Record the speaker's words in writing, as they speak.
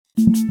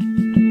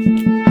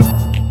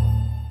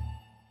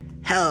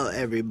Hello,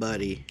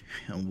 everybody,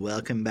 and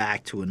welcome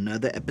back to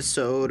another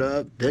episode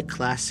of the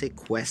Classic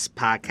Quest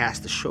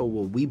Podcast, the show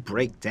where we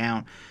break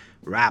down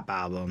rap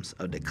albums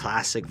of the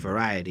classic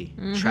variety,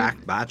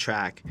 track by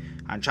track,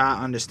 and try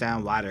to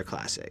understand why they're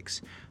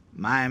classics.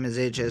 My name is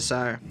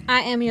HSR,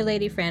 I am your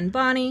lady friend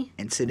Bonnie.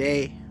 and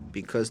today,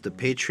 because the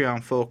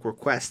Patreon folk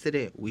requested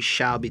it, we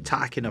shall be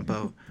talking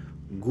about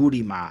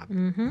Goody Mob,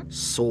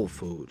 Soul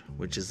Food,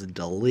 which is a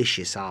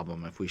delicious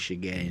album if we should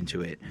get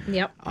into it.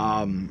 Yep.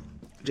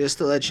 Just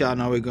to let y'all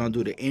know, we're going to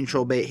do the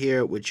intro bit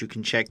here, which you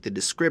can check the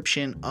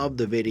description of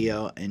the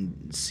video and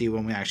see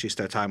when we actually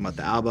start talking about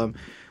the album.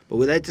 But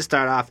we'd like to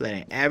start off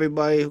letting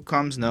everybody who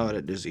comes know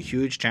that there's a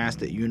huge chance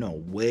that you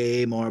know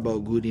way more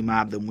about Goody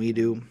Mob than we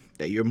do,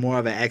 that you're more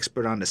of an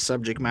expert on the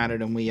subject matter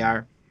than we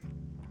are.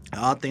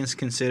 All things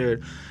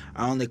considered,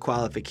 our only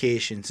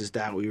qualifications is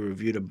that we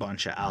reviewed a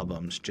bunch of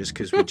albums just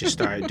because we just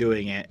started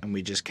doing it and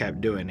we just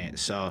kept doing it.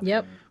 So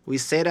Yep. we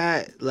say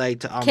that like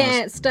to almost...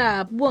 Can't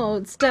stop,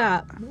 won't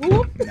stop.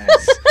 Whoop.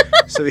 Nice.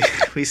 So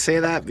we say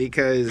that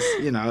because,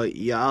 you know,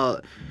 y'all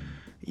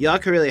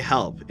can really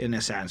help in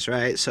a sense,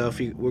 right? So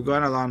if we're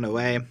going along the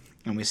way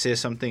and we say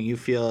something you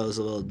feel is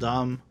a little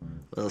dumb,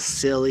 a little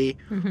silly,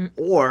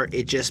 or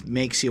it just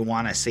makes you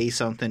want to say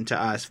something to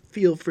us,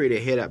 feel free to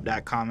hit up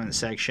that comment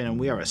section. And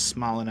we are a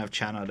small enough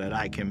channel that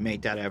I can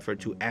make that effort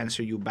to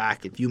answer you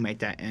back if you make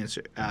that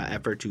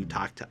effort to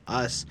talk to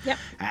us. Yep.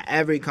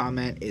 Every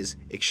comment is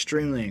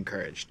extremely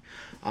encouraged.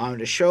 On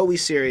the show We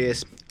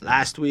Serious,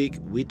 last week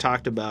we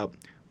talked about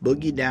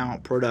Boogie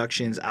Down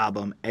Productions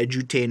album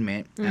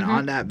Edutainment, and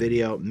on that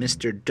video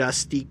Mr.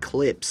 Dusty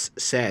Clips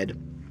said,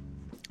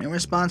 in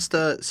response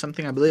to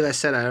something I believe I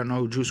said, I don't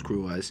know who Juice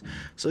Crew was.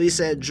 So he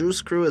said,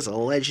 Juice Crew is a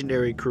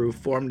legendary crew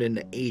formed in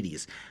the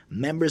 80s.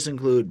 Members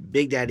include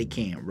Big Daddy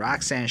Kane,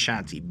 Roxanne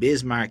Shanti,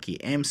 Biz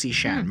Markie, MC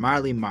Shan,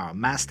 Marley Marl,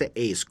 Master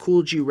Ace,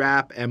 Cool G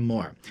Rap, and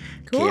more.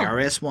 Cool.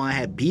 KRS-One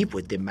had beef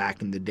with them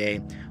back in the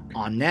day.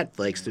 On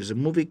Netflix, there's a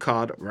movie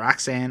called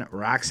Roxanne,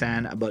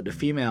 about the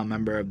female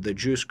member of the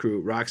Juice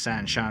Crew,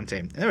 Roxanne Shanti.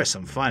 And there was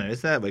some fun.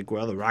 Isn't that like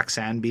where the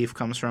Roxanne beef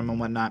comes from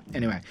and whatnot?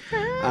 Anyway,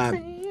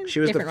 she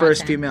was Different the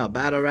first Roxanne. female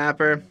battle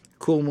rapper.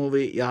 Cool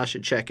movie. Y'all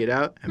should check it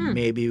out. And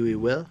maybe we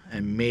will.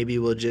 And maybe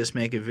we'll just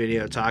make a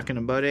video talking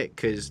about it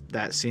because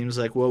that seems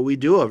like what we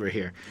do over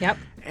here. Yep.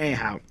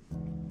 Anyhow,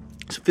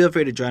 so feel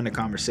free to join the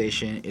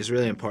conversation. It's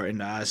really important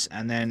to us.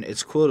 And then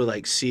it's cool to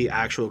like see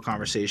actual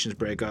conversations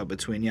break out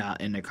between y'all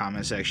in the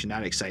comment section.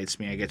 That excites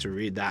me. I get to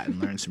read that and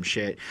learn some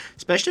shit,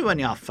 especially when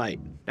y'all fight.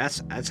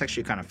 That's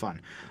actually kind of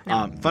fun.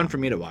 Fun for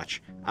me to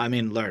watch. I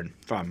mean, learn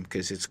from,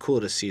 because it's cool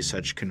to see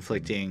such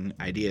conflicting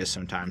ideas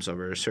sometimes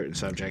over certain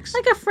subjects.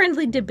 Like a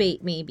friendly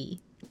debate, maybe.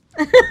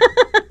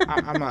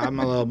 I'm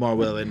a little more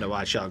willing to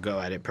watch y'all go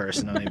at it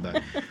personally,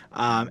 but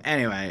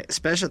anyway,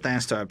 special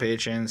thanks to our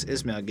patrons: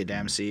 Ismail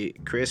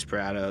Gadamsi, Chris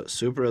Prado,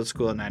 Super Old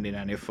School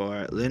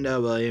 1994, Linda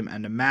William,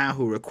 and the man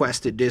who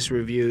requested this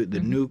review, the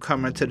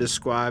newcomer to the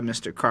squad,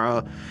 Mr.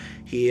 Carl.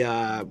 He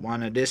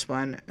wanted this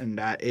one, and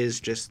that is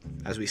just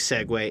as we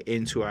segue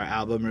into our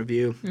album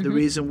review. The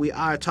reason we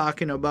are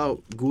talking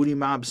about Goody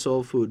Mob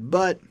Soul Food,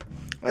 but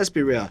let's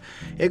be real,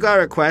 it got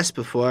requests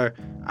before.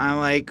 I'm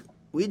like,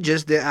 we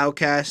just did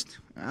Outkast.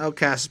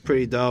 Outkast is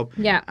pretty dope.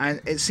 Yeah. And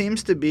it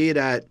seems to be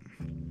that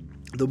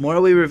the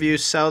more we review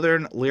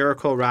Southern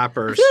lyrical I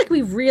rappers, feel like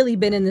we've really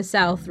been in the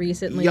South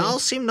recently. y'all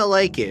seem to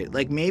like it.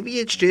 Like, maybe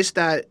it's just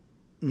that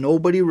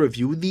nobody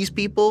reviewed these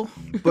people,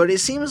 but it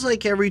seems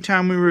like every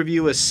time we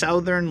review a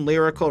Southern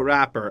lyrical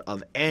rapper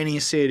of any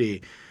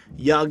city,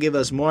 y'all give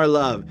us more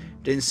love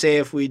than, say,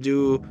 if we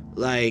do,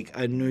 like,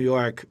 a New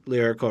York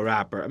lyrical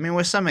rapper. I mean,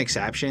 with some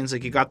exceptions.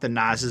 Like, you got the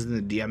Nas's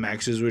and the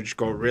DMX's, which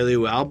go really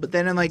well. But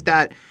then in, like,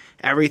 that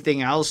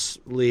everything else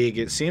league,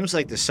 it seems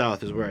like the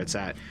South is where it's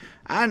at.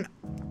 And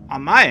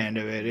on my end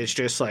of it, it's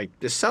just, like,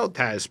 the South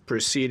has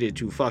proceeded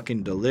to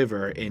fucking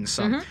deliver in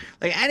some...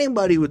 Like,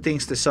 anybody who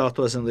thinks the South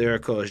wasn't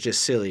lyrical is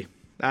just silly.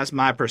 That's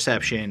my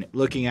perception,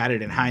 looking at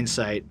it in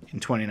hindsight in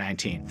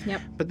 2019.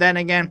 Yep. But then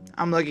again,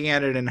 I'm looking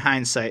at it in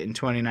hindsight in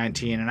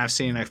 2019, and I've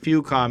seen a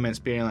few comments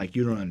being like,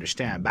 you don't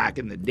understand. Back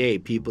in the day,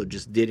 people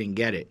just didn't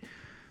get it.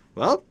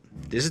 Well,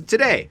 this is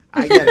today.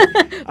 I get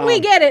it. We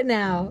get it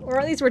now, or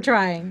at least we're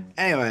trying.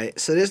 Anyway,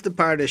 so this is the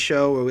part of the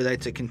show where we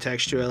like to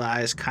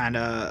contextualize kind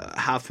of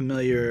how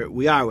familiar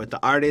we are with the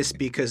artist,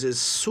 because it's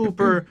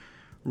super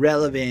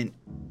relevant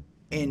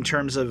in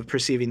terms of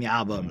perceiving the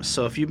album.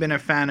 So if you've been a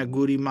fan of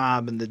Goody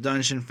Mob and the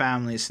Dungeon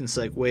Family since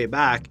like way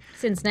back,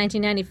 Since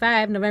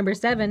 1995, November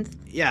 7th.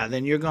 yeah,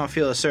 then you're going to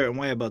feel a certain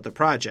way about the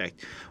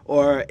project.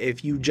 Or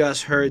if you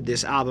just heard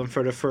this album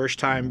for the first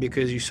time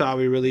because you saw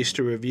we released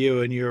a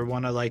review and you're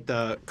one of like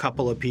the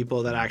couple of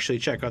people that actually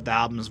check out the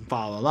albums and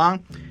follow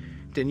along,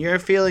 then your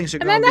feelings are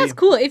And going then to be... that's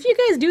cool. If you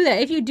guys do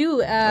that, if you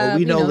do... Oh,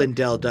 we you know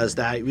Lindell does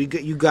that.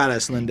 You got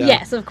us, Lindell.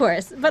 Yes, of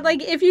course. But,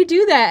 like, if you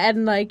do that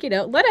and, like, you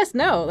know, let us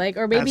know. Like,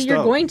 or maybe That's you're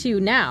dope. going to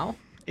now.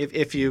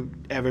 If you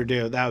ever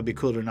do, that would be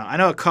cool to know. I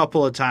know a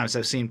couple of times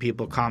I've seen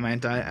people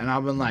comment, and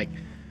I've been like,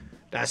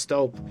 That's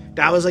dope.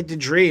 That was like the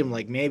dream.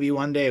 Like maybe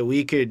one day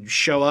we could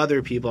show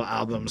other people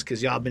albums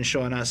because y'all been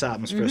showing us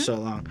albums for so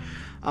long.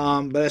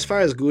 But as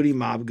far as Goody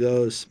Mob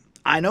goes,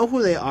 I know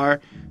who they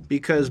are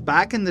because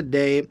back in the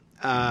day,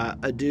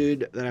 a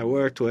dude that I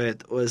worked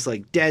with was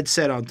like dead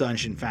set on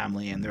Dungeon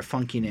Family and their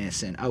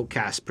funkiness and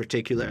Outkast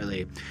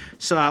particularly.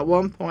 So at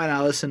one point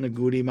I listened to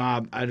Goody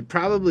Mob. I'd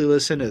probably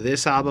listen to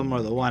this album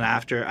or the one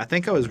after. I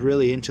think I was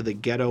really into the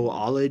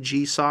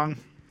Ghettoology song.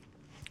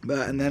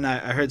 And then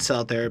I heard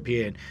Cell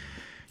Therapy and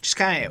just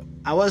kind of,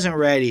 I wasn't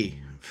ready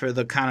for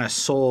the kind of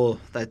soul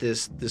that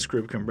this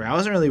group can bring. I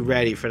wasn't really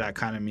ready for that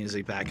kind of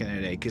music back in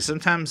the day because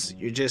sometimes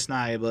you're just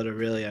not able to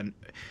really.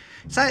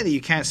 It's not that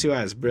you can't see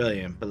why it's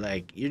brilliant, but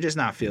like you're just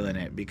not feeling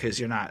it because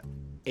you're not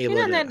able.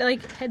 You're not to, in that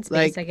like headspace,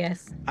 like, I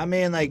guess. I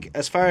mean, like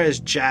as far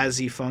as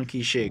jazzy,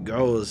 funky shit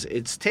goes,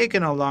 it's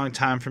taken a long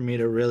time for me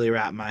to really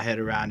wrap my head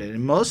around it,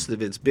 and most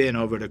of it's been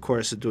over the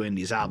course of doing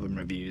these album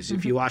reviews.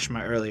 If you watch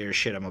my earlier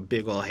shit, I'm a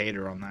big old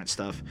hater on that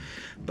stuff,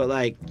 but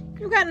like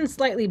You've gotten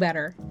slightly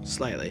better.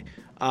 slightly.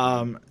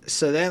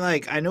 So then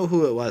like I knew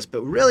who it was,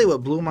 but really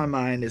what blew my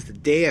mind is the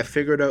day I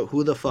figured out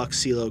who the fuck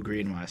CeeLo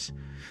Green was.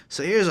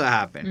 So here's what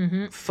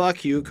happened.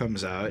 Fuck You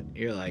comes out.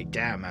 You're like,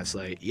 damn, that's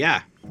like,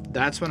 yeah.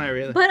 That's when I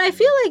really... But I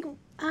feel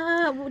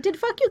like, did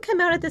Fuck You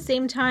come out at the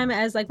same time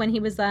as like when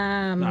he was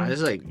No,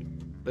 this is like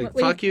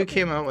Fuck You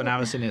came out when I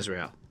was in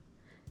Israel.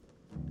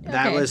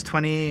 That Okay. was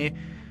 20...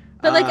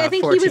 But like I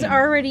think he was 14.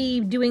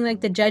 already doing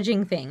like the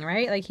judging thing,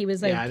 right? Like he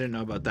was like, Yeah, I didn't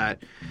know about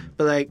that.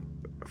 But like,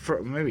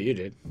 maybe you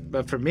did.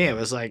 But for me, it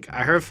was like,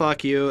 I heard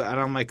Fuck You, and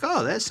I'm like,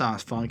 oh, that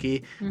sounds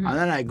funky. And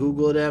then I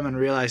Googled him and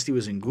realized he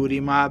was in Goody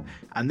Mob.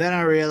 And then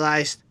I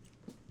realized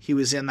he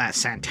was in that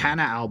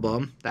Santana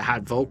album that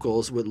had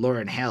vocals with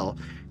Lauryn Hill.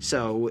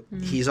 So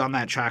he's on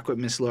that track with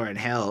Miss Lauryn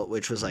Hill,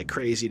 which was like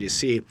crazy to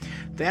see.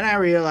 Then I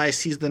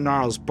realized he's the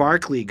Gnarls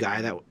Barkley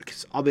guy that,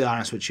 cause I'll be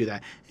honest with you,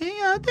 that,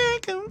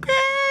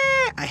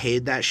 I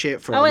hated that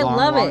shit for a long,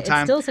 love long it.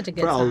 time. It's still such a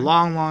good For song. a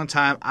long, long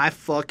time, I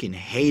fucking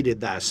hated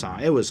that song.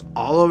 It was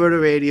all over the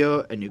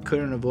radio and you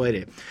couldn't avoid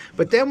it.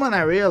 But then when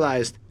I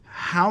realized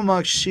how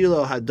much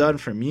CeeLo had done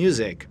for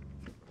music,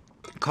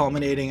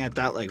 culminating at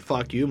that like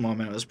Fuck You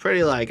moment, it was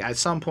pretty like at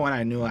some point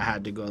I knew I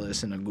had to go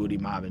listen to Goody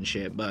Mob and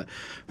shit. But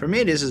for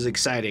me this is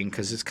exciting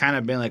because it's kind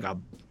of been like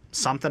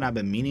something I've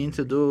been meaning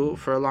to do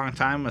for a long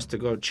time, was to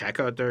go check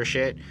out their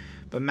shit.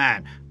 But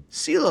man,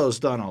 CeeLo's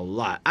done a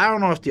lot. I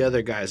don't know if the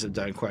other guys have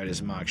done quite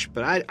as much,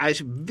 but I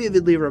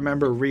vividly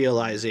remember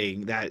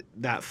realizing that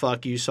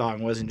Fuck You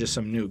song wasn't just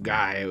some new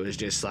guy. It was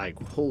just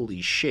like, holy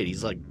shit,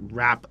 he's like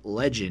rap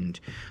legend,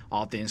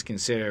 all things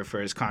considered,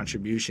 for his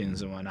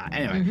contributions and whatnot.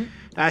 Anyway,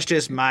 that's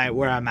just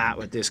where I'm at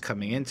with this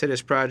coming into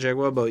this project.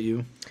 What about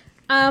you?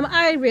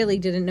 I really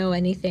didn't know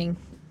anything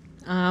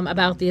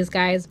about these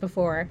guys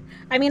before.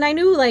 I mean, I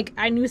knew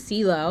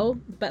CeeLo,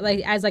 but like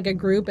as like a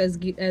group as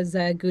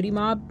Goody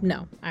Mob,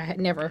 no, I had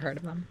never heard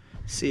of them.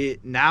 See,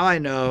 now I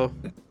know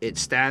it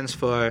stands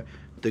for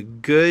the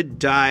good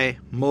die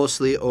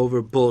mostly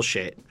over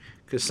bullshit.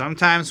 Because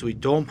sometimes we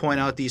don't point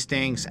out these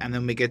things, and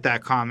then we get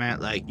that comment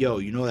like, yo,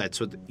 you know that's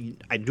what...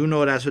 I do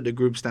know that's what the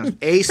group stands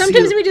for.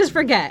 Sometimes we just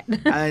forget.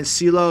 And then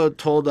CeeLo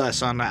told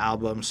us on the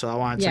album, so I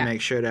wanted to make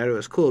sure that it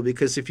was cool.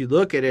 Because if you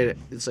look at it,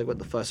 it's like, what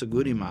the fuck's a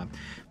Goody Mob?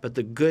 But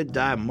the good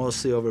die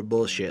mostly over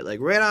bullshit. Like,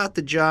 right off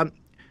the jump,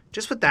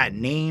 just with that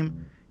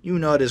name, you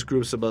know this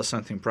group's about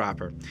something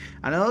proper.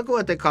 And then look at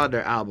what they called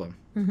their album.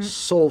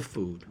 Soul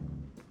Food.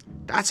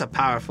 That's a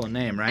powerful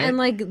name, right? And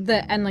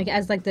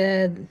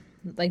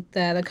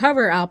the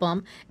cover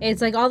album,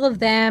 it's like all of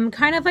them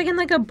kind of like in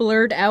like a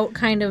blurred out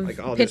kind of Like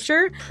all this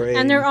picture, praying.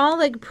 and they're all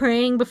like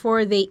praying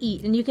before they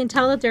eat, and you can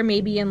tell that they're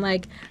maybe in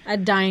like a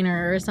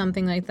diner or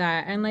something like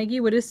that, and like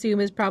you would assume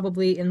is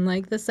probably in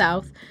like the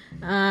South,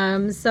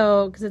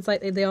 so because it's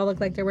like they all look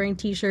like they're wearing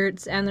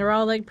t-shirts and they're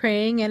all like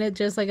praying, and it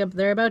just like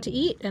they're about to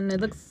eat, and it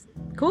looks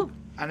cool.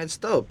 And it's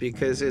dope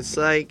because it's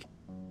like,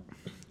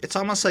 it's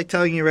almost like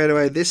telling you right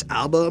away, this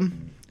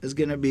album is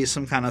going to be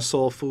some kind of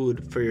soul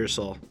food for your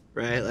soul,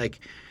 right? Like,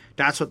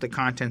 that's what the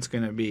content's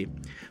going to be.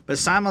 But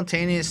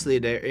simultaneously,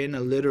 they're in a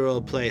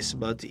literal place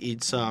about to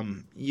eat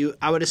some,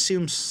 I would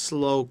assume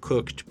slow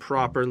cooked,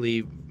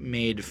 properly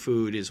made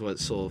food is what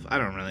I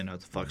don't really know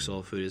what the fuck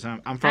soul food is. I'm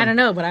from... I don't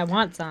know, but I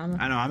want some.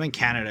 I know, I'm in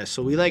Canada,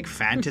 so we like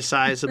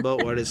fantasize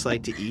about what it's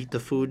like to eat the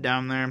food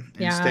down there.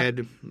 Yeah.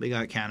 Instead, we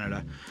got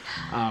Canada.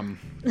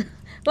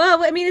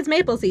 Well, I mean, it's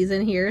maple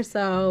season here,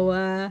 so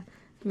I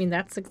mean,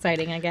 that's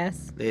exciting, I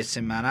guess.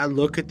 Listen, man, I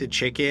look at the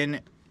chicken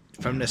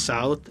from the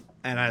South,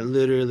 and I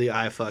literally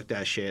eye fuck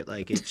that shit.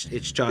 Like, it's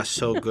just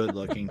so good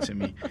looking to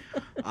me.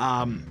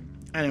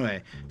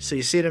 Anyway, so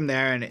you see them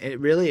there, and it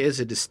really is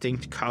a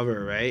distinct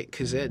cover, right?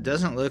 Because it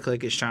doesn't look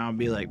like it's trying to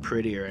be, like,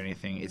 pretty or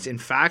anything. It's, in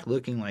fact,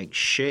 looking like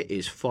shit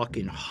is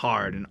fucking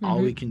hard, and all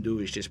we can do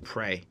is just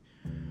pray.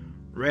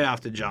 Right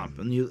off the jump.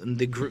 And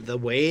the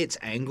way it's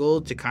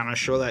angled to kind of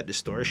show that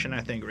distortion,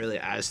 I think, really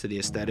adds to the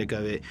aesthetic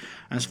of it.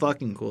 And it's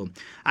fucking cool.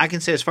 I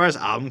can say, as far as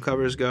album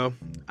covers go,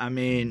 I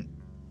mean,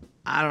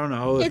 I don't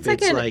know if It's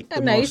like a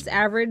the nice most.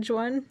 average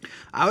one.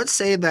 I would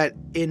say that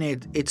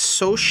it's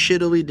so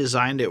shittily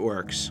designed it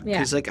works. Yeah.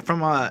 Because like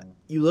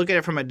you look at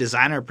it from a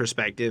designer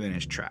perspective and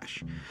it's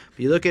trash. But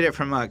you look at it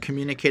from a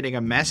communicating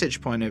a message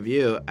point of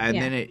view, and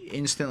Yeah. then it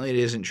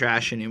isn't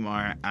trash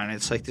anymore, and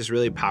it's like this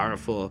really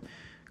powerful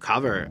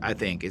cover. I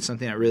think it's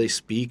something that really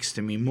speaks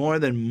to me more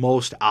than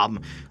most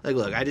album. Like,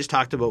 look, I just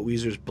talked about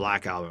Weezer's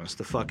Black albums,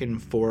 the fucking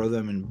 4 of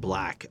them in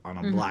black on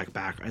a black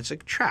background. It's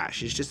like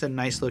trash. It's just a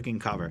nice looking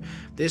cover.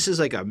 This is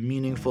like a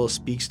meaningful,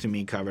 speaks to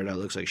me cover that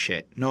looks like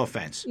shit. No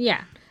offense.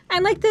 Yeah.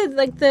 And like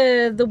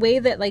the way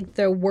that like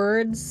the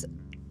words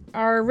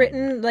are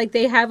written, like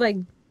they have like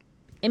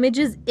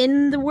images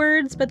in the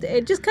words, but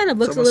it just kind of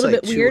looks It's a almost little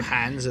like bit weird. two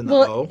hands in the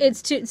Well, O.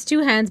 it's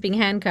two hands being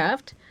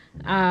handcuffed.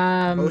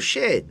 Oh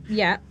shit.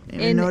 Yeah,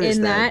 Didn't even notice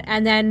in that.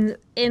 and then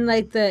in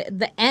like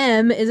the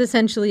M is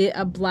essentially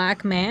a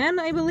black man,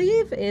 I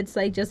believe. It's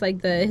like just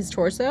like his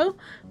torso,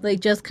 like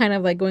just kind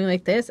of like going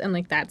like this, and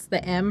like that's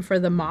the M for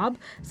the mob.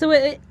 So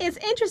it's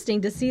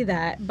interesting to see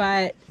that,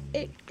 but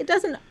it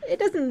doesn't.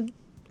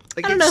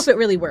 Like, I don't know if it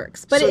really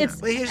works, but it's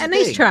here's a the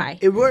nice thing. try.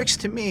 It works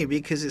to me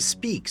because it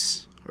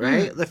speaks,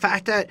 right? The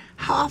fact that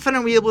how often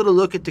are we able to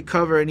look at the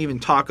cover and even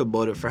talk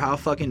about it for how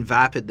fucking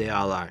vapid they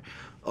all are?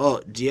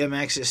 Oh,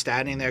 DMX is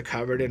standing there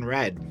covered in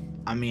red.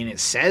 I mean, it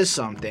says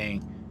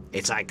something.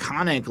 It's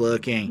iconic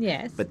looking.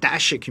 Yes. But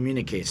that shit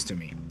communicates to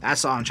me.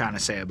 That's all I'm trying to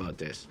say about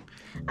this.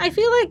 I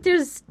feel like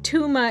there's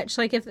too much,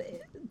 like if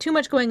too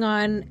much going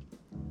on,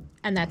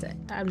 and that's it.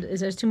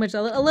 There's too much,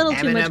 a little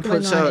too much Eminem going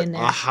puts on out in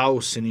there. a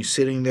house and he's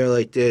sitting there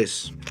like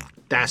this.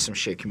 That's some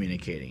shit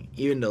communicating.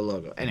 Even the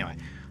logo. Anyway,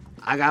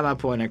 I got my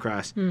point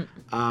across.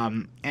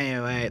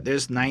 Anyway,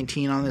 there's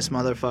 19 on this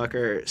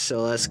motherfucker,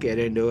 so let's get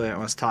into it.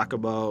 Let's talk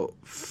about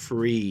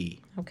Free.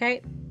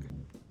 Okay.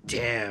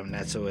 Damn,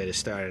 that's a way to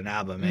start an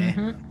album, eh?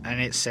 And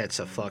it sets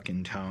a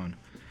fucking tone.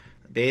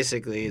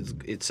 Basically,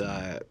 it's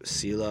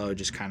CeeLo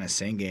just kind of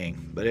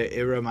singing, but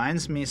it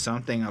reminds me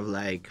something of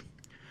like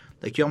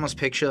you almost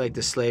picture like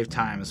the slave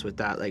times with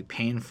that like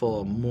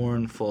painful,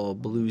 mournful,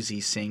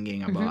 bluesy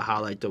singing about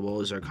how like the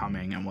woes are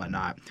coming and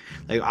whatnot.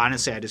 Like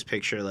honestly, I just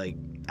picture like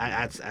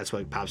that's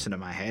what pops into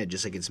my head.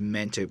 Just like it's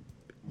meant to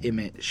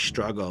image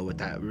struggle with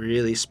that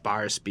really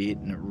sparse beat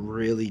and a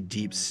really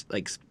deep,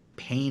 like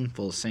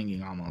painful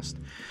singing almost.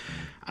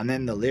 And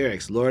then the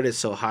lyrics, Lord, it's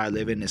so hard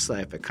living this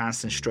life, a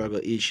constant struggle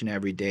each and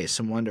every day.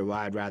 Some wonder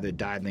why I'd rather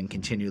die than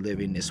continue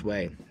living this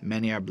way.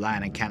 Many are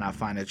blind and cannot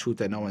find the truth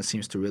that no one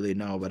seems to really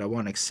know, but I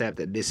won't accept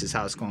that this is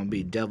how it's going to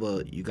be.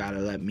 Devil, you got to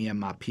let me and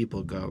my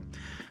people go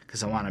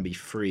because I want to be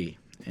free.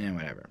 And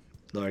whatever.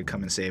 Lord,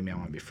 come and save me. I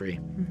want to be free.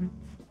 And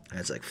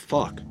it's like,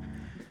 fuck.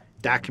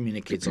 That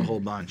communicates a whole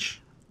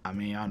bunch. I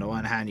mean, on the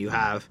one hand, you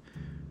have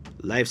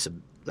life's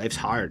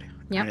hard.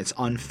 Yep. And it's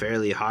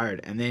unfairly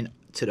hard. And then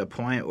to the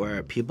point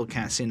where people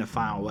can't seem to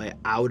find a way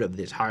out of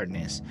this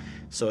hardness.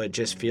 So it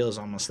just feels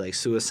almost like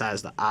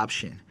suicide's the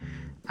option.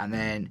 And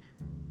then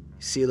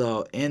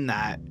CeeLo in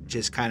that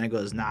just kind of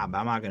goes, nah, but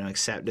I'm not going to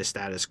accept the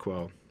status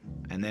quo.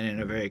 And then in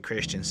a very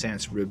Christian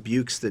sense,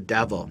 rebukes the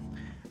devil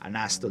and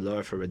asks the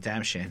Lord for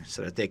redemption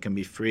so that they can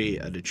be free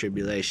of the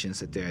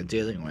tribulations that they're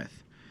dealing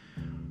with.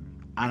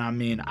 And I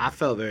mean, I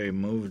felt very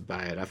moved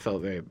by it. I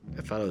felt it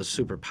was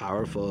super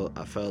powerful.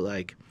 I felt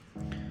like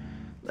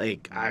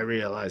I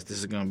realized this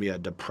is going to be a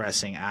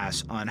depressing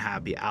ass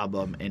unhappy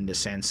album in the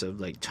sense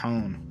of like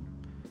tone.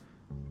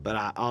 But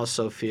I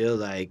also feel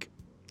like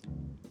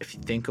if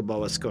you think about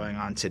what's going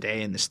on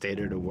today in the state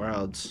of the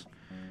world,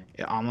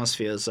 it almost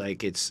feels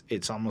like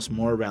it's almost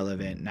more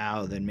relevant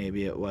now than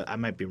maybe it was. I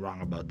might be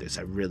wrong about this.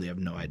 I really have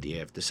no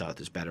idea if the South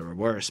is better or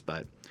worse,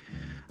 but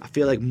I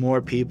feel like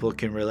more people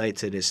can relate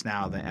to this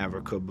now than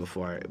ever could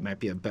before. It might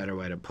be a better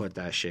way to put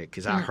that shit,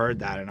 because I heard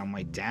that and I'm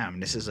like,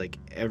 damn, this is like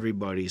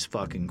everybody's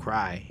fucking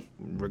cry,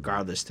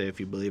 regardless to if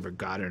you believe in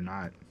God or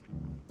not.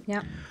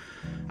 Yeah.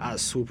 I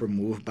was super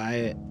moved by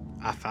it.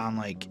 I found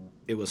like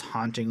it was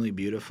hauntingly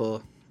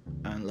beautiful,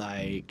 and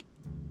like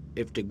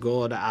if the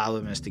goal of the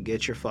album is to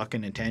get your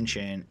fucking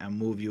attention and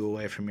move you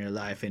away from your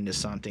life into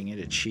something it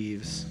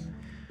achieves,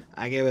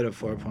 I gave it a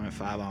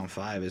 4.5 on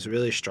 5. It's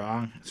really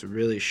strong, it's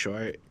really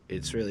short,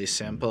 it's really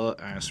simple,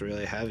 and it's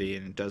really heavy,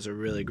 and it does a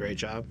really great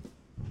job.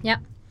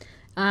 Yep.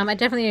 I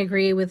definitely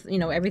agree with,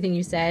 everything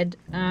you said.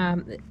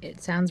 It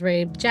sounds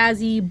very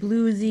jazzy,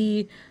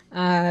 bluesy.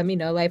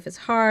 Life is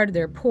hard.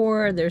 They're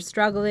poor. They're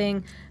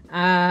struggling.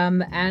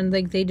 And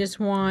like they just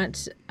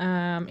want,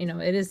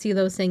 it is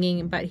CeeLo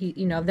singing, but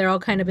they're all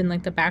kind of in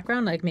like the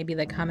background, like maybe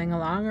like humming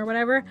along or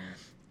whatever.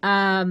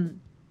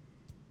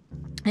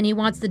 And he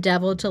wants the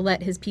devil to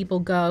let his people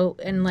go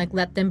and like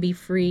let them be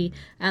free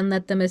and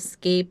let them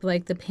escape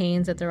like the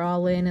pains that they're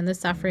all in and the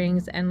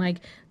sufferings and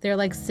like their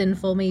like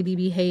sinful maybe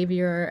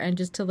behavior, and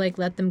just to like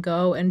let them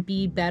go and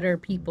be better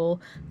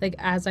people, like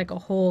as like a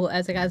whole,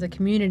 as a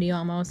community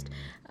almost.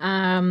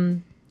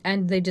 And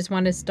they just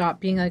want to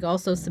stop being like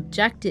also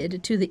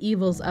subjected to the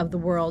evils of the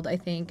world, I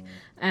think,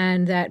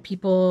 and that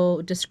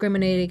people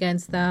discriminate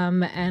against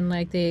them, and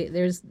like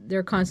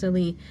they're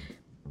constantly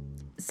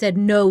said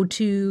no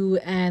to,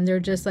 and they're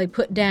just like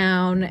put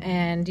down,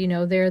 and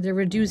they're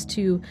reduced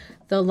to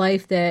the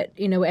life that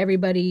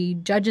everybody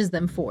judges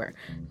them for,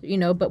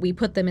 but we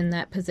put them in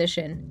that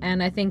position.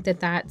 And I think that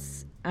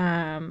that's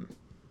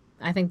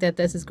I think that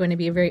this is going to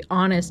be a very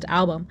honest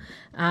album.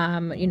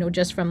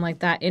 Just from like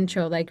that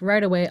intro, like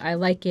right away, I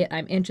like it.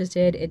 I'm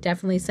interested. It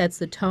definitely sets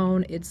the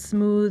tone. It's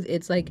smooth.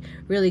 It's like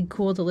really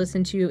cool to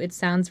listen to. It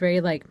sounds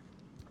very like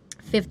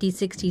 50s,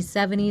 60s,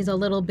 70s a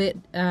little bit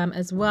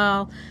as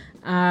well.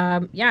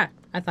 Yeah,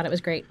 I thought it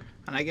was great.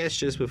 And I guess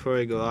just before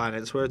we go on,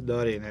 it's worth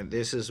noting that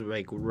this is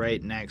like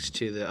right next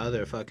to the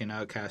other fucking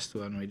Outkast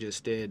one we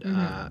just did.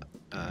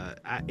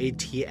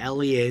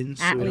 ATLiens.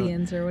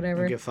 Aliens or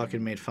whatever. Get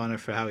fucking made fun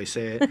of for how we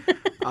say it.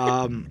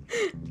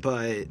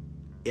 But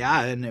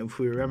yeah, and if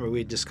we remember,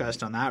 we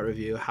discussed on that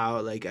review how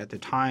like at the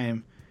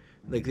time,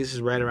 like this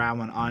is right around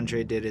when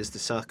Andre did his "The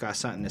South Got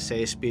Something to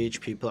Say"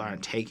 speech. People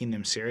aren't taking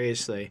him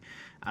seriously,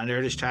 and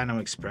they're just trying to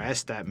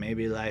express that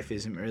maybe life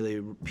isn't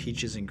really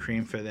peaches and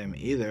cream for them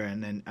either,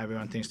 and then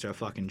everyone thinks they're a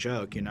fucking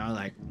joke,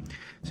 like,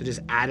 so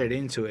just add it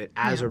into it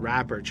as a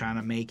rapper trying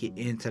to make it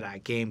into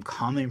that game,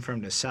 coming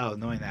from the South,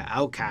 knowing that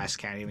Outkast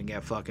can't even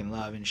get fucking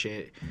love and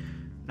shit.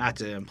 Not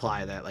to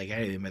imply that like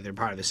anything, but they're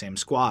part of the same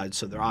squad,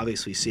 so they're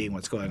obviously seeing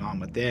what's going on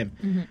with them.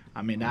 Mm-hmm.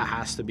 I mean, that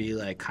has to be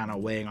like kind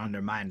of weighing on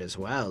their mind as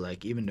well.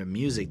 Like even the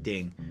music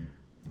thing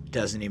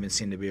doesn't even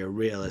seem to be a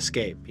real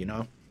escape,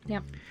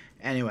 Yep.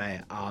 Anyway,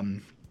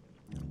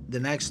 the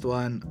next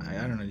one, I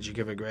don't know, did you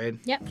give a grade?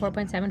 Yep,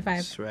 4.75.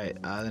 That's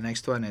right. The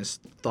next one is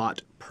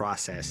Thought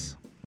Process.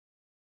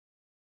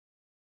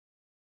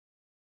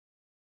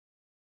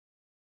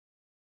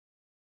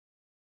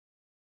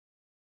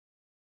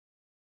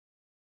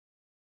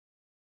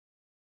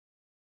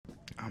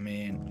 I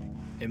mean,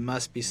 it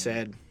must be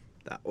said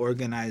that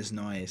Organized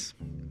Noise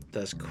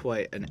does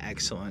quite an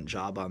excellent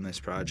job on this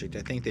project.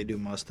 I think they do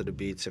most of the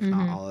beats, if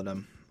not all of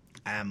them.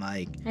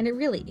 And it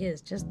really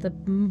is just the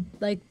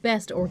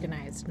best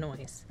organized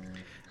noise.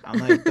 I'm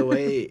like, the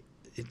way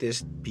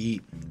this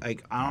beat,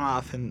 like I don't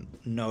often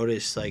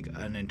notice like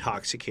an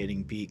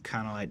intoxicating beat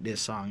kind of like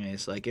this song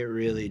is. Like it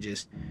really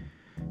just,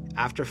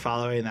 after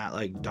following that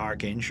like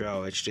dark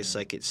intro, it's just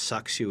like it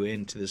sucks you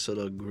into this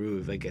little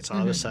groove. Like it's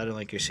all of a sudden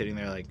like you're sitting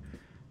there like,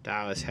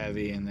 that was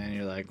heavy, and then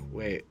you're like,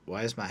 wait,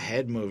 why is my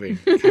head moving?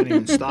 I can't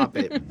even stop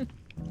it.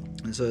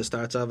 And so it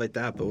starts off like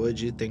that. But what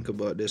did you think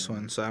about this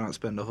one, so I don't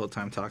spend the whole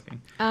time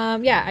talking?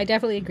 Yeah, I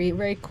definitely agree.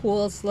 Very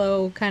cool,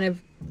 slow, kind of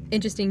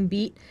interesting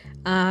beat.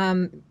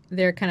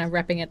 They're kind of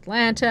repping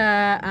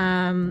Atlanta.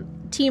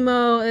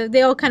 Timo,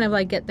 they all kind of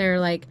like get their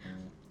like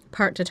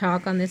part to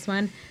talk on this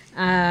one.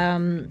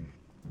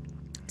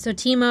 So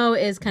Timo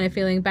is kind of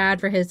feeling bad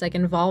for his like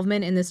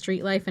involvement in the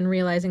street life and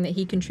realizing that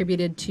he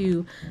contributed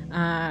to,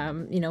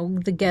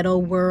 the ghetto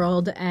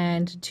world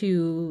and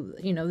to,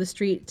 the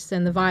streets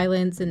and the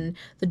violence and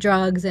the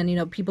drugs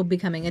and, people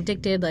becoming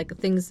addicted, like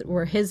things that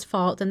were his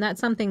fault. And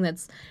that's something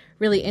that's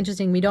really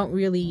interesting. We don't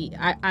really,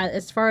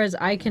 as far as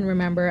I can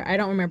remember, I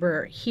don't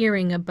remember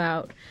hearing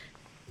about,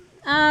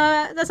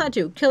 that's not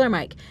true, Killer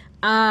Mike.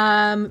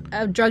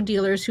 Drug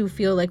dealers who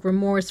feel like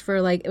remorse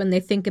for like when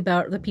they think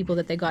about the people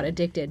that they got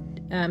addicted.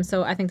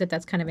 So I think that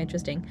that's kind of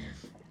interesting.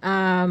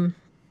 And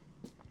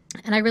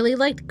I really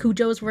liked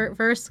Cujo's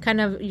verse.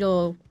 Kind of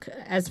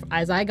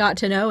as I got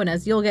to know and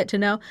as you'll get to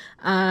know.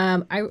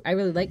 I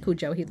really like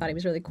Cujo. He thought he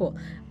was really cool.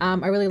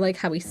 I really like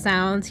how he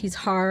sounds. He's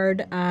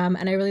hard.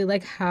 And I really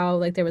like how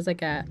like there was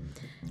like a.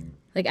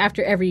 Like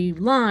after every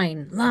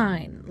line,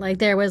 like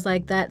there was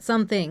like that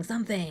something,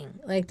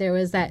 like there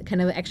was that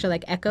kind of extra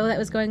like echo that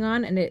was going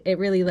on, and it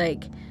really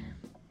like,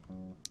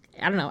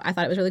 I don't know, I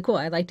thought it was really cool.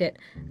 I liked it.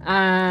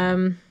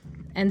 And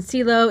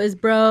CeeLo is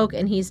broke,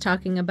 and he's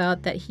talking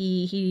about that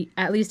he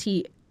at least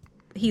he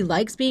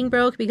likes being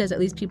broke because at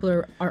least people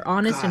are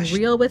honest and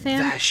real with him.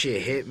 That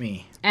shit hit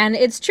me. And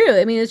it's true.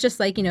 I mean, it's just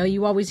like,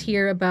 you always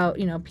hear about,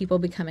 people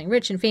becoming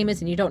rich and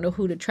famous and you don't know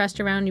who to trust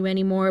around you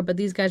anymore. But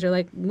these guys are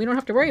like, we don't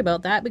have to worry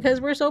about that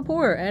because we're so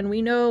poor. And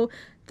we know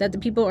that the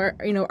people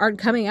aren't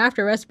coming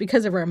after us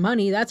because of our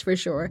money. That's for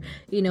sure.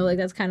 Like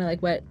that's kind of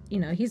like what,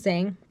 he's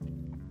saying.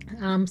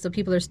 So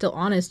people are still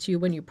honest to you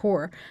when you're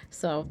poor.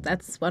 So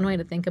that's one way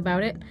to think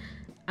about it.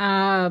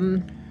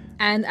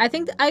 And I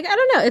think, I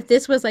don't know if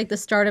this was like the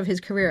start of his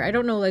career. I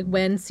don't know like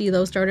when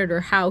CeeLo started or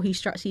how he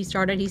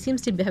started. He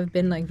seems to have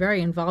been like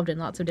very involved in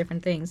lots of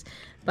different things.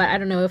 But I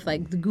don't know if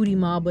like the Goody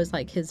Mob was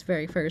like his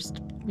very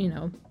first,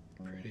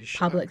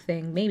 public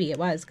thing. Maybe it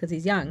was because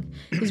he's young.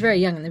 He's very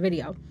young in the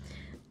video.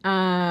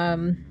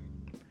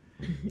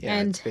 Yeah,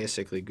 and it's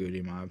basically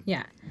Goody Mob.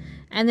 Yeah.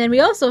 And then we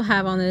also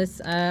have on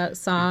this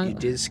song... You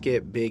did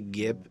skip Big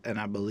Gip, and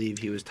I believe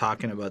he was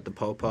talking about the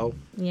Popo.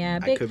 Yeah.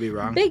 I could be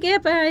wrong. Big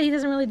Gip, he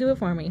doesn't really do it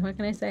for me. What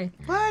can I say?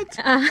 What?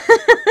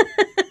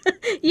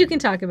 You can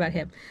talk about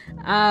him.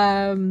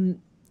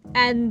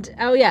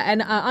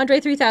 Andre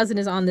 3000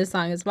 is on this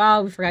song as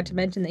well. We forgot to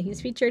mention that he's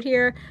featured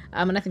here,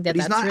 and I think But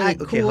he's that's not. really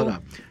cool. Okay, hold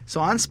on.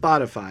 So on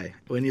Spotify,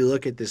 when you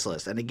look at this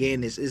list, and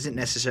again, this isn't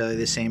necessarily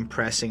the same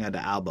pressing of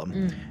the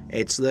album.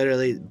 It's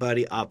literally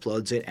Buddy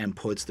uploads it and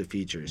puts the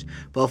features.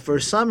 But for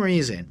some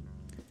reason,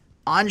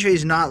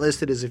 Andre's not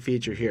listed as a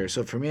feature here.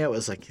 So for me, it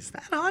was like, is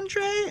that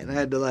Andre? And I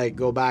had to like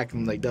go back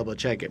and like double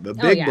check it.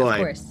 But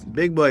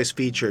Big Boy's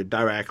featured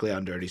directly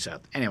on Dirty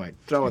South. Anyway,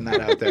 throwing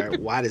that out there.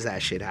 Why does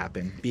that shit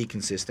happen? Be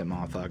consistent,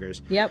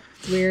 motherfuckers. Yep,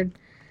 it's weird.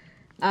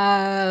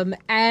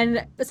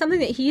 And something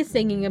that he's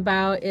singing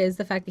about is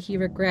the fact that he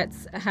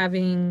regrets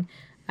having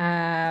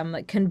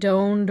like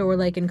condoned or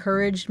like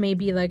encouraged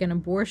maybe like an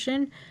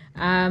abortion.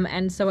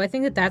 And so I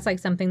think that that's like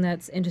something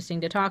that's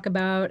interesting to talk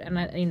about. And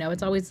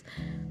it's always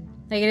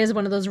like, it is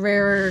one of those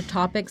rare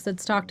topics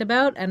that's talked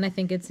about, and I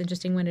think it's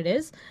interesting when it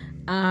is.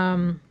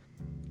 And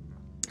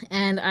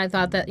I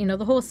thought that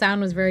the whole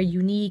sound was very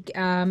unique,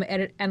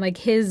 and like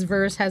his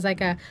verse has like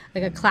a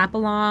clap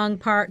along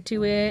part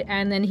to it,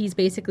 and then he's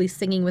basically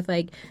singing with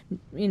like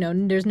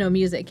there's no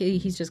music.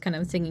 He's just kind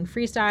of singing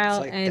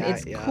freestyle,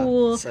 it's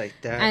cool. It's like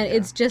that, and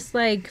it's just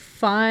like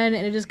fun,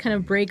 and it just kind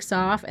of breaks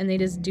off, and they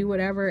just do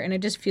whatever, and it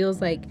just feels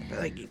like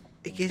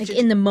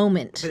in the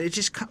moment. But it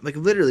just, like,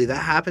 literally, that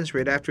happens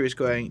right after he's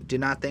going, did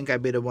not think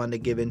I'd be the one to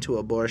give in to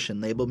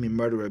abortion. Label me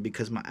murderer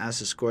because my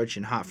ass is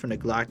scorching, hot from the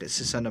Glock that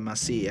sits under my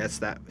seat.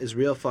 That is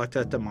real fucked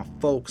up that my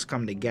folks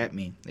come to get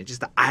me. It's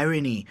just the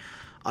irony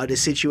of the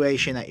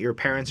situation that your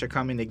parents are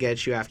coming to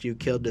get you after you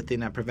killed the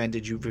thing that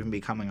prevented you from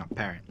becoming a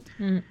parent.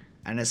 Mm-hmm.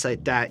 And it's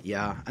like that,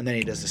 yeah. And then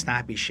he does the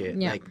snappy shit.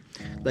 Yeah.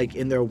 Like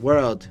in their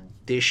world,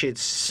 this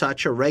shit's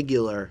such a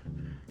regular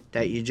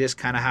that you just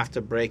kind of have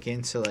to break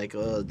into like a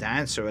little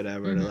dance or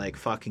whatever to like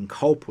fucking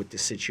cope with the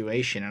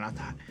situation. And I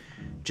thought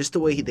just the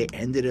way they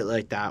ended it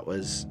like that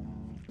was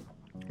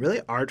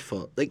really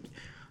artful. Like,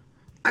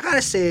 I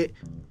gotta say,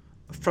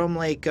 from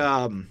like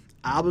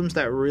albums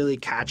that really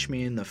catch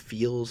me in the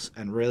feels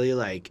and really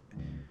like,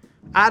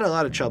 I had a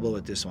lot of trouble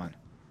with this one.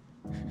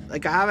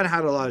 Like, I haven't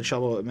had a lot of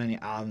trouble with many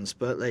albums,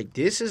 but like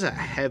this is a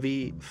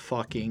heavy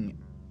fucking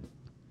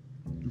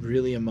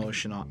really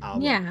emotional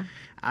album. Yeah.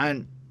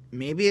 And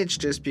maybe it's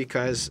just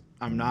because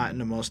I'm not in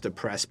the most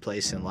depressed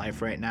place in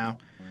life right now.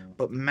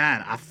 But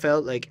man, I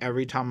felt like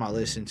every time I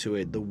listened to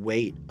it, the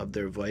weight of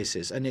their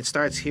voices. And it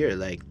starts here.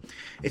 Like,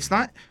 it's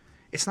not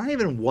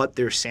even what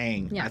they're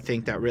saying, I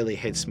think, that really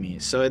hits me.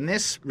 So in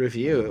this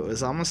review, it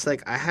was almost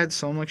like I had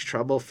so much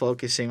trouble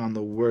focusing on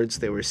the words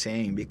they were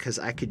saying because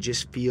I could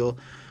just feel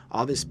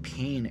all this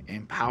pain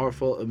and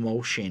powerful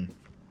emotion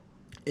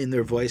in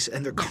their voice,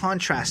 and their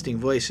contrasting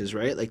voices,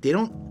 right? Like, they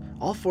don't,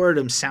 all four of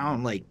them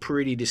sound like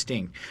pretty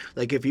distinct.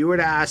 Like, if you were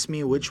to ask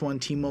me which one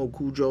Timo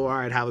Cujo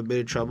are, I'd have a bit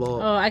of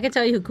trouble. Oh, I can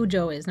tell you who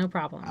Cujo is, no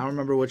problem. I don't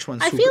remember which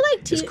one. I feel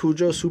like is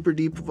Cujo super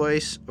deep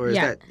voice, or is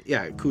that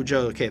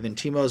Cujo? Okay, then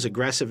Timo's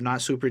aggressive,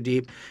 not super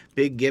deep.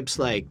 Big Gip's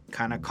like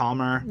kind of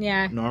calmer,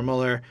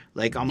 normaler,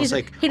 like almost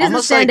like he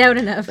doesn't stand out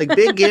enough. Like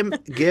Big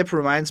Gip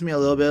reminds me a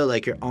little bit of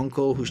like your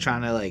uncle who's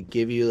trying to like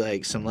give you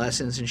like some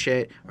lessons and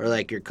shit, or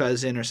like your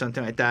cousin or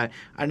something like that.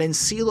 And then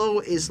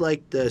CeeLo is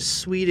like the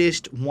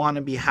sweetest,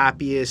 wannabe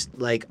happiest.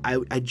 Like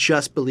I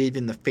just believe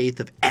in the faith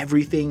of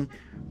everything,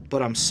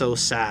 but I'm so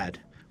sad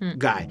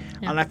guy.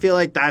 Yeah. And I feel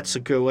like that's a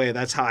good way.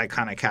 That's how I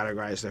kind of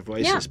categorize their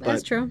voices. Yeah,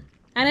 that's true.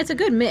 And it's a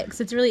good mix.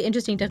 It's really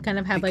interesting to kind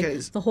of have like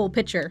the whole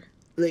picture.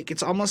 Like,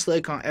 it's almost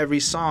like on every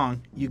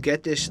song you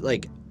get this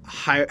like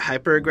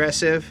hyper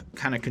aggressive,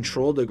 kind of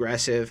controlled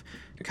aggressive,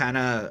 kind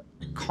of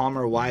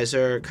calmer,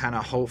 wiser, kind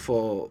of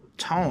hopeful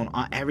tone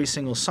on every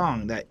single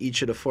song that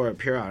each of the four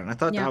appear on. And I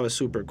thought that was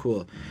super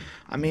cool.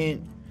 I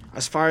mean,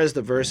 as far as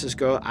the verses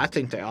go, I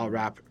think they all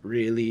rap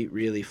really,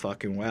 really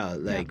fucking well.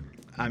 Like,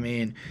 I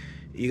mean,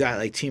 you got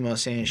like Timo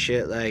saying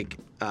shit like,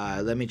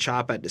 let me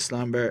chop at the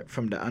slumber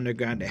from the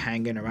underground to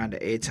hanging around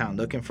the A-town,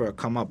 looking for a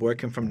come up,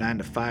 working from 9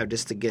 to 5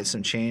 just to get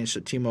some change so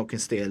Timo can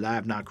stay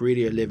alive, not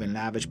greedy or living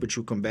lavish, but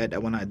you can bet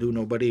that when I do,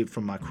 nobody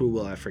from my crew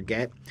will I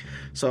forget.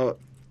 So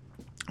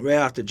right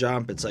off the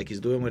jump, it's like he's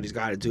doing what he's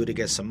got to do to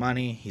get some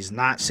money. He's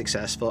not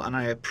successful, and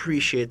I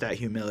appreciate that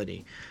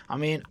humility. I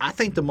mean, I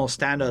think the most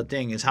standout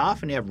thing is how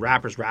often you have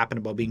rappers rapping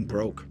about being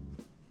broke.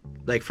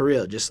 Like, for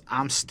real, just,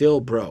 I'm still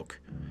broke.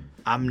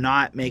 I'm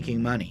not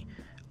making money.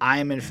 I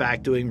am, in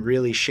fact, doing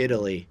really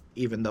shittily,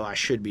 even though I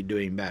should be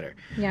doing better.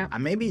 Yeah.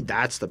 And maybe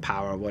that's the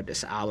power of what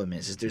this album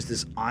is there's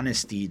this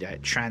honesty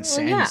that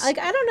transcends. Well, yeah, like,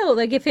 I don't know,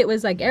 like, if it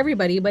was, like,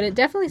 everybody, but it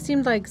definitely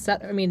seemed like,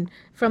 I mean,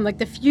 from, like,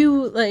 the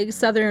few, like,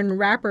 Southern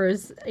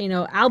rappers,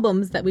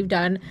 albums that we've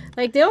done,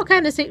 like, they all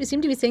kind of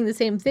seem to be saying the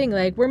same thing.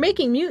 Like, we're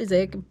making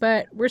music,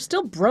 but we're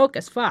still broke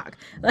as fuck.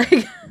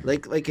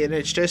 Like, and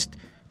it's just,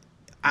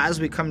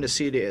 as we come to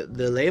see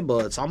the label,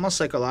 it's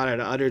almost like a lot of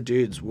the other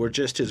dudes were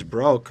just as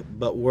broke,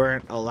 but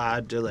weren't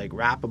allowed to like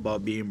rap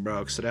about being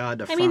broke. So they had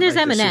to. There's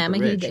Eminem.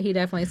 He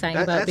definitely sang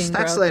about being broke.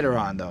 That's later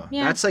on though.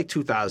 Yeah. That's like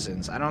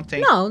 2000s. I don't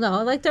think. No,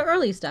 like the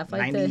early stuff,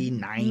 like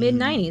 99, the mid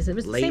 90s. It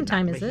was the same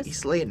time as this.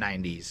 It's late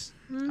 90s,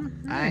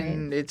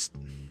 and it's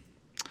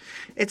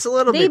it's a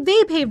little They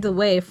bit paved the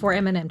way for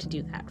Eminem to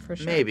do that for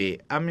sure. maybe.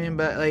 I mean,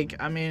 but like,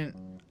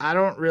 I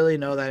don't really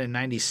know that in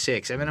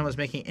 '96. Eminem was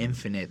making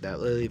Infinite, that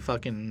really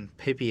fucking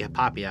hippie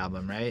poppy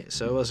album, right?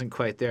 So it wasn't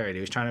quite there. He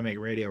was trying to make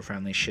radio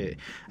friendly shit.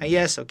 And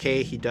yes,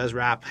 okay, he does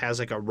rap, has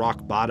like a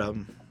rock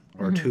bottom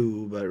or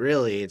two, but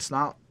really, it's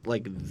not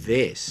like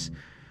this.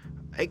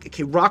 Like,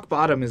 okay, rock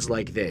bottom is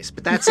like this,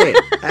 but that's it.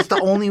 That's the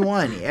only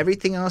one.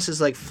 Everything else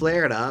is like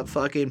flared up,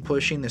 fucking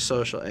pushing the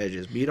social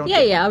edges. But you don't.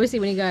 Yeah. Obviously,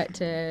 when he got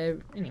to,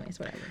 anyways,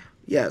 whatever.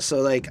 Yeah, so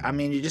like, I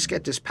mean, you just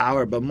get this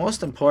power, but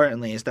most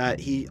importantly is that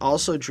he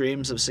also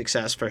dreams of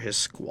success for his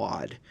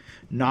squad,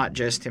 not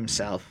just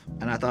himself.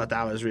 And I thought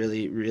that was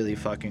really, really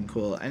fucking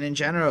cool. And in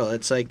general,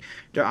 it's like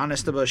they're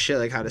honest about shit,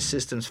 like how the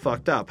system's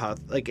fucked up, how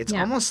like it's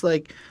almost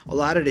like a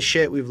lot of the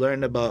shit we've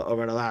learned about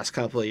over the last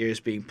couple of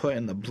years being put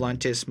in the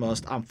bluntest,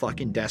 most I'm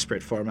fucking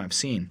desperate form I've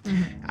seen.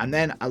 And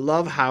then I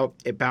love how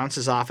it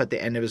bounces off at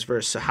the end of his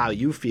verse, so how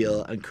you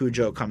feel, and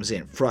Cujo comes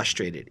in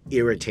frustrated,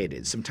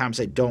 irritated. Sometimes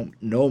I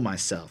don't know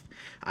myself.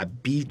 I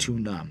be too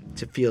numb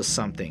to feel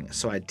something,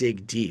 so I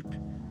dig deep.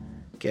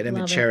 Get in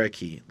the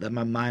Cherokee. Let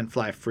my mind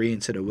fly free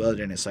into the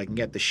wilderness so I can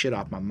get the shit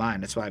off my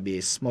mind. That's why I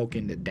be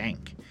smoking the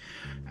dank.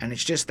 And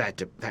it's just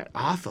that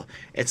awful.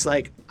 It's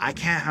like, I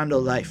can't handle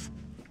life.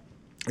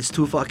 It's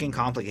too fucking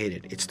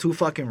complicated. It's too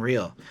fucking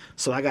real.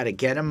 So I gotta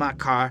get in my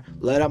car,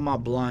 let up my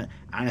blunt,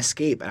 and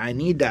escape. And I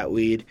need that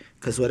weed,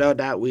 because without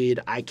that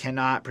weed, I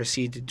cannot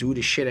proceed to do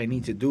the shit I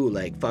need to do,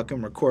 like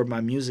fucking record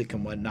my music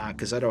and whatnot,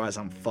 because otherwise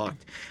I'm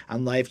fucked.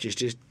 And life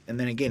just, and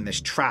then again, this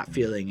trap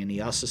feeling. And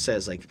he also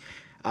says, like,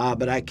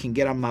 but I can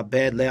get on my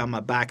bed, lay on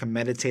my back, and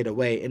meditate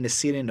away. In the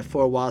seat in the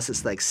four walls,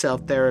 it's like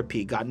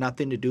self-therapy. Got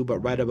nothing to do but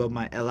write about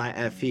my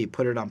LIFE.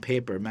 Put it on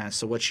paper, man.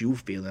 So what you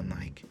feeling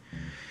like?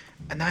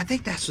 And I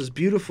think that's what's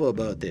beautiful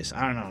about this.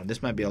 I don't know.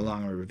 This might be a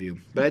longer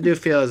review. But I do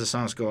feel as the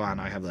songs go on,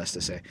 I have less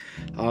to say.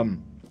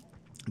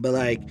 But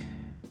like,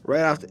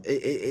 right off,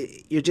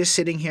 you're just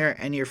sitting here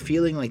and you're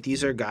feeling like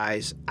these are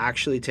guys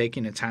actually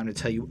taking the time to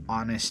tell you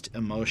honest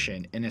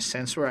emotion in a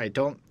sense where I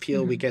don't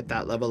feel we get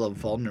that level of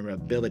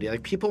vulnerability.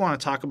 Like, people want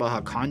to talk about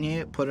how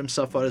Kanye put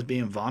himself out as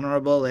being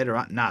vulnerable later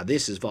on. Nah,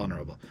 this is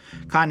vulnerable.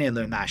 Kanye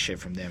learned that shit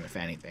from them, if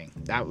anything.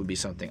 That would be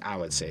something I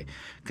would say.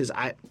 Because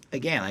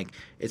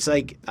it's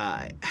like,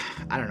 I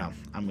don't know.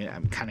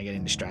 I'm kind of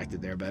getting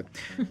distracted there, but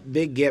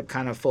Big Gip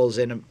kind of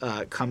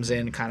comes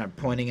in, kind of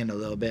pointing in a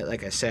little bit,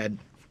 like I said.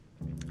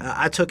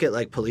 I took it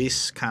like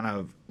police kind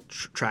of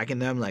tracking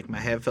them. Like, my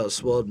head felt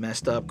swollen,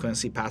 messed up, couldn't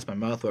see past my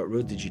mouth. What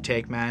route did you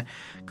take, man?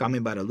 Got me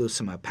by the loose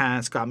of my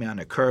pants, got me on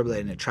the curb,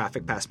 letting the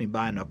traffic pass me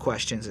by, no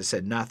questions. I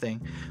said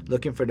nothing.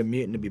 Looking for the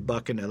mutant to be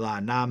bucking the law.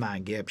 Nah,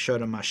 man, Gip.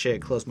 Showed him my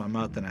shit, closed my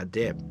mouth, and I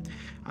dipped.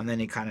 And then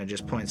he kind of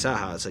just points out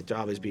how it's like they're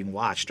always being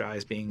watched, they're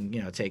always being,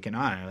 taken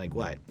on. And I'm like,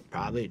 what?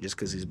 Probably just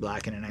because he's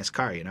black in a nice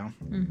car,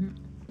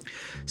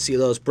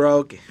 CeeLo's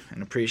broke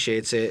and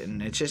appreciates it,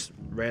 and it's just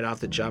right off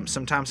the jump.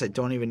 Sometimes I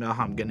don't even know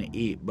how I'm gonna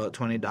eat. About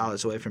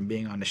 $20 away from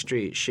being on the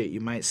street. Shit, you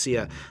might see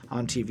it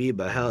on TV,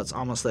 but hell, it's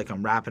almost like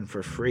I'm rapping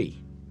for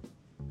free.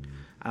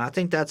 And I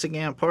think that's,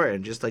 again,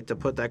 important, just like to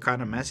put that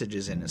kind of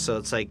messages in it. So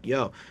it's like,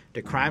 yo,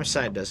 the crime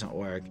side doesn't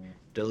work.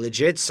 The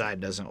legit side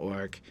doesn't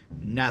work.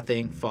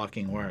 Nothing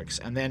fucking works.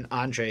 And then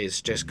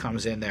Andres just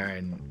comes in there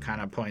and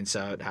kind of points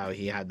out how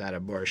he had that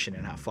abortion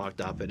and how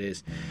fucked up it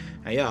is.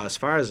 And yo, as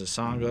far as the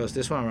song goes,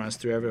 this one runs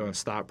through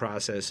everyone's thought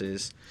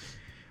processes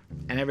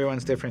and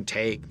everyone's different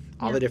take,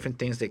 all the different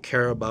things they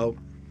care about.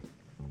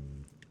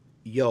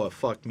 Yo, it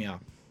fucked me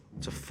up.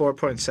 It's a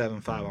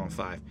 4.75 on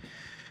 5.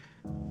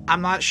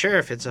 I'm not sure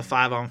if it's a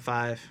 5 on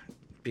 5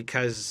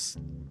 because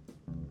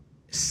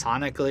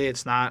sonically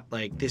it's not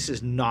like, this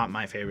is not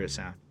my favorite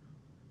sound.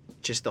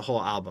 Just the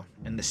whole album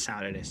and the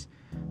sound it is.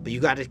 But you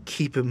got to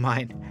keep in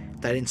mind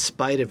that in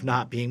spite of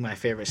not being my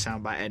favorite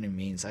sound by any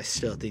means, I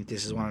still think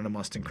this is one of the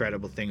most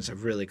incredible things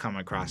I've really come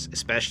across,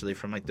 especially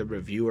from like the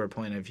reviewer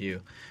point of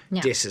view.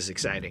 Yeah. This is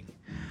exciting.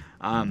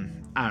 I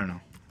don't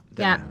know.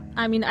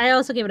 I mean, I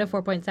also gave it a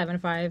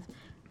 4.75.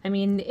 I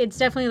mean, it's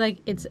definitely like,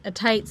 it's a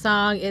tight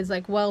song. It's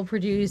like well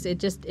produced.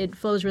 It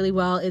flows really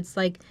well. It's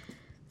like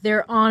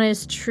their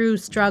honest, true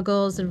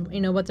struggles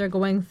and, what they're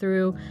going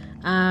through.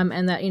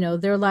 And that,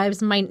 their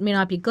lives may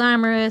not be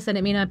glamorous and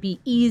it may not be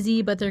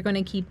easy, but they're going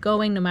to keep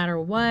going no matter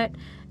what.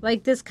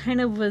 Like, this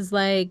kind of was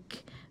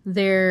like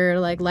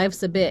their, like,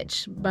 life's a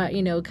bitch, but,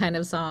 kind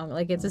of song.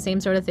 Like, it's the same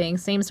sort of thing,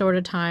 same sort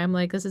of time.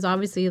 Like, this is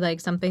obviously like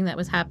something that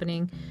was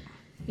happening.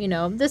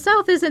 The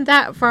South isn't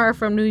that far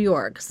from New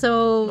York,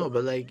 so no,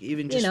 but like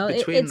even just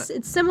between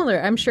it's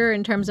similar, I'm sure,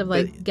 in terms of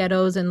like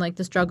ghettos and like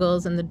the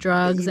struggles and the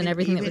drugs and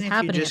everything that was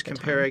happening. Even if you just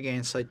compare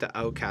against like the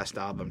Outkast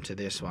album to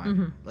this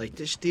one, like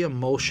the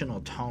emotional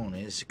tone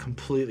is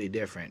completely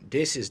different.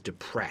 This is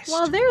depressed.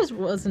 Well, theirs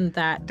wasn't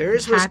that.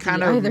 Theirs was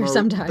kind of either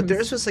sometimes. But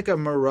theirs was like a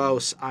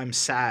morose, I'm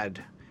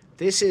sad.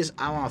 This is,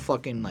 I want to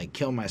fucking like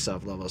kill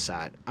myself level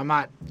sad. I'm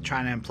not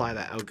trying to imply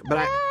that, but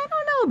I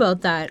don't know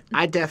about that.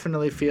 I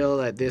definitely feel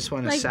that this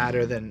one is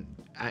sadder than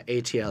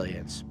AT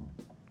Aliens.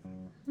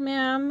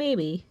 Yeah,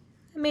 maybe.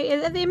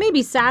 It may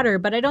be sadder,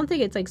 but I don't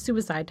think it's like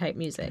suicide type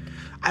music.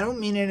 I don't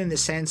mean it in the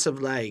sense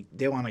of like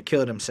they want to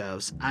kill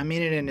themselves. I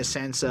mean it in the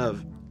sense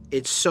of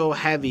it's so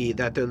heavy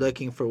that they're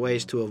looking for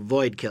ways to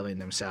avoid killing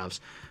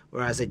themselves.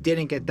 Whereas I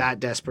didn't get that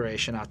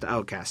desperation off the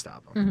Outkast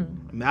album.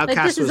 Mm-hmm.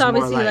 Outkast was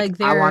more like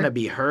I want to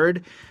be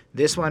heard.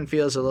 This one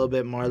feels a little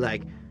bit more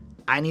like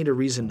I need a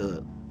reason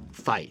to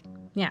fight.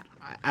 Yeah.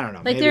 I don't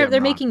know. Like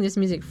they're making this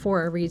music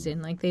for a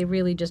reason. Like they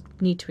really just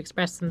need to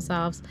express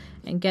themselves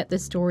and get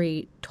this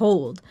story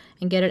told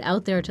and get it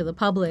out there to the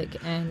public.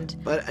 And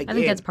but again, I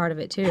think that's part of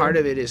it too. Part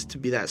of it is to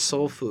be that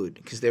soul food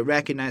because they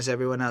recognize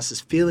everyone else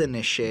is feeling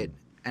this shit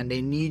and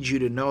they need you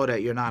to know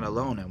that you're not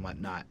alone and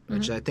whatnot,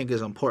 which I think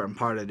is an important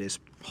part of this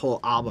whole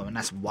album, and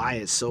that's why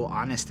it's so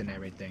honest and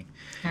everything.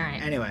 All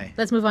right. Anyway.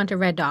 Let's move on to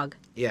Red Dog.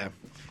 Yeah.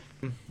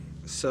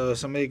 So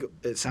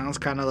it sounds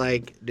kind of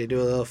like they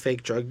do a little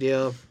fake drug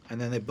deal,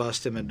 and then they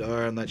bust in the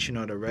door and let you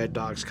know the Red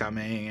Dog's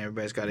coming.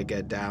 Everybody's got to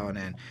get down.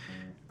 And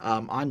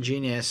on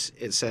Genius,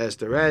 it says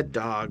the Red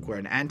Dog were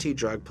an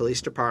anti-drug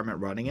police department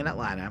running in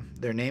Atlanta.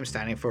 Their name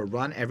standing for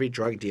Run Every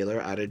Drug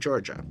Dealer Out of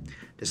Georgia.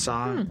 The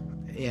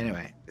song,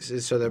 anyway.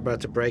 So they're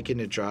about to break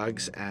into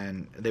drugs,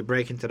 and they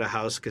break into the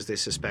house because they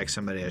suspect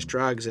somebody has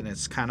drugs, and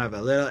it's kind of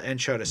a little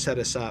intro to set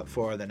us up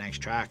for the next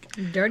track.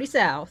 Dirty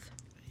South.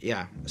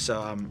 Yeah,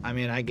 so, I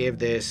mean, I gave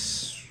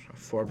this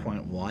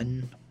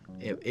 4.1.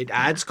 It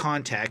adds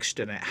context,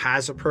 and it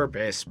has a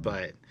purpose,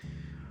 but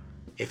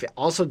if it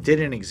also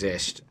didn't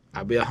exist,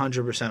 I'd be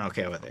 100%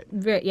 okay with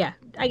it. Yeah,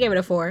 I gave it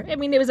a 4. I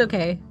mean, it was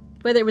okay,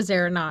 whether it was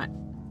there or not.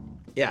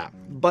 Yeah,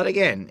 but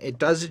again, it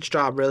does its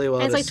job really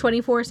well. And it's like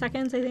 24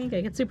 seconds, I think.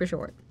 Like, it's super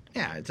short.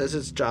 Yeah, it does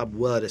its job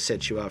well to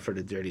set you up for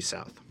the Dirty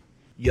South.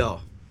 Yo,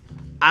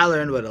 I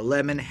learned what a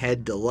lemon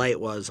head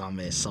delight was on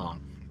this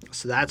song.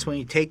 So that's when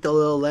you take the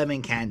little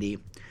lemon candy,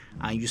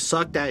 you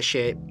suck that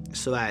shit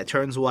so that it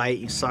turns white.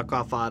 You suck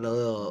off all the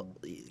little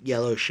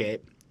yellow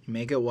shit. You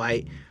make it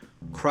white.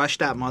 Crush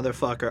that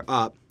motherfucker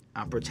up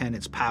and pretend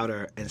it's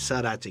powder and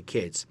sell that to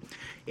kids.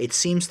 It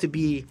seems to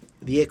be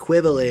the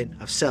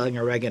equivalent of selling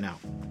oregano.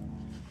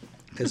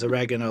 Because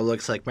oregano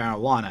looks like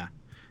marijuana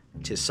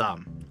to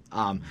some.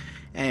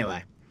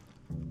 Anyway,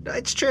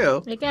 it's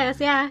true. I guess,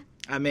 yeah.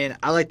 I mean,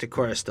 I like the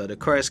chorus, though. The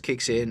chorus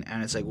kicks in,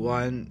 and it's like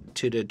 1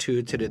 to the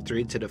 2 to the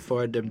 3 to the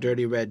 4. Them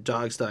dirty red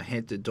dogs don't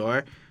hit the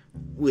door.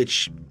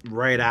 Which,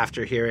 right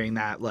after hearing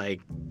that,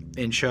 like,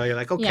 intro, you're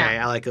like, okay,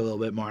 yeah. I like it a little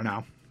bit more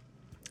now.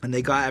 And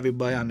they got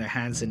everybody on their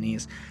hands and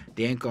knees.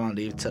 They ain't gonna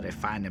leave till they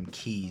find them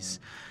keys.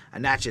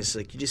 And that's just,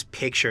 like, you just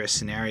picture a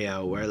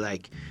scenario where,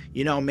 like,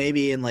 you know,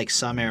 maybe in, like,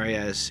 some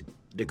areas,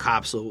 the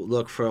cops will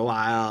look for a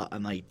while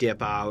and, like,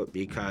 dip out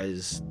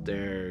because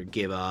they're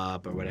give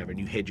up or whatever, and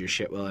you hid your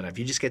shit well enough.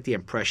 You just get the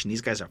impression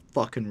these guys are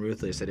fucking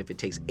ruthless, that if it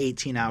takes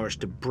 18 hours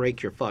to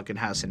break your fucking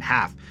house in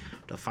half,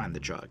 they'll find the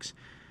drugs.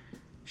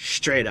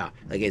 Straight up.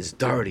 Like, it's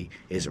dirty.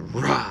 It's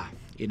raw.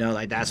 You know,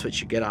 like, that's what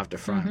you get off the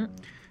front. Mm-hmm.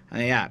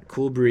 And yeah,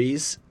 Cool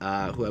Breeze,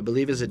 who I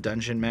believe is a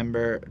Dungeon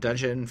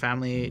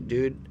family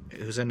dude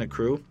who's in the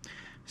crew,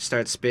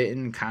 starts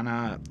spitting kind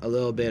of a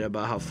little bit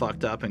about how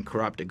fucked up and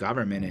corrupt the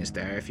government is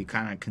there. If you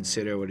kind of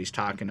consider what he's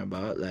talking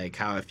about, like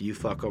how if you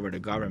fuck over the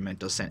government,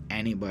 they'll send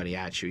anybody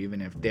at you, even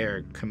if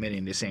they're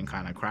committing the same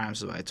kind of crimes.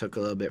 So I took a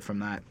little bit from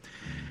that.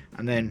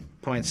 And then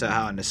points out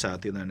how in the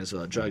South you learn this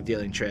little drug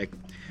dealing trick.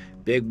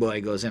 Big Boy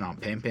goes in on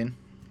pimping.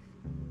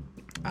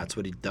 That's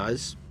what he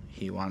does.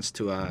 He wants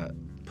to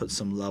put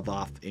some love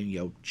off in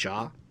your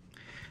jaw.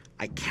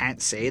 I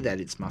can't say that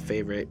it's my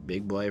favorite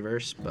Big Boy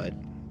verse, but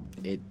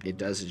it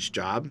does its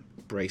job.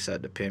 Breaks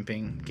out the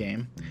pimping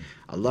game.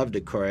 I love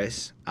the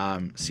chorus.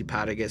 See,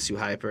 powder gets you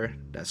hyper.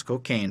 That's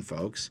cocaine,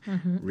 folks.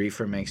 Mm-hmm.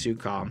 Reefer makes you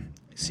calm.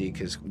 See,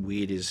 because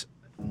weed is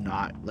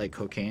not like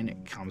cocaine.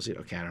 It calms you.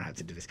 Okay, I don't have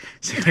to do this.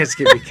 Cigarettes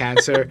give you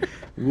cancer.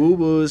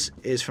 Woo-woos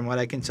is, from what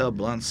I can tell,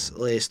 blunts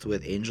laced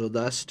with angel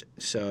dust.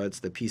 So it's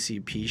the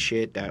PCP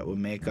shit that would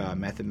make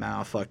method man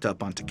all fucked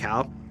up onto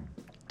cal.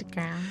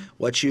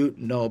 What you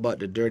know about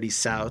the Dirty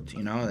South,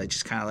 you know, they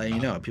just kind of let you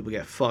know. People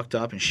get fucked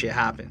up and shit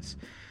happens.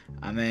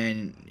 I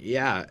mean,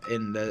 yeah,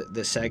 in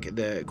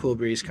the Cool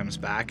Breeze comes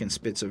back and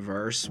spits a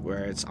verse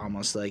where it's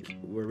almost like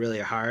we're really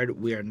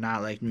hard. We are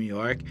not like New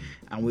York,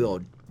 and we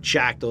will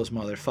jack those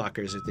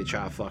motherfuckers if they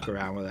try to fuck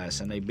around with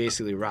us. And they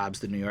basically robs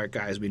the New York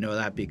guys. We know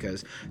that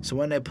because, so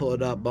when they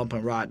pulled up,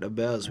 bumping rock the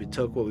bells, we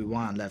took what we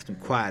want and left them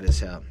quiet as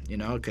hell, you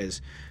know,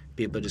 because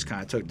people just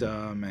kind of took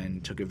them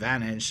and took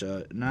advantage.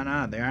 So,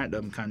 no, they aren't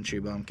them country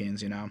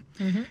bumpkins, you know.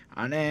 Mm-hmm.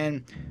 And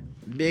then,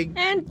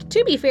 And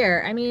to be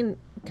fair, I mean,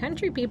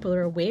 country people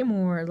are way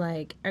more,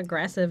 like,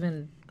 aggressive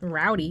and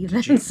rowdy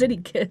than city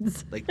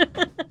kids. Like,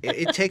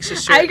 it takes a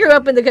certain... I grew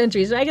up in the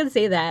country, so I can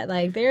say that.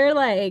 Like,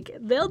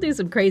 they'll do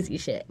some crazy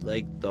shit.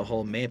 Like the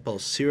whole maple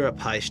syrup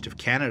heist of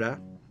Canada.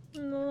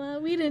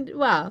 We didn't...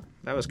 Well...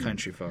 That was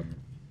country folk.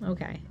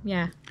 Okay,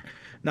 yeah.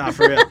 No,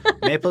 for real.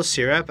 Maple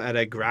syrup at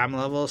a gram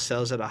level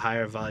sells at a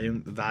higher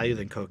value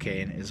than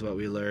cocaine, is what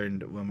we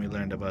learned when we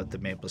learned about the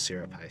maple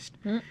syrup heist.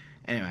 Mm.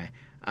 Anyway,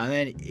 and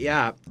then,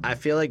 yeah, I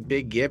feel like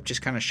Big Gip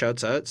just kind of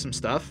shouts out some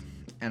stuff.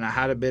 and I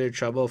had a bit of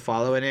trouble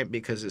following it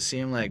because it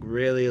seemed like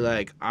really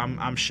like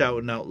I'm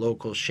shouting out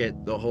local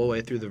shit the whole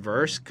way through the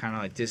verse, kind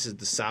of like this is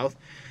the South.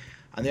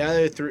 And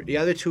the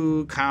other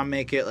two kind of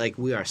make it like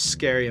we are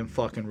scary and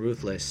fucking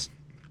ruthless.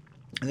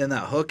 And then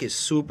that hook is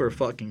super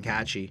fucking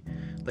catchy.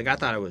 Like, I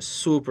thought it was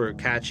super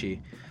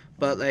catchy.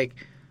 But, like,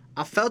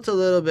 I felt a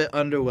little bit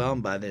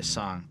underwhelmed by this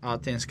song, all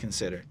things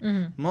considered.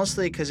 Mm-hmm.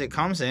 Mostly because it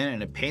comes in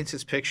and it paints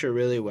its picture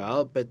really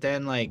well. But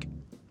then, like,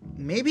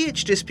 maybe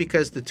it's just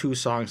because the two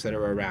songs that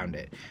are around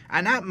it.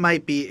 And that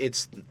might be,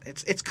 it's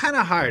kind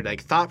of hard.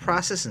 Like, Thought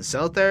Process and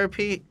Cell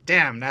Therapy,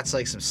 damn, that's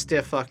like some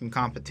stiff fucking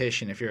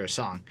competition if you're a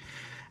song.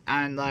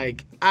 And,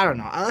 like, I don't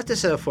know. I left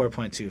this at a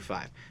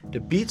 4.25. The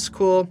beat's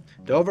cool.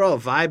 The overall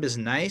vibe is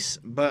nice.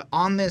 But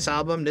on this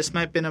album, this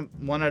might have been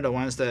one of the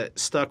ones that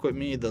stuck with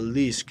me the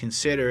least,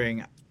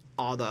 considering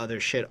all the other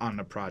shit on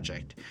the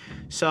project.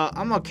 So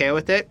I'm okay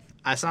with it.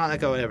 It's not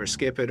like I would ever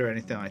skip it or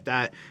anything like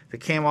that. If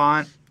it came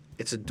on,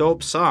 it's a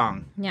dope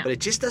song. Yeah. But it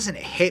just doesn't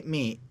hit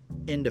me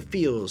in the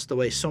feels the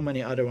way so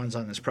many other ones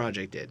on this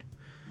project did.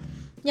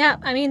 Yeah,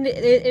 I mean,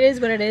 it is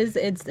what it is.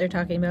 They're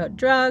talking about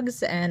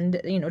drugs and,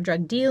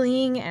 drug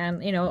dealing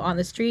and, on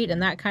the street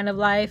and that kind of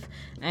life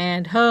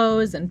and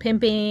hoes and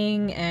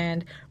pimping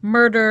and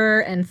murder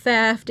and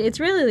theft. It's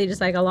really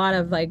just like a lot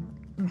of like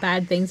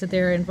bad things that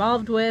they're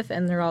involved with,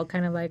 and they're all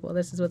kind of like, well,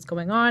 this is what's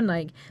going on,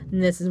 like,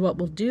 and this is what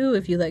we'll do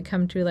if you like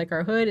come to like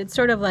our hood. It's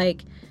sort of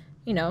like,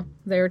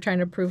 they're trying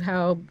to prove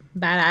how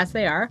badass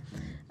they are.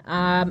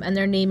 And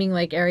they're naming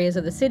like areas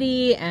of the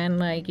city and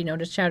like,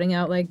 just shouting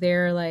out like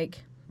their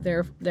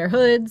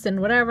hoods and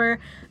whatever,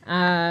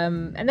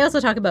 and they also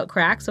talk about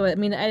crack. So I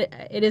mean,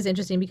 it is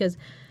interesting because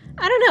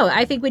I don't know.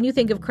 I think when you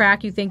think of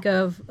crack, you think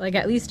of like,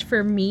 at least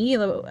for me,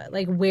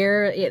 like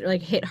where it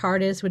like hit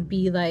hardest would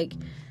be like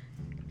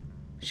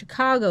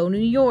Chicago, New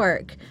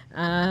York,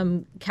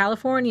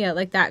 California,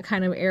 like that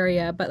kind of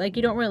area. But like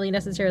you don't really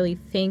necessarily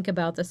think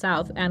about the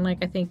South, and like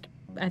I think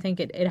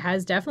it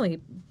has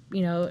definitely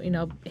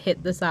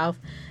hit the South,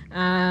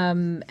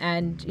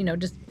 and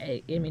just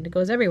I mean it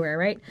goes everywhere,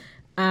 right?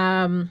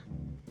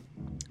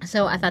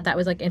 So I thought that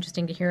was like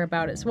interesting to hear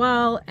about as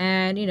well.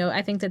 And,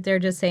 I think that they're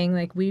just saying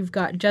like, we've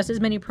got just as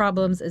many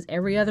problems as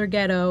every other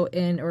ghetto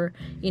in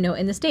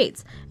the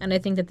States. And I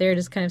think that they're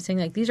just kind of saying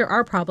like, these are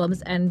our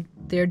problems and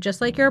they're just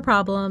like your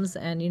problems.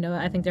 And,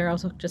 I think they're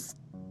also just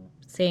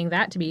saying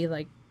that to be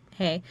like,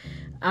 hey,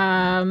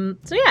 so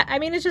yeah, I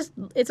mean,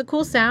 it's a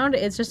cool sound.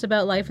 It's just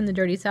about life in the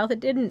dirty South. It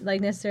didn't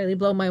like necessarily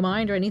blow my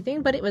mind or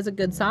anything, but it was a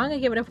good song. I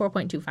give it a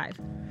 4.25.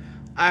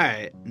 All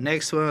right,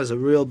 next one was a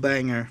real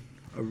banger.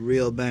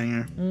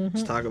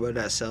 Let's talk about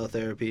that Cell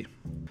Therapy.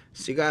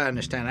 So you gotta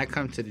understand, I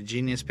come to the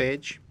Genius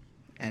page,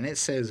 and it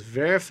says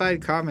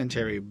verified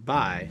commentary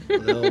by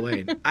Lil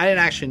Wayne. I didn't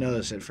actually know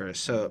this at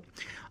first. So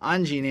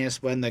on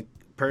Genius, when the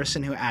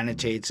person who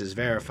annotates is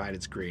verified,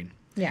 it's green.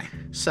 Yeah.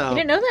 So you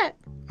didn't know that?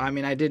 I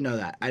mean, I did know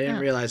that. I didn't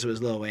realize it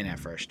was Lil Wayne at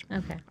first.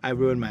 Okay. I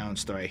ruined my own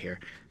story here.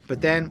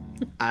 But then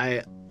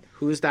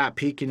who's that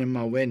peeking in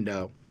my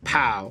window?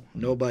 Pow,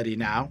 nobody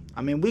now.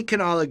 I mean, we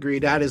can all agree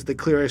that is the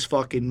clearest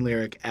fucking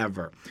lyric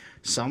ever.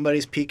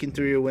 Somebody's peeking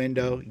through your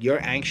window.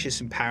 You're anxious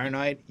and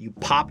paranoid. You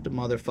pop the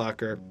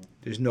motherfucker.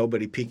 There's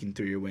nobody peeking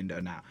through your window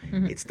now.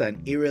 Mm-hmm. It's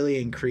done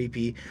eerily and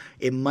creepy.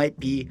 It might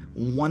be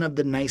one of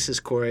the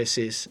nicest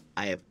choruses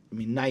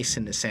nice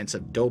in the sense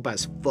of dope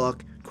as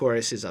fuck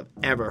choruses I've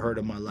ever heard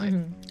in my life.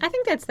 Mm-hmm. I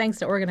think that's thanks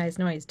to Organized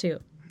Noise, too.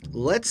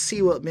 Let's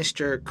see what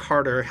Mr.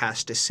 Carter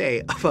has to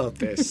say about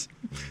this.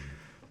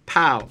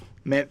 Pow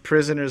meant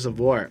prisoners of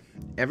war.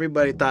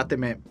 Everybody thought they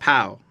meant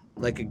pow,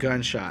 like a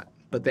gunshot,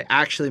 but they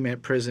actually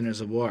meant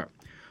prisoners of war.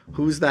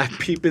 Who's that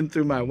peeping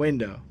through my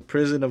window?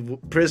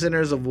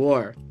 Prisoners of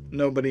war.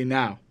 Nobody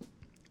now.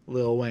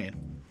 Lil Wayne.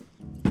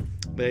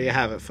 There you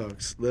have it,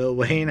 folks. Lil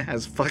Wayne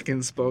has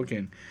fucking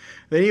spoken.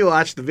 Then you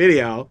watch the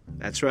video.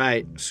 That's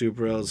right,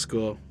 super old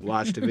school.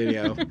 Watch the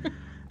video.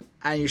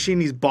 And you're seeing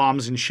these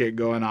bombs and shit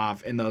going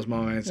off in those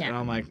moments. Yeah. And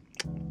I'm like,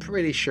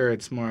 pretty sure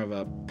it's more of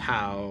a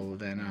pow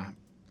than a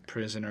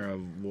prisoner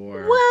of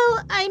war.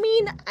 Well, I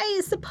mean,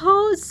 I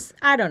suppose,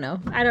 I don't know.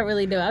 I don't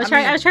really know. I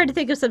was trying to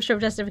think of some sort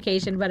of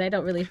justification, but I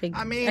don't really think,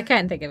 I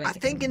can't think of it. I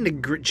think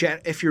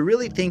if you're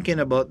really thinking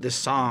about this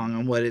song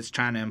and what it's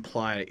trying to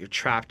imply, that you're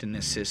trapped in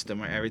this system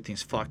where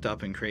everything's fucked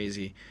up and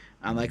crazy,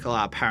 and like a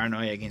lot of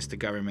paranoia against the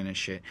government and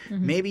shit,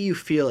 maybe you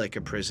feel like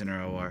a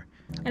prisoner of war.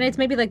 And it's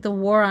maybe like the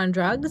war on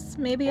drugs,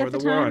 maybe or at the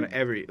time? Or the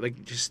war on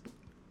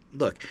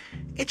look,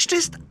 it's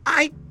just,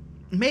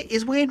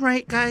 is Wayne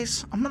right,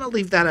 guys? I'm going to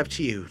leave that up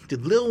to you.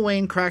 Did Lil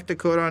Wayne crack the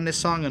code on this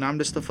song and I'm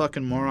just a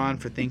fucking moron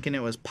for thinking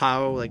it was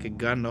pow like a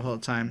gun the whole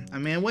time? I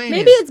mean, Wayne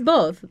it's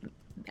both.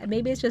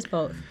 Maybe it's just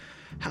both.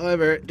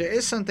 However, there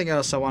is something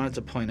else I wanted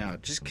to point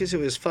out, just because it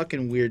was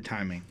fucking weird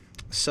timing.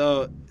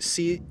 So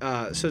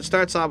it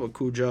starts off with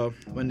Cujo.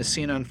 When the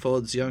scene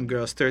unfolds, young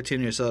girls 13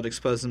 years old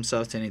expose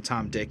themselves to any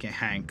Tom, Dick, and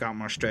Hank. Got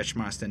more stretch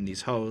marks than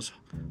these hoes.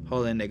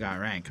 Whole in they got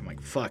rank. I'm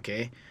like, fuck,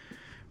 eh?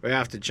 right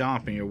off the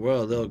jump in your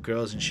world, little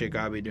girls and shit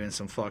gotta be doing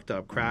some fucked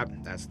up crap.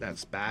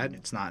 That's bad.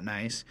 It's not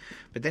nice.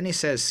 But then he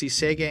says, see,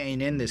 Sega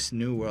ain't in this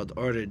new world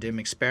order. Them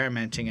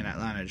experimenting in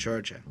Atlanta,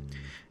 Georgia.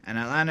 And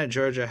Atlanta,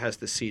 Georgia has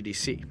the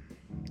CDC.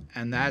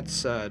 And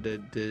that's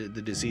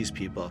the disease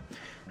people.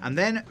 And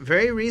then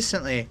very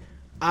recently,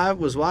 I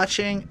was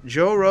watching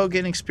Joe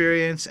Rogan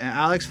Experience and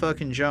Alex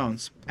fucking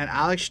Jones. And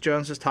Alex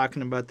Jones was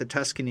talking about the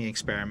Tuscany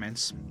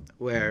experiments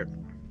where...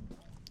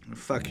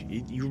 Fuck,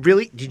 you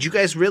really... Did you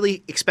guys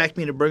really expect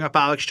me to bring up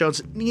Alex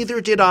Jones? Neither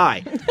did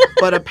I.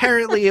 But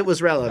apparently it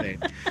was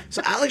relevant.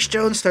 So Alex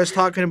Jones starts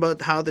talking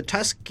about how the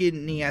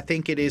Tuscany, I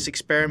think it is,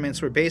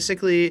 experiments were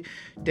basically...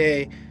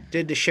 They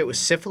did the shit with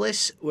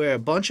syphilis, where a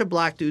bunch of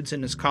black dudes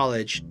in his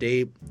college,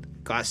 they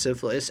got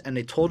syphilis, and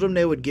they told them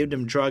they would give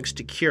them drugs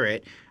to cure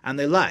it, and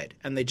they lied.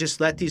 And they just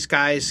let these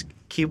guys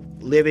keep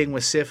living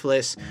with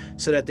syphilis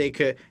so that they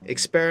could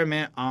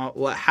experiment on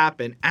what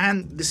happened.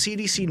 And the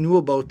CDC knew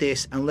about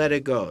this and let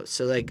it go.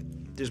 So, like,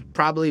 there's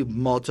probably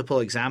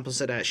multiple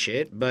examples of that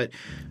shit, but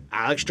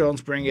Alex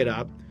Jones bring it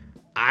up.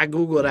 I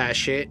Google that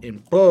shit,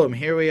 and boom,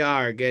 here we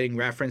are getting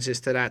references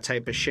to that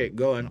type of shit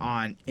going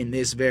on in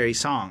this very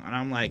song. And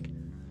I'm like...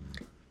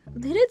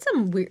 They did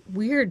some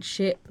weird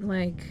shit,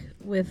 like,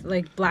 with,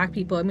 like, black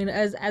people. I mean,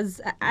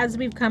 as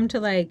we've come to,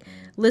 like,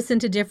 listen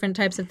to different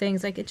types of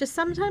things, like, it just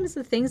sometimes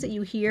the things that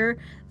you hear,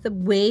 the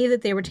way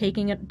that they were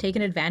taken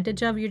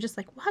advantage of, you're just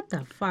like, what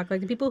the fuck?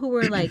 Like, the people who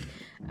were, like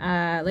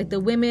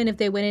the women, if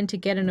they went in to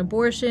get an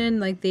abortion,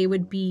 like, they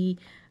would be,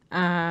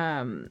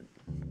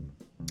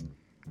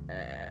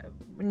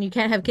 when you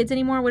can't have kids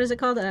anymore, what is it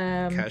called?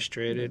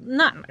 Castrated.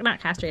 Not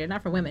castrated,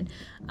 not for women.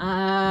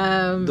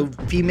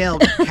 The female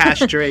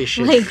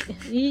castration. Like,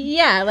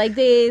 yeah, like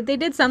they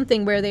did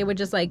something where they would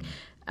just like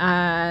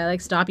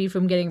stop you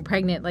from getting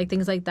pregnant, like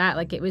things like that.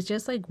 Like, it was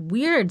just like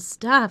weird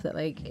stuff that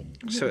like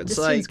so it's just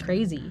like seems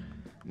crazy.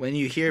 When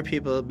you hear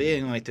people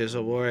being like, there's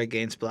a war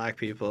against black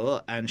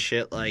people and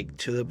shit, like,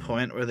 to the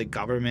point where the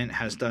government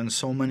has done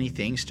so many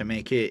things to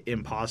make it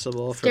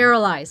impossible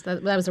Sterilized.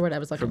 That was the word I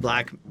was looking for.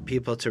 Black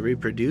people to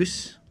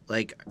reproduce.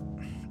 Like,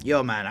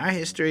 yo, man, our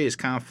history is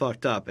kind of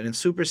fucked up, and it's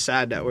super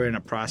sad that we're in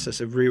a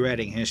process of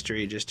rewriting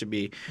history just to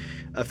be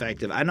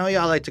effective. I know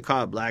y'all like to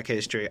call it black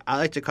history. I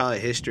like to call it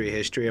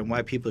history, and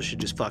white people should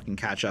just fucking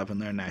catch up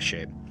and learn that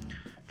shit.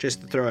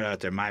 Just to throw it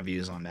out there, my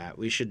views on that.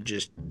 We should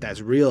just,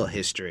 that's real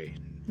history.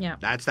 Yeah.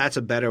 That's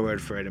a better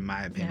word for it, in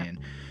my opinion.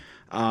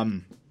 Yeah.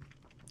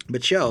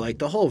 But yo, like,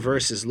 the whole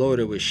verse is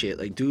loaded with shit.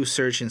 Like, do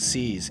search and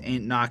seize,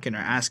 ain't knocking or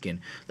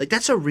asking. Like,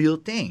 that's a real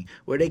thing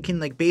where they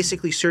can, like,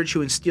 basically search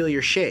you and steal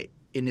your shit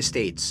in the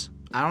States.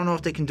 I don't know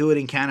if they can do it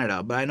in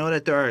Canada, but I know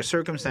that there are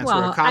circumstances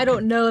where a cop... I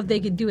don't know if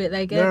they could do it.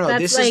 Like, no,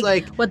 that's this is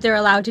like what they're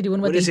allowed to do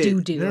and what they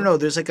do. No,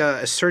 there's like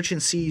a search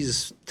and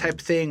seize type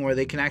thing where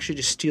they can actually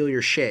just steal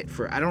your shit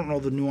for... I don't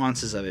know the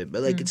nuances of it,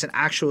 but, like, it's an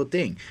actual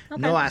thing.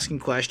 Okay. No asking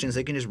questions.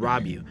 They can just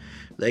rob you.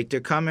 Like,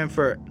 they're coming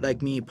for,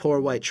 like, me, poor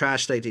white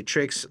trash. Like, they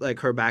tricks, like,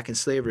 her back in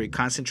slavery.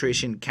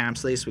 Concentration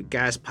camps laced with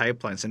gas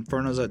pipelines.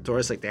 Infernos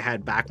outdoors like they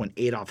had back when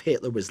Adolf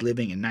Hitler was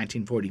living in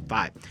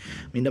 1945.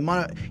 I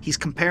mean, he's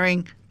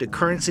comparing the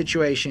current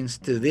situations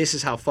to this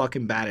is how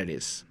fucking bad it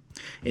is.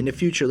 In the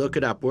future, look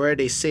it up. Where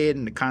they say it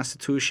in the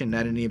Constitution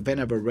that in the event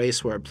of a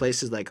race war,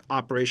 places like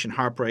Operation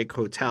Heartbreak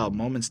Hotel,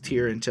 moments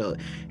tear until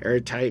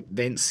airtight,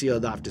 vent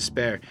sealed off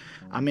despair.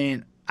 I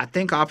mean... I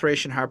think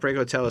Operation Heartbreak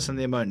Hotel was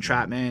something about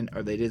entrapment,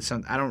 or they did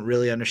something. I don't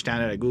really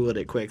understand it. I Googled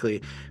it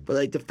quickly. But,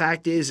 like, the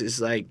fact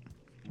is like,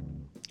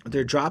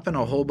 they're dropping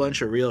a whole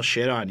bunch of real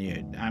shit on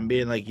you. I'm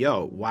being like,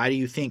 yo, why do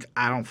you think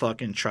I don't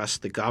fucking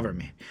trust the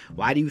government?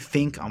 Why do you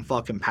think I'm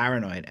fucking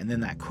paranoid? And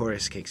then that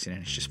chorus kicks in,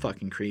 and it's just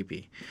fucking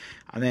creepy.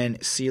 And then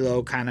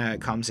CeeLo kind of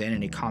comes in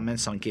and he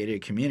comments on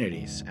gated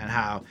communities and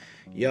how,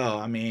 yo,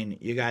 I mean,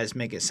 you guys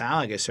make it sound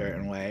like a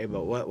certain way,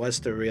 but what's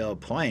the real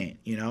point,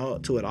 you know,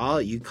 to it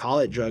all? You call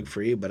it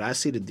drug-free, but I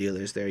see the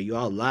dealers there. You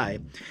all lie.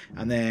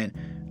 And then,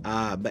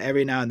 but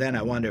every now and then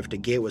I wonder if the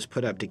gate was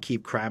put up to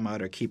keep crime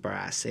out or keep our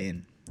ass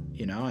in.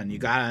 You know, and you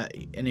gotta,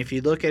 and if you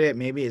look at it,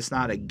 maybe it's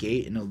not a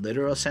gate in a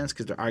literal sense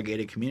because there are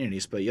gated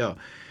communities, but yo,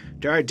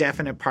 there are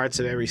definite parts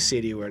of every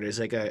city where there's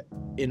like a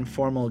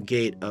informal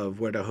gate of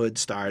where the hood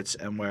starts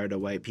and where the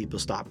white people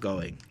stop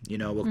going. You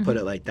know, we'll put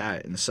it like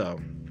that. And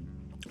so,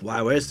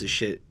 where's this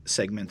shit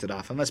segmented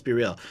off? And let's be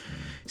real,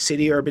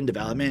 city-urban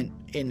development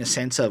in the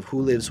sense of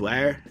who lives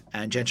where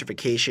and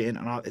gentrification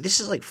and all, this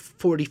is like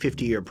 40,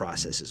 50-year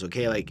processes,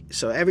 okay? Like,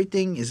 so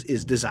everything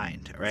is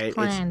designed, right? It's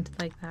planned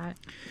like that.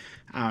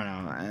 I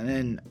don't know. And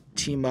then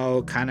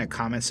Timo kind of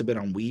comments a bit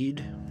on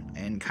weed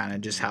and kind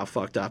of just how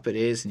fucked up it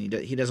is. And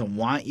he doesn't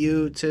want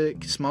you to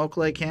smoke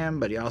like him,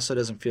 but he also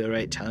doesn't feel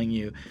right telling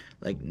you,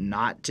 like,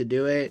 not to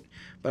do it.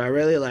 But I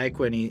really like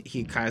when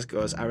he kind of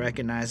goes, I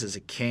recognize as a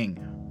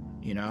king,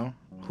 you know,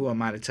 who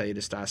am I to tell you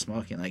to stop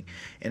smoking? Like,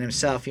 in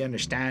himself, he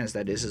understands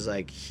that this is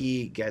like,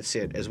 he gets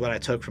it, is what I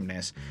took from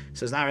this.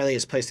 So it's not really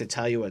his place to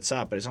tell you what's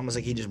up, but it's almost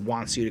like he just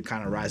wants you to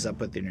kind of rise up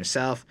within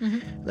yourself.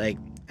 Like,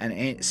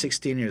 and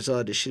 16 years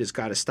old, this shit has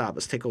got to stop.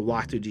 Let's take a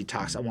walk through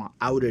detox. I want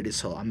out of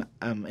this hole.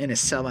 I'm in a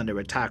cell under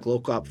attack.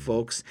 Local up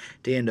folks,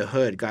 they in the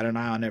hood, got an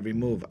eye on every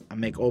move. I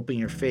make open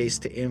your face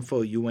to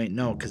info you ain't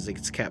know because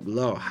it's kept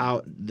low.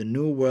 How the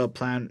new world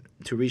plan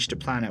to reach the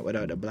planet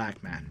without a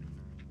black man.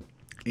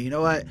 And you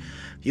know what?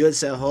 You had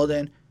said,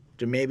 Holden,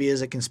 there maybe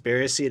is a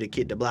conspiracy to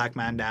keep the black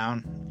man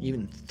down.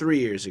 Even 3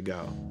 years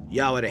ago,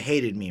 y'all would have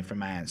hated me for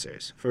my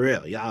answers. For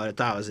real, y'all would have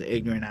thought I was an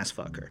ignorant ass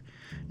fucker.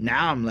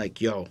 Now I'm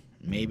like, yo,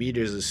 maybe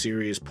there's a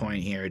serious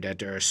point here that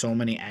there are so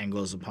many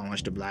angles upon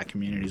which the black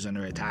community is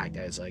under attack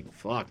that it's like,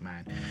 fuck,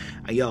 man.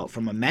 Yo,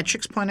 from a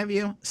metrics point of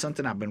view,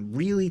 something I've been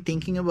really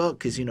thinking about,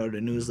 because, you know,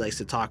 the news likes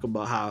to talk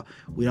about how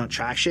we don't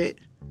track shit.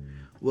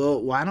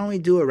 Well, why don't we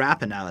do a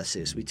rap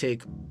analysis? We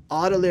take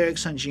all the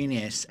lyrics on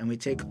Genius and we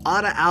take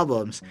all the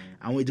albums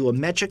and we do a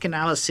metric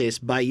analysis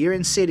by year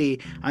and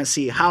city and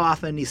see how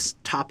often these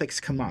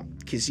topics come up.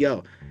 Because,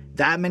 yo,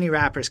 that many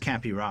rappers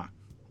can't be wrong.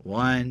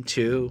 1,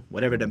 2,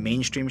 whatever the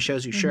mainstream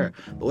shows you, sure.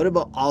 But what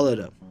about all of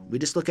them? We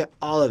just look at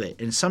all of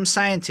it. And some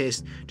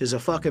scientist does a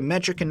fucking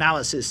metric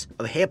analysis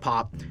of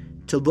hip-hop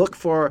to look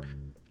for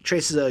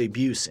traces of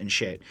abuse and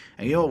shit.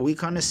 And you know what we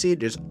kind of see?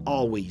 There's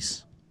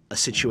always a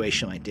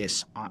situation like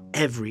this on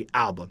every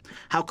album.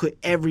 How could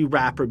every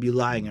rapper be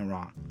lying and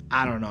wrong?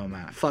 I don't know,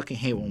 man. I fucking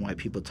hate when white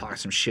people talk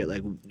some shit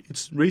like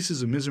it's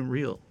racism isn't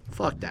real.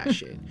 Fuck that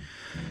shit.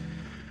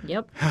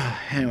 Yep.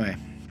 Anyway,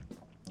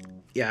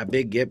 yeah,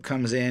 Big Gip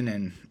comes in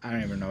and I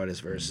don't even know what his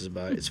verse is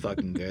about. It's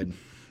fucking good.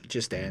 It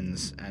just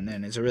ends, and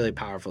then it's a really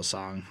powerful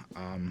song.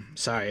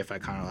 Sorry if I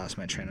kind of lost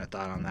my train of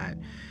thought on that.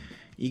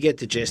 You get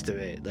the gist of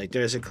it. Like,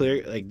 there's a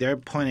clear, like, they're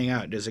pointing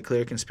out there's a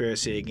clear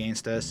conspiracy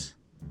against us.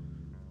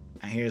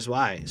 And here's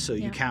why. So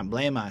you can't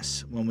blame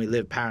us when we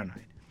live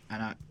paranoid.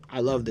 And I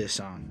love this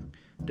song.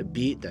 The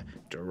beat,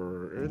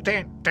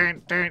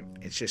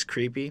 it's just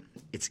creepy.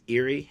 It's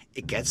eerie.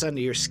 It gets under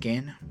your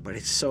skin, but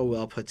it's so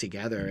well put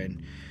together.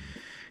 And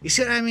you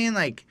see what I mean?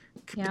 Like,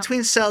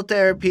 between cell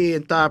therapy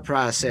and thought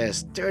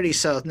process, Dirty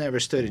South never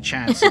stood a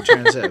chance in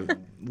terms of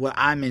what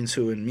I'm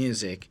into in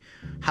music.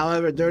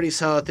 However, Dirty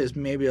South is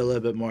maybe a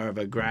little bit more of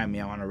a grimy,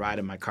 I want to ride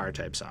in my car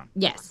type song.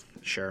 Yes.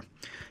 Sure.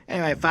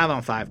 Anyway, 5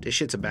 on 5. This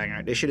shit's a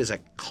banger. This shit is a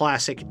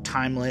classic,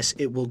 timeless.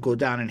 It will go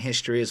down in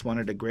history as one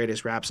of the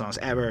greatest rap songs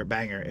ever. A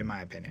banger, in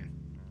my opinion.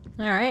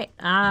 All right.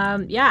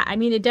 Yeah, I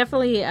mean, it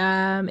definitely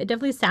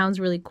sounds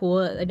really cool.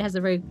 It has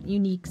a very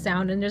unique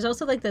sound, and there's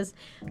also like this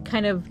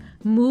kind of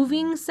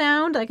moving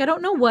sound. Like, I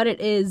don't know what it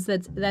is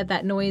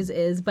that noise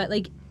is, but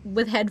like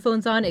with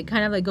headphones on, it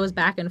kind of like goes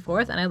back and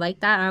forth, and I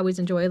like that. I always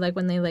enjoy like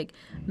when they like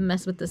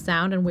mess with the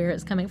sound and where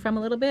it's coming from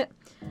a little bit.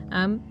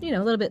 A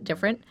little bit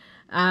different.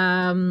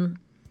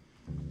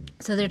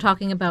 So they're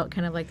talking about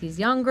kind of like these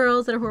young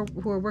girls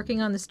who are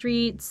working on the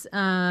streets,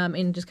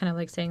 and just kind of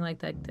like saying like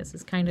that this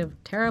is kind of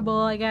terrible,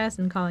 I guess,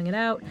 and calling it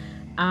out.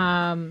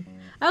 I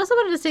also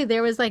wanted to say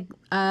there was like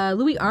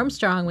Louis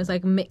Armstrong was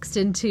like mixed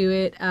into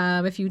it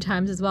a few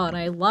times as well, and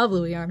I love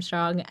Louis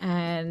Armstrong,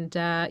 and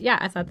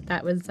I thought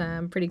that was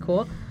pretty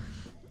cool,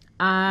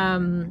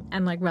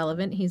 and like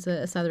relevant. He's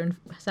a southern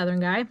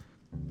guy.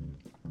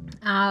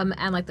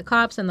 And like the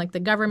cops and like the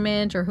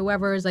government or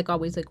whoever is like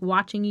always like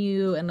watching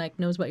you and like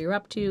knows what you're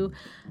up to.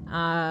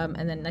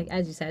 And then like,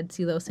 as you said,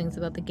 see those things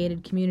about the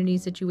gated community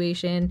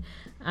situation.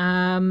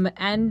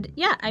 And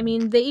yeah, I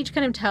mean, they each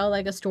kind of tell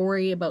like a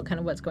story about kind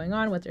of what's going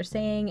on, what they're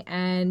saying.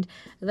 And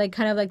like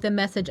kind of like the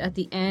message at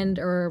the end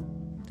or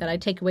that I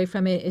take away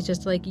from it is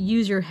just like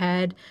use your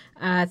head,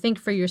 think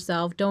for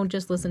yourself. Don't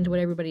just listen to what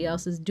everybody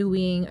else is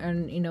doing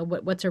and, you know,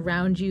 what's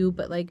around you,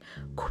 but like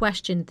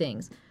question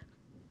things.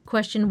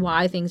 Question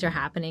why things are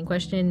happening,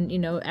 question, you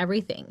know,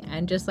 everything,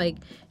 and just like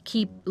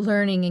keep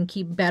learning and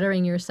keep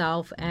bettering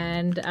yourself.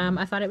 And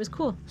I thought it was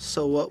cool.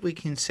 So what we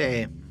can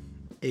say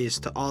is,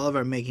 to all of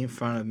our making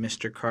fun of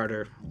Mr.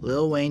 Carter,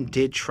 Lil Wayne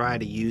did try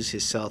to use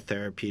his cell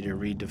therapy to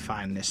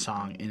redefine this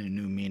song in a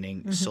new meaning.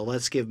 Mm-hmm. So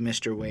let's give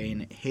Mr.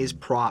 Wayne his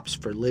props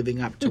for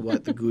living up to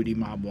what the Goody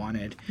Mob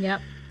wanted. Yep.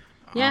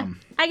 Yeah,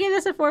 I give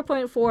this a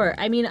 4.4.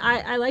 I mean,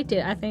 I liked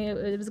it. I think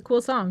it was a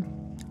cool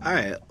song. All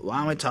right, why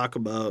don't we talk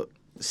about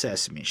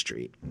Sesame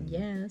Street?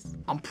 Yes.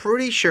 I'm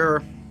pretty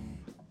sure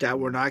that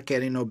we're not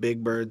getting no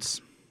big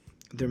birds.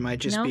 There might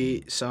just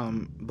be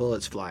some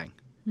bullets flying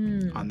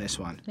on this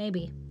one.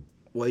 Maybe.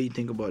 What do you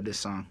think about this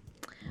song?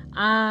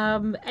 I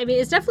mean,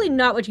 it's definitely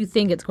not what you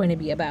think it's going to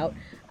be about.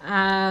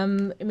 I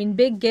mean,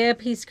 Big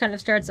Gip, he's kind of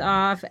starts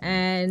off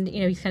and,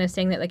 you know, he's kind of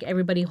saying that like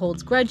everybody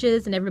holds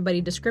grudges and everybody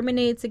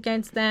discriminates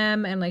against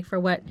them and like for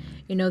what,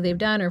 you know, they've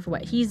done or for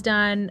what he's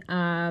done.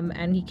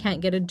 And he can't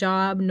get a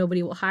job.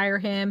 Nobody will hire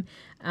him.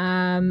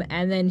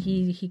 And then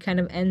he kind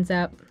of ends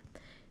up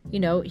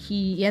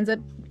he ends up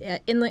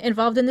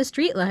involved in the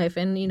street life,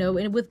 and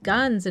with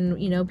guns,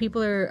 and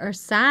people are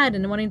sad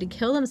and wanting to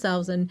kill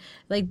themselves, and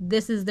like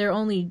this is their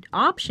only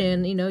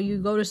option. You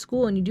go to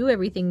school and you do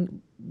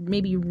everything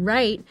maybe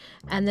right,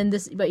 and then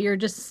but you're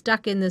just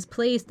stuck in this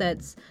place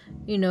that's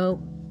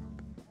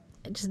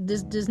just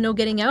there's no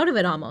getting out of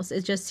it. Almost,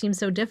 it just seems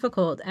so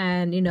difficult.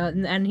 And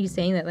and he's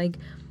saying that like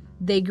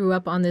they grew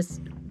up on this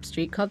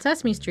street called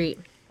Sesame Street.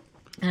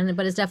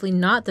 But it's definitely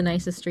not the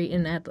nicest street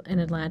in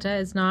Atlanta.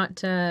 It's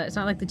not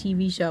like the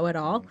TV show at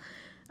all.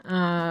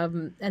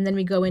 And then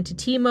we go into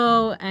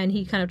Timo, and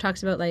he kind of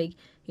talks about like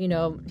I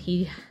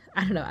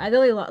don't know. The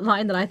only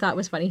line that I thought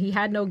was funny, he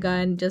had no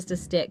gun, just a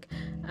stick.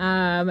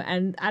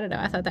 And I don't know.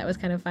 I thought that was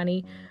kind of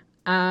funny.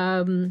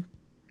 Do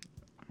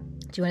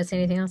you want to say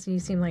anything else? You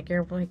seem like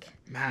you're like...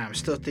 Man, I'm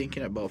still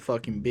thinking about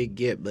fucking Big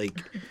Gip.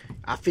 Like,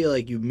 I feel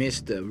like you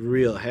missed the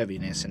real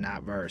heaviness in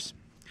that verse.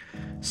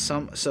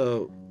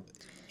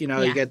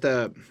 You get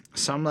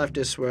some left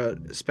this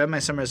world, spend my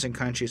summers in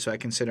country, so I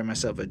consider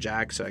myself a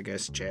jack, so I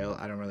guess jail.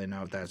 I don't really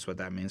know if that's what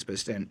that means, but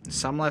still,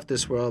 some left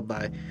this world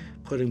by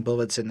putting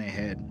bullets in their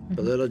head.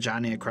 But little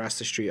Johnny across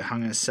the street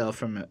hung himself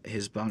from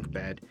his bunk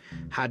bed,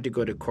 had to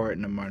go to court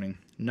in the morning.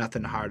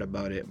 Nothing hard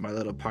about it. My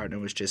little partner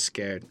was just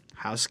scared.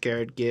 How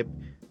scared, Gip?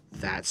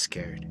 That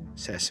scared.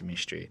 Sesame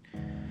Street.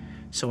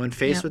 So when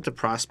faced with the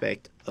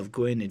prospect of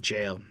going to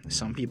jail,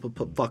 some people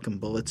put fucking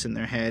bullets in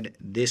their head.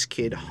 This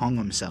kid hung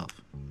himself.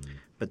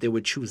 But they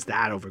would choose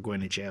that over going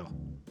to jail.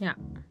 Yeah.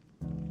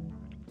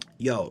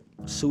 Yo,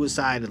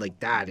 suicide like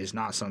that is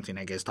not something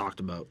that gets talked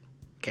about.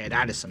 Okay,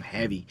 that is some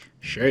heavy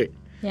shit.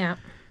 Yeah.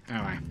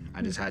 Anyway,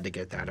 I just had to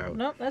get that out.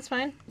 Nope, that's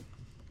fine.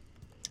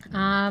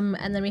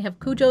 And then we have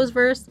Cujo's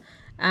verse,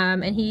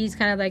 and he's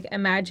kind of like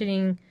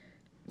imagining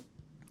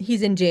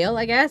he's in jail,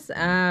 I guess,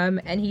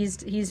 and he's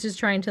just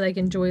trying to like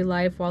enjoy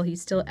life while he's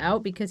still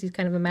out, because he's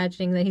kind of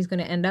imagining that he's going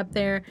to end up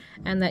there,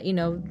 and that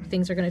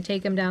things are going to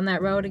take him down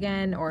that road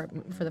again, or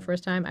for the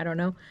first time, I don't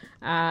know.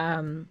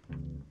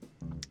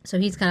 So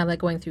he's kind of like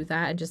going through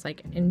that and just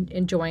like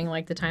enjoying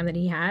like the time that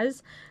he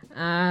has.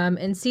 And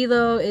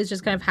CeeLo is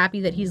just kind of happy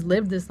that he's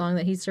lived this long,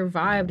 that he's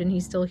survived and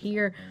he's still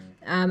here.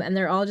 And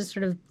they're all just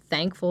sort of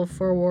thankful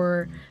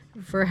for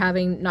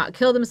having not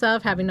killed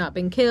himself, having not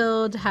been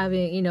killed,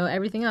 having,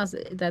 everything else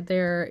that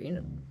they're,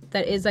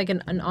 that is like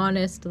an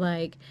honest,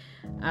 like,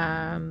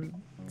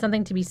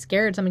 something to be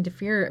scared, something to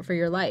fear for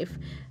your life,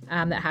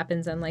 that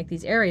happens in like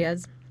these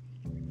areas.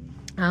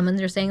 And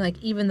they're saying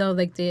like, even though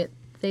like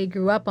they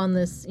grew up on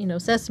this,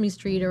 Sesame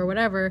Street or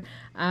whatever,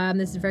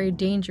 this very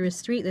dangerous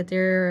street, that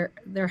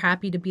they're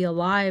happy to be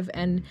alive.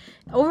 And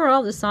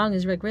overall, the song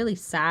is like really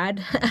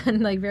sad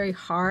and like very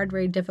hard,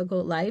 very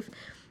difficult life.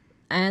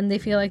 And they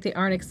feel like they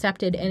aren't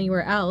accepted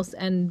anywhere else,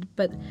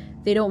 but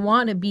they don't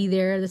want to be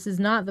there. This is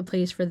not the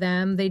place for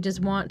them. They just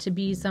want to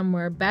be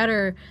somewhere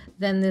better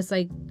than this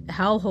like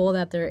hellhole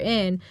that they're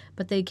in,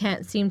 but they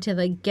can't seem to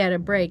like get a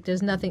break.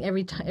 There's nothing.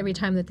 Every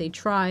time that they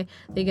try,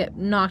 they get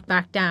knocked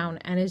back down,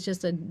 and it's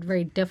just a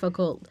very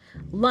difficult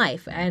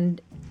life. And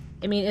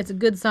I mean, it's a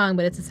good song,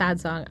 but it's a sad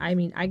song. I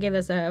mean, I give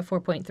this a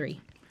 4.3.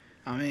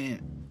 I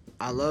mean,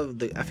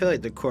 I feel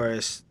like the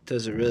chorus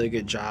does a really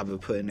good job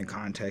of putting the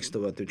context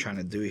of what they're trying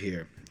to do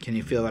here. Can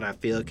you feel what I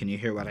feel? Can you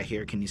hear what I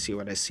hear? Can you see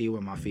what I see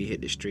when my feet hit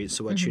the street?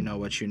 So what you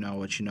know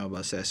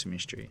about Sesame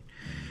Street.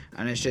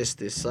 And it's just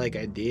this like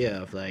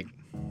idea of like,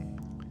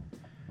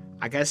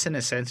 I guess in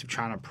a sense of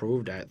trying to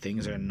prove that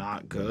things are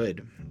not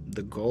good.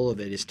 The goal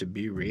of it is to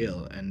be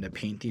real and to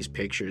paint these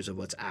pictures of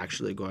what's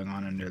actually going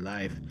on in their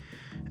life.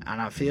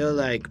 And I feel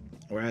like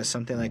whereas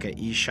something like a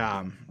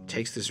Isham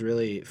takes this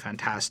really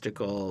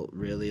fantastical,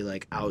 really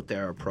like out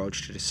there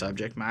approach to the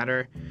subject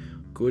matter,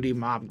 Goody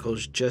Mob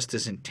goes just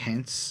as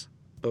intense,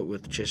 but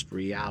with just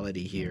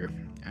reality here.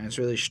 And it's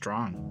really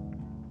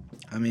strong.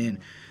 I mean,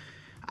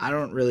 I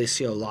don't really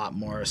see a lot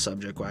more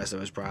subject-wise that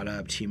was brought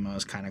up.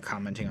 Timo's kind of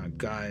commenting on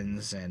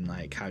guns and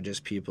like how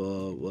just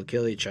people will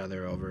kill each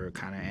other over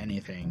kind of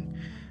anything.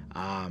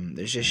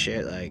 There's just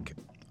shit like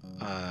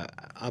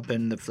up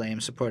in the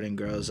flame, supporting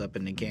girls up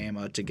in the game,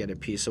 out to get a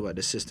piece of what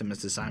the system has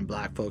designed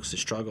black folks to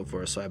struggle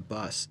for, so I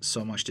bust.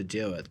 So much to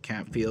deal with.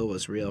 Can't feel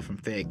what's real from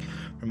fake.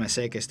 For my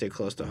sake, I stay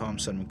close to home,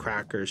 some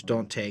crackers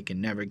don't take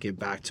and never give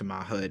back to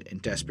my hood, in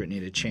desperate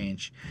need of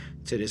change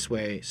to this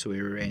way, so we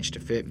arranged to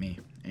fit me.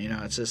 And,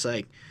 it's just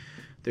like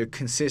they're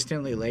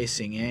consistently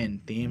lacing in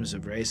themes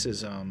of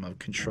racism, of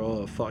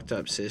control, of fucked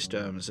up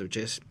systems, of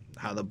just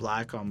how the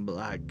black on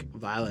black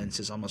violence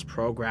is almost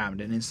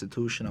programmed and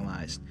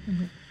institutionalized.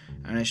 Mm-hmm.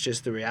 And it's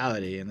just the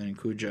reality. And then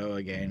Cujo,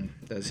 again,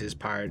 does his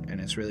part,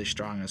 and it's really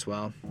strong as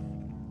well.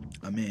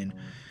 I mean,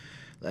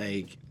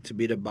 like, to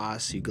be the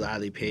boss, you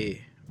gladly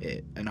pay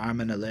An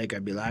arm and a leg,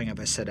 I'd be lying if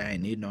I said I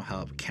ain't need no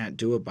help. Can't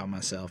do it by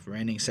myself.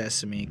 Raining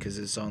sesame, cause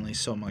there's only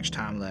so much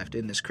time left.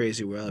 In this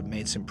crazy world,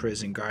 mates in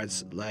prison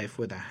guards life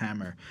with a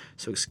hammer.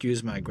 So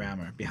excuse my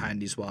grammar.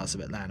 Behind these walls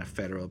of Atlanta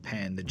Federal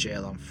Pen, the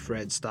jail on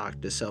Fred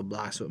stocked to sell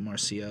blocks with more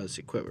COs,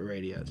 equipped with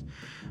radios.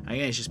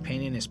 Again, it's just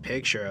painting this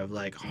picture of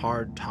like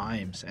hard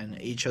times,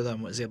 and each of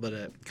them was able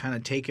to kind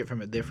of take it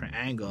from a different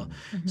angle,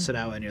 so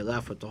that when you're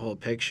left with the whole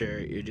picture,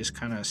 you're just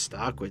kind of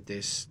stuck with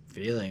this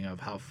feeling of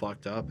how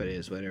fucked up it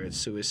is, whether it's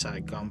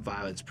suicide, gun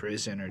violence,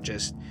 prison, or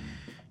just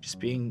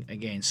being,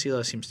 again,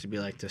 CeeLo seems to be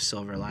like the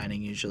silver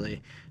lining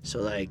usually, so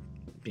like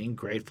being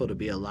grateful to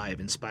be alive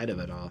in spite of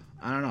it all.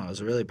 I don't know, it was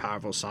a really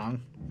powerful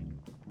song.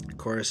 The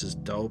chorus is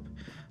dope.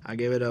 I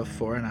give it a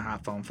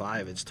 4.5 on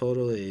 5. It's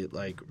totally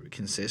like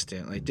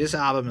consistent. Like this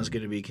album is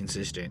going to be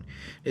consistent.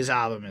 This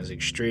album is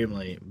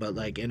extremely, but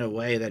like in a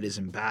way that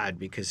isn't bad,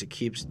 because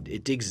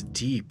it digs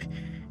deep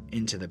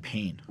into the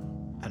pain.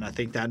 And I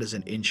think that is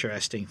an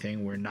interesting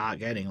thing we're not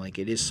getting. Like,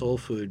 it is soul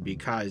food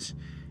because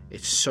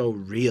it's so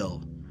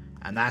real.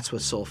 And that's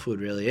what soul food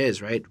really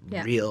is, right?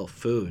 Yeah. Real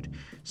food.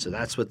 So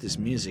that's what this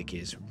music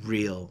is.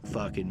 Real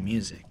fucking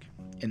music.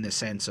 In the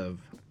sense of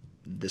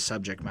the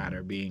subject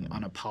matter being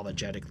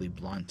unapologetically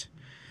blunt.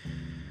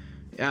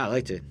 Yeah, I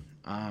liked it.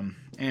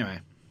 Anyway,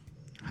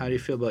 how do you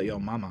feel about Yo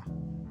Mama?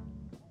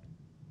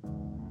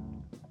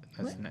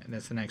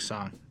 That's the next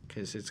song,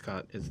 because it's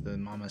the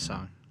Mama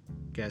song.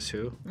 Guess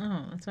who?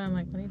 Oh, that's why I'm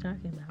like, what are you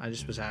talking about? I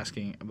just was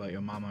asking about Yo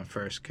Mama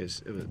first,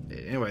 because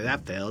anyway,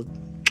 that failed.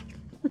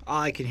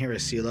 All I can hear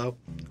is CeeLo,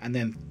 and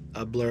then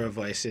a blur of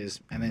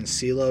voices, and then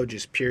CeeLo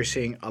just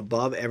piercing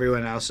above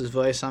everyone else's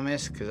voice on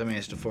this, because I mean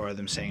it's the four of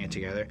them saying it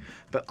together,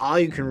 but all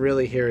you can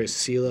really hear is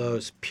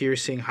CeeLo's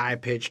piercing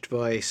high-pitched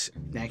voice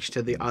next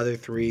to the other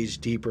three's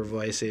deeper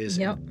voices.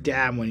 Yep. And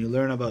damn, when you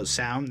learn about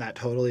sound, that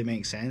totally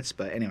makes sense.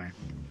 But anyway,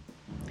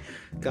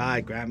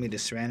 God, grant me the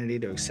serenity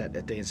to accept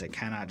the things that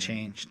cannot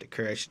change, the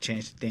courage to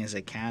change the things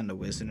that can, the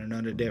wisdom to know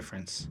the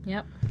difference.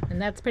 Yep,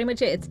 and that's pretty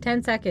much it. It's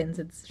 10 seconds.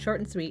 It's short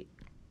and sweet.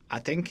 I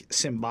think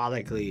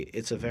symbolically,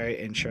 it's a very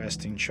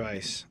interesting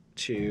choice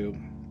to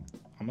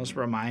almost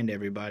remind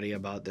everybody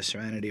about the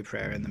Serenity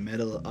Prayer in the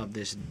middle of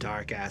this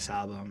dark-ass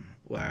album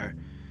where,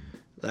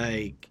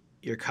 like,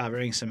 you're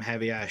covering some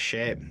heavy-ass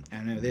shit.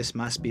 And this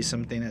must be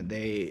something that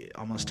they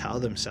almost tell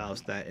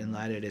themselves, that in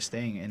light of this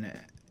thing, in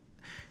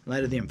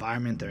light of the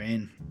environment they're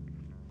in,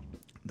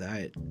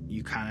 that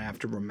you kind of have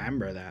to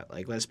remember that.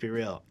 Like, let's be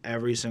real.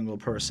 Every single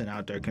person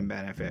out there can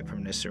benefit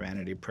from this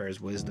Serenity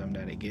Prayer's wisdom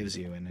that it gives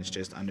you. And it's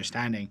just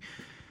understanding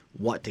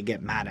what to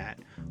get mad at,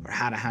 or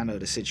how to handle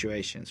the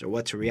situations, or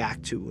what to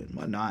react to and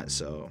whatnot.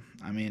 So,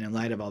 I mean, in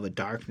light of all the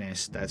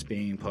darkness that's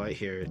being put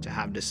here, to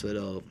have this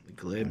little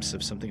glimpse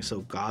of something so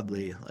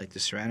godly like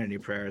the Serenity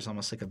Prayer is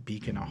almost like a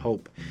beacon of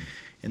hope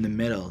in the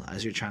middle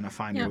as you're trying to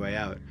find your way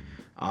out.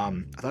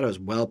 I thought it was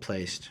well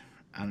placed.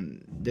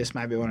 And this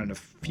might be one of the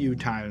few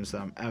times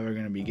that I'm ever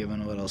going to be giving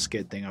a little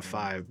skit thing a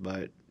 5,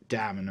 but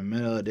damn, in the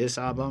middle of this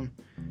album,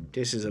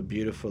 this is a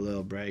beautiful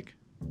little break.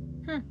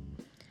 Yeah,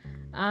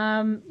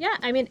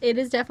 I mean, it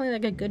is definitely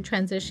like a good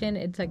transition.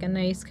 It's like a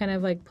nice kind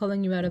of like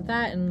pulling you out of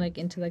that and like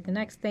into like the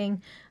next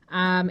thing.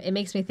 It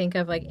makes me think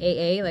of like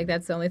AA. Like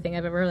that's the only thing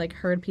I've ever like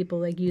heard people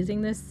like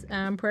using this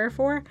prayer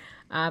for.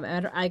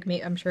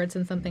 I'm sure it's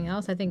in something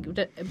else. I think,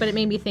 but it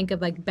made me think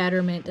of like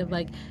betterment of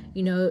like,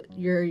 you know,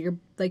 your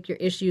like your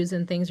issues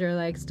and things are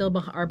like still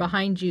are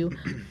behind you,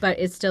 but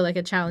it's still like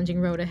a challenging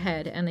road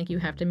ahead, and like you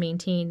have to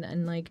maintain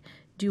and like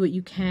do what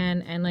you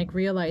can and like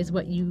realize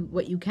what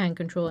you can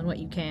control and what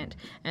you can't,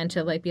 and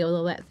to like be able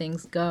to let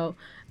things go.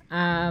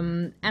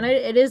 And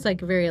it is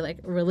like very like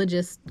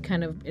religious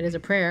kind of, it is a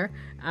prayer.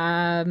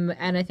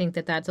 And I think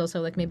that that's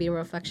also like maybe a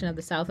reflection of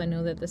the South. I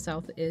know that the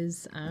South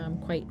is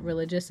quite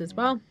religious as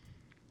well.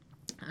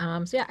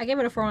 So yeah, I gave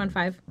it a 4 on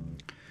 5.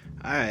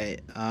 All right.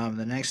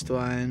 The next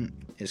one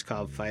is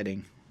called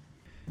Fighting.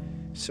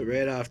 So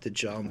right off the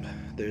jump,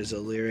 there's a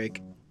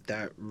lyric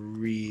that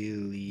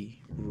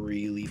really,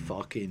 really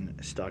fucking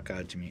stuck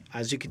out to me.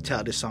 As you can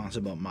tell, this song's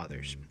about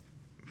mothers.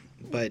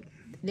 But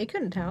they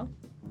couldn't tell.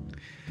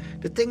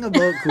 The thing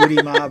about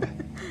Goody Mob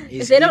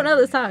is... if they don't know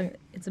the song,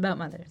 it's about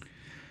mothers.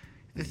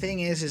 The thing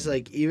is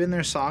like, even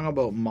their song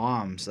about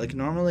moms, like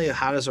normally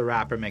how does a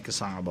rapper make a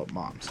song about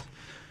moms?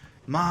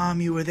 Mom,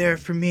 you were there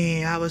for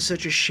me. I was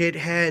such a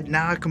shithead.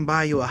 Now I can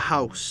buy you a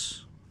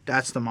house.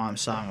 That's the mom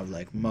song of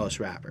like most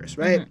rappers,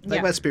 right? Mm-hmm.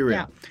 Like, let's be real.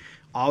 Yeah.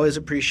 Always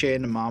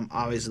appreciating the mom,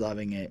 always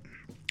loving it.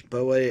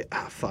 But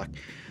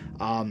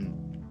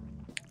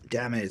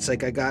damn it. It's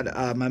like I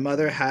got, my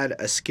mother had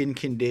a skin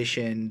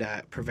condition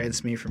that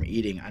prevents me from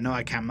eating. I know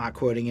I'm not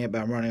quoting it,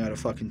 but I'm running out of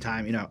fucking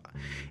time, you know.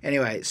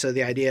 Anyway, so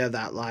the idea of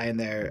that line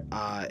there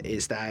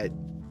is that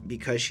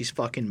because she's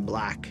fucking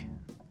black,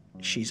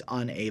 she's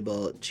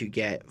unable to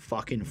get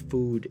fucking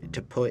food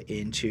to put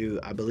into,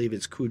 I believe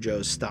it's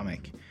Cujo's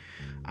stomach.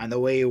 And the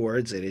way he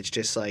words it, it's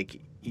just like,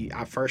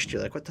 at first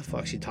you're like, what the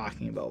fuck's he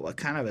talking about? What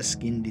kind of a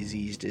skin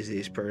disease does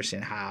this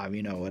person have?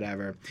 You know,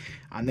 whatever.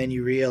 And then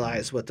you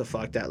realize what the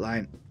fuck that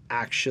line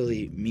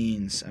actually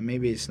means. And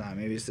maybe it's not.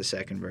 Maybe it's the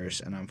second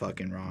verse, and I'm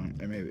fucking wrong.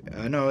 Or maybe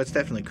no, it's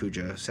definitely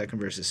Cujo. Second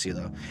verse is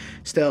CeeLo.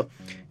 Still,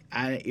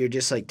 and you're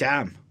just like,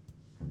 damn,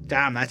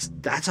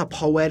 that's a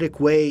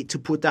poetic way to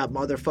put that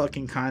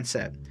motherfucking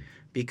concept.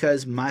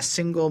 Because my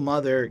single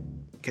mother,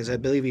 because I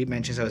believe he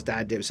mentions how his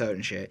dad dips out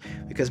and shit.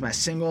 Because my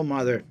single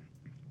mother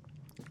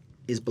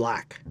is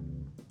black.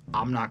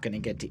 I'm not gonna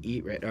get to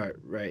eat right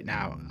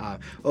now.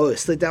 It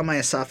slid down my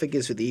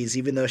esophagus with ease,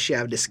 even though she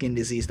had the skin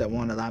disease that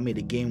won't allow me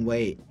to gain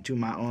weight. Do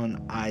my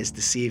own eyes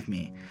deceive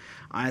me?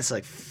 I was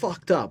like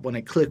fucked up when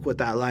it clicked what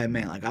that line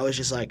meant. Like I was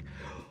just like,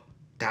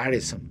 that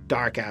is some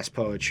dark ass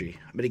poetry.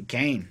 But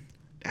again,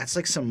 that's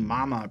like some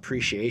mama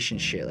appreciation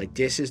shit. Like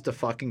this is the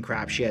fucking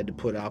crap she had to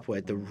put up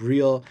with, the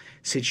real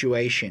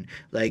situation.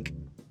 Like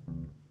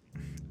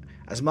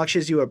as much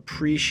as you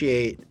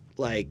appreciate,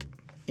 like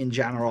in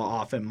general,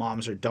 often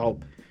moms are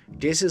dope.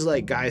 This is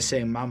like guys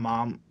saying my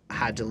mom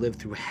had to live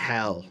through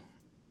hell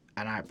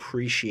and I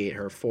appreciate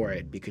her for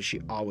it because she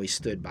always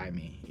stood by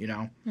me, you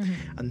know?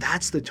 Mm-hmm. And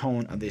that's the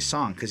tone of this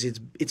song because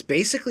it's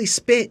basically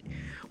spit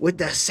with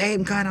the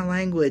same kind of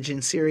language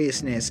and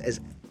seriousness as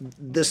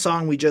the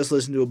song we just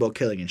listened to about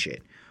killing and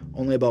shit,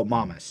 only about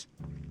mamas.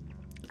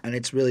 And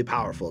it's really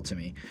powerful to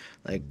me.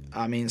 Like,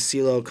 I mean,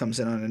 CeeLo comes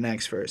in on the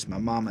next verse. My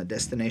mama,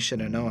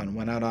 destination unknown,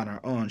 went out on her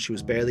own. She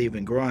was barely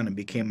even growing and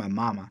became my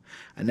mama.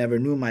 I never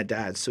knew my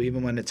dad, so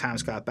even when the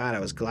times got bad, I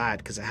was glad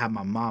because I had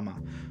my mama.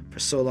 For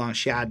so long,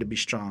 she had to be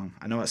strong.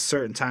 I know at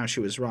certain times she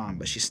was wrong,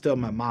 but she's still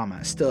my mama.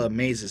 It still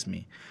amazes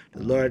me.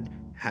 The Lord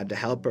had to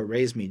help her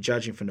raise me,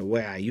 judging from the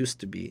way I used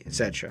to be,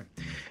 etc.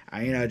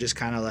 Just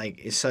kind of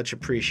like, it's such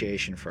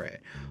appreciation for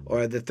it.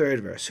 Or the third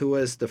verse, who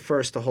was the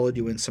first to hold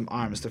you in some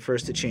arms, the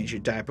first to change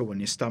your diaper when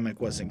your stomach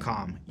wasn't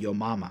calm? Your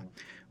mama.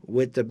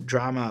 With the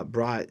drama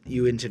brought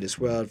you into this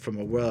world from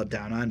a world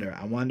down under.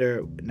 I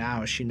wonder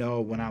now, she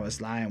know when I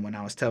was lying, when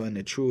I was telling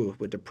the truth.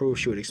 With the proof,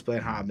 she would explain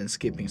how I've been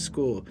skipping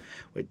school.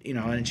 And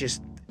it's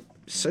just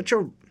such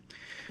a...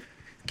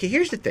 Okay,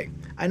 here's the thing.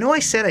 I know I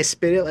said I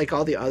spit it like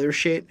all the other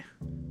shit,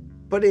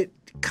 but it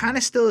kind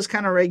of still is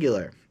kind of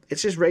regular.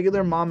 It's just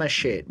regular mama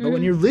shit. But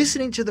when you're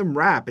listening to them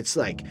rap, it's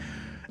like,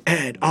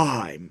 and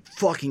I'm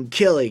fucking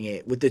killing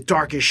it with the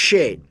darkest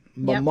shit.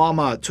 My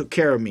mama took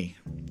care of me.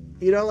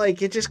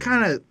 It just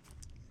kind of,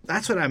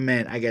 that's what I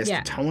meant, I guess,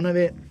 the tone of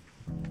it.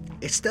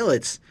 It's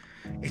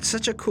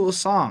such a cool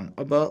song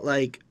about,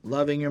 like,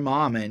 loving your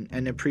mom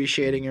and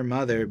appreciating your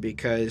mother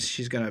because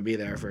she's going to be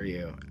there for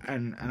you.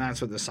 And that's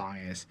what the song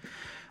is.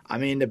 I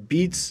mean, the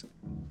beat's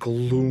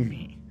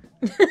gloomy,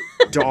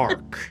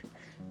 dark,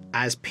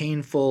 as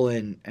painful,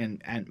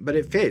 but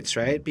it fits,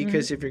 right?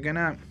 Because if you're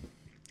gonna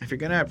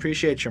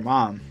appreciate your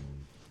mom,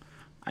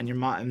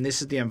 and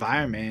this is the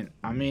environment,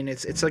 I mean,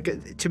 it's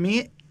like, to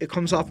me, it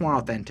comes off more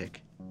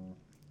authentic.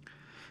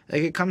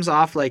 Like, it comes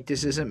off like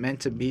this isn't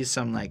meant to be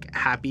some, like,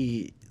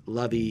 happy,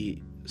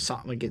 lovey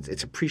song. Like,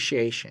 it's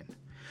appreciation.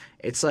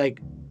 It's like,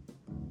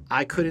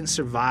 I couldn't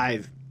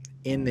survive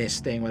in this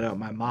thing without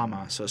my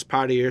mama. So as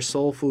part of your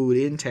soul food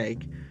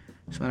intake,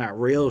 some of that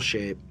real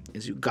shit,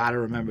 is you gotta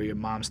remember your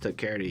moms took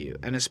care of you.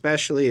 And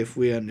especially if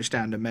we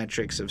understand the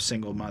metrics of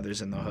single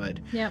mothers in the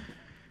hood. Yep.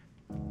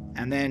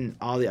 And then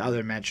all the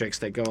other metrics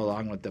that go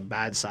along with the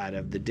bad side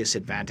of the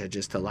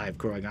disadvantages to life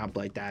growing up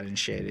like that and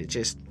shit.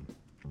 It's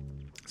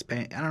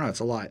pain. I don't know. It's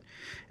a lot.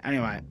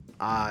 Anyway,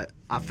 I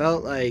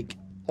felt like,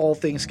 all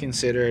things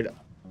considered,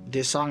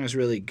 this song is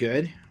really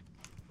good,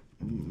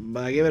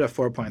 but I give it a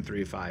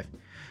 4.35.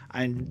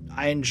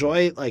 I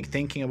enjoy, like,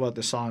 thinking about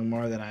the song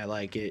more than I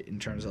like it in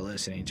terms of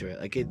listening to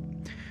it. Like,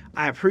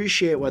 I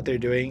appreciate what they're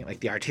doing, like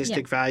the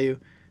artistic value,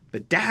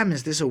 but damn,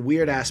 is this a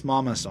weird ass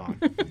mama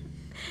song?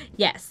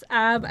 Yes,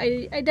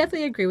 I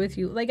definitely agree with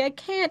you. Like, I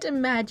can't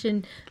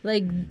imagine,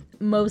 like,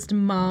 most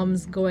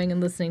moms going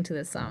and listening to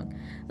this song.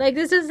 Like,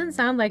 this doesn't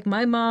sound like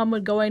my mom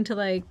would going to,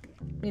 like,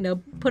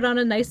 put on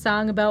a nice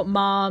song about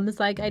moms.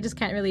 Like, I just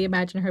can't really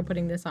imagine her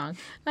putting this on.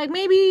 Like,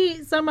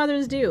 maybe some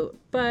others do,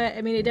 but,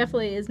 I mean, it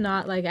definitely is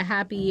not, like, a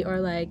happy or,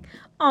 like,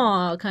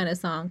 aw kind of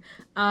song.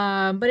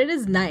 But it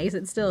is nice.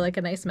 It's still, like,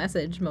 a nice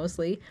message,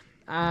 mostly.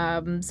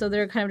 So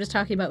they're kind of just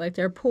talking about, like,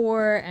 their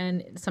poor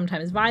and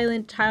sometimes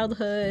violent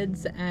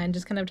childhoods, and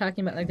just kind of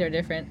talking about, like, their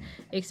different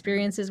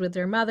experiences with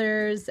their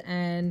mothers,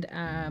 and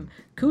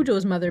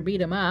Cujo's mother beat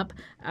him up,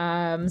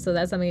 so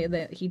that's something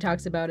that he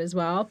talks about as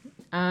well.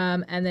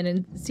 And then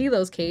in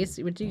CeeLo's case,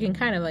 which you can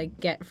kind of, like,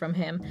 get from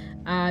him,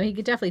 he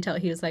could definitely tell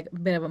he was, like, a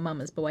bit of a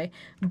mama's boy,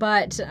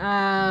 but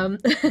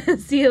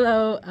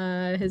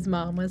CeeLo, his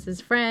mom was his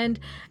friend,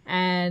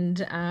 and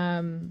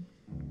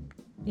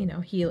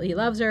he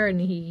loves her, and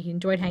he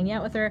enjoyed hanging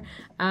out with her.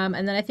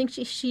 And then I think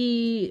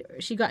she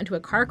got into a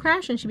car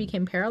crash and she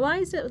became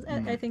paralyzed.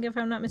 I think, if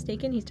I'm not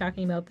mistaken, he's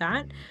talking about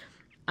that.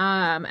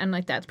 And,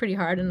 like, that's pretty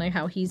hard, and, like,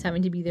 how he's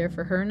having to be there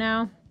for her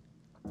now.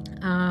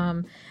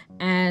 And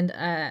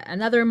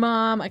another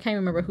mom, I can't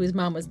remember whose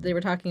mom was, they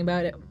were talking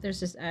about it. There's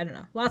just, I don't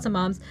know, lots of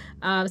moms.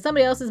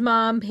 Somebody else's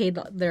mom paid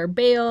their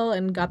bail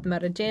and got them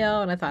out of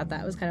jail, and I thought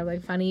that was kind of,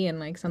 like, funny and,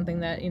 like,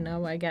 something that,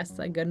 I guess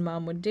a good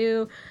mom would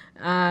do.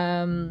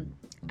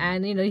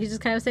 And, you know, he's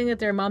just kind of saying that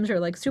their moms are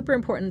like super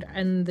important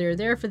and they're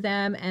there for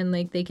them and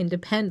like they can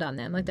depend on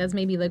them. Like that's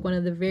maybe like one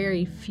of the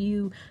very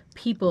few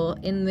people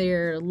in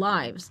their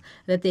lives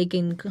that they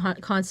can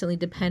constantly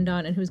depend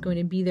on and who's going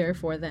to be there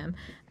for them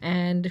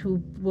and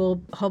who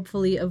will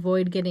hopefully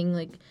avoid getting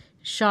like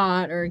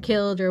shot or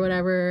killed or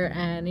whatever,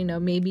 and you know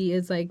maybe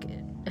is like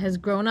has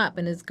grown up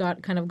and has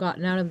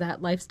gotten out of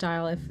that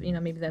lifestyle, if you know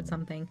maybe that's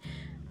something.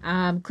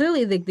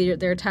 Clearly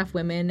they're tough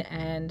women,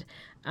 and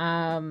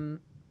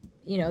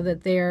you know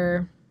that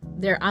they're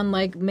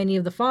unlike many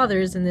of the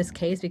fathers in this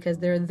case because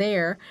they're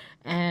there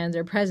and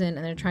they're present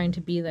and they're trying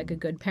to be like a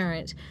good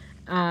parent.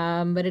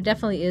 But it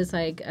definitely is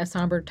like a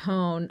somber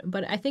tone,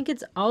 but I think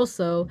it's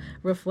also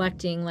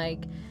reflecting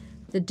like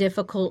the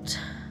difficult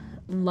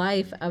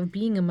life of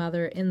being a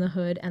mother in the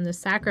hood and the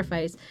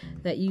sacrifices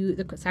that you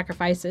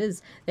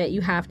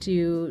have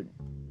to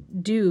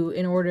do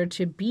in order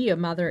to be a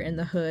mother in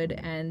the hood.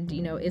 And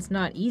you know it's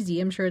not easy.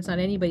 I'm sure it's not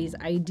anybody's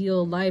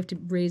ideal life to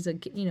raise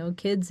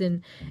kids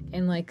in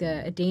like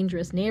a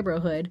dangerous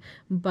neighborhood,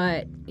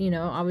 but you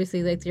know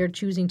obviously like they're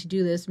choosing to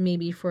do this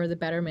maybe for the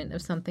betterment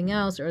of something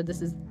else, or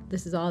this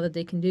is all that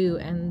they can do,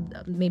 and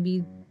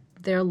maybe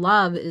their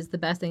love is the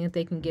best thing that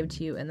they can give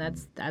to you, and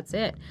that's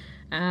it.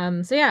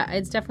 So yeah,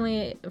 it's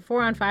definitely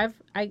 4 on 5.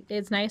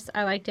 It's nice.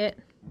 I liked it.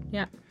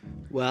 Yeah.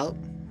 Well,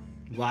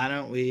 why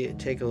don't we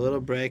take a little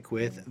break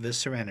with the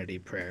Serenity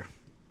Prayer?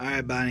 All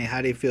right, Bonnie,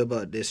 how do you feel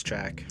about this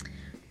track?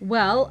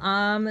 Well,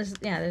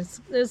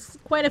 there's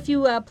quite a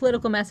few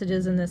political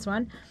messages in this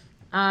one.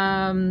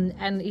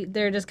 And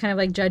they're just kind of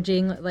like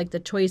judging like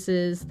the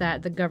choices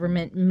that the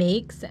government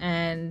makes,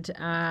 and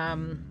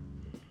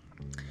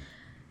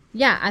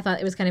yeah, I thought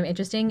it was kind of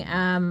interesting.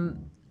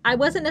 I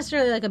wasn't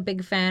necessarily like a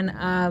big fan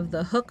of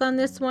the hook on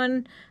this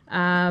one,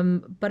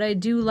 but I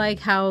do like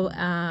how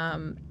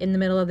in the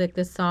middle of like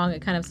this song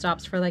it kind of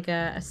stops for like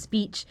a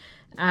speech,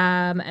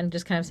 and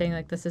just kind of saying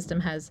like the system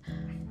has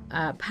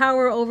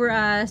power over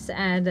us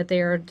and that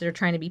they're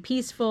trying to be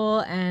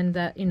peaceful, and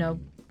that you know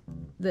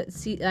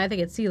I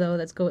think it's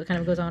CeeLo kind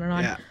of goes on and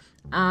on. Yeah.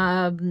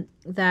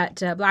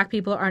 That black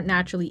people aren't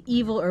naturally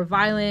evil or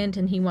violent,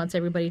 and he wants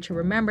everybody to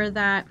remember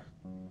that.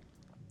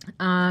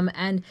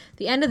 And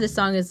the end of this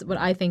song is what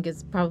I think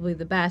is probably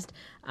the best.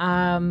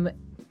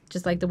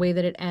 Just like the way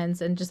that it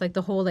ends and just like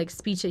the whole like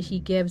speech that he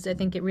gives, I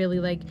think it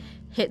really like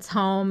hits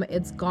home.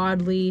 It's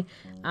godly.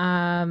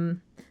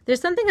 There's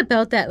something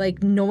about that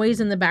like noise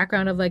in the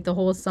background of like the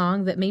whole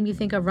song that made me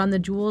think of Run the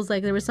Jewels.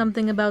 Like there was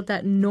something about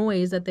that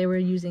noise that they were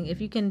using.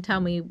 If you can tell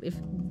me if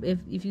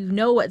you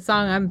know what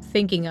song I'm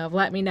thinking of,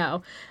 let me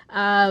know.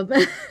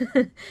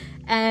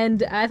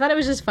 And I thought it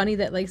was just funny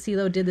that like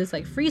CeeLo did this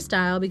like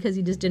freestyle because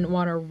he just didn't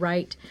want to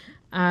write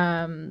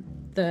the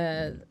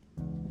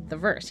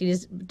verse. He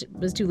just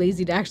was too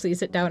lazy to actually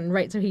sit down and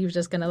write, so he was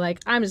just gonna like,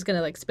 I'm just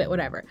gonna like spit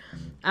whatever.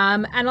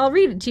 And I'll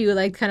read it to you,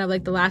 like kind of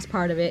like the last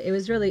part of it. It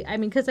was really, I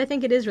mean, because I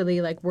think it is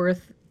really like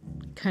worth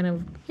kind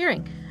of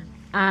hearing.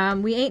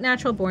 We ain't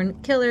natural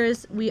born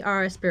killers. We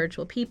are a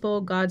spiritual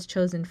people, God's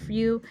chosen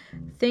few.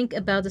 Think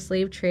about the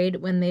slave trade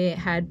when they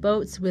had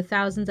boats with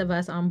thousands of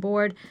us on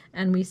board,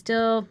 and we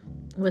still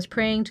was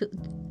praising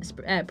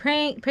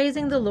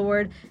the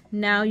Lord.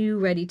 Now you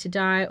ready to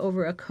die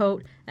over a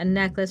coat, a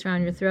necklace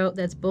around your throat?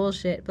 That's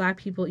bullshit. Black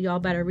people, y'all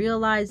better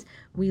realize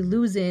we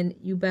losing.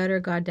 You better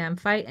goddamn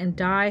fight and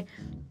die.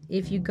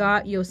 If you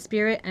got your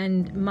spirit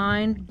and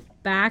mind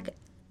back,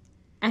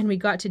 and we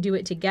got to do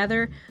it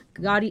together.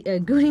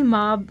 Goody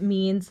mob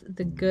means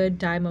the good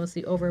die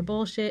mostly over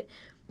bullshit.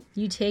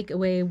 You take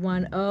away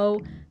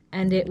 1-0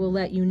 and it will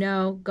let you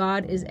know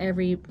God is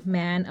every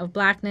man of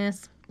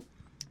blackness.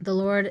 The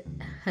Lord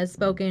has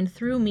spoken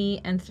through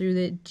me and through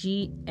the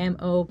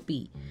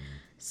GMOB.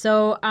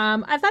 So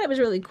I thought it was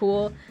really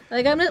cool.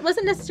 Like I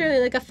wasn't necessarily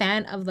like a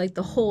fan of like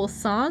the whole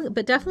song,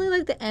 but definitely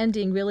like the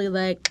ending really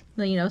like,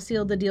 you know,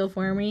 sealed the deal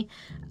for me.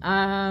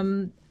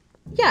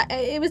 Yeah,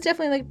 it was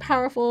definitely like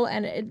powerful,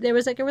 and there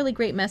was like a really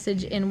great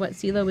message in what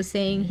CeeLo was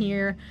saying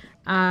here.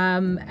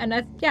 And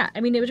I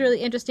mean, it was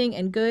really interesting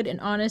and good and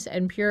honest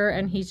and pure,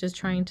 and he's just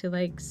trying to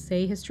like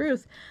say his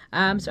truth.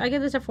 So I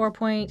give this a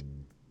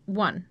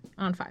 4.1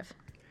 on 5.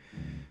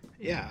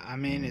 Yeah, I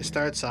mean, it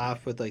starts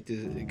off with like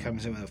it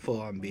comes in with a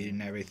full-on beat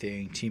and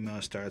everything.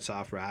 Timo starts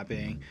off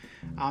rapping.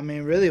 I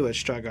mean, really what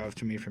struck out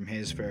to me from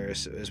his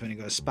verse is when he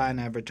goes, "Spine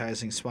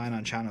advertising, swine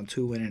on channel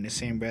 2, when in the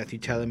same breath you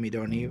telling me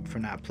don't eat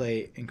from that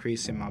plate,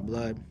 increasing my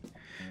blood."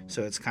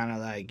 So it's kind of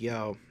like,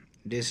 yo,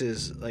 this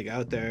is like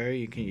out there.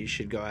 You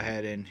should go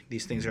ahead, and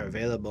these things are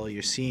available.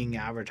 You're seeing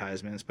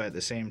advertisements, but at the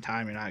same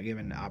time, you're not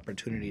given the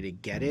opportunity to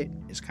get it.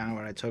 It's kind of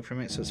what I took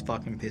from it. So it's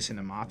fucking pissing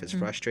him off. It's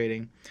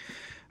frustrating.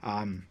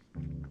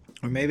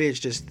 Or maybe it's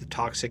just the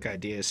toxic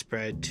ideas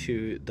spread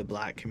to the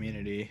black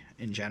community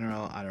in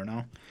general. I don't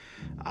know.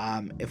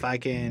 If I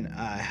can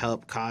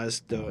help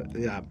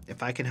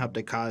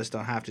the cause,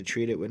 don't have to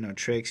treat it with no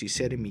tricks. You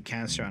said to me,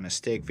 cancer on a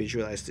stick,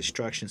 visualize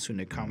destruction soon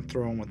to come,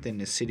 thrown within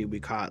the city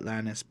we call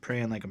Atlantis,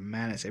 praying like a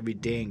menace every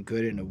day and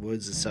good in the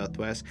woods of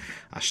Southwest.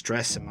 I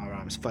stress in my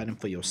arms, fighting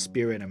for your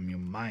spirit and your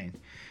mind.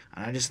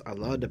 And I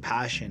love the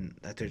passion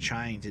that they're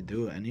trying to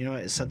do. And you know,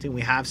 it's something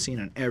we have seen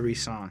on every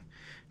song.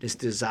 This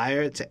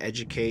desire to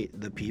educate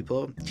the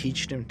people,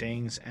 teach them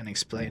things, and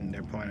explain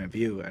their point of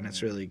view, and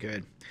it's really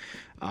good.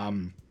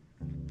 Um,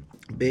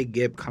 Big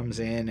Gip comes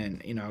in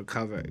and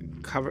cover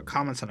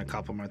comments on a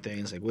couple more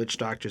things like witch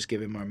doctors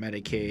giving more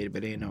Medicaid,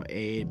 but ain't no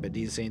aid. But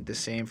these ain't the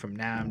same from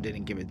Nam.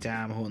 Didn't give a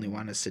damn. Who only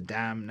wanted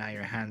Saddam? Now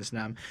your hands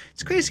numb.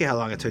 It's crazy how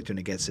long it took them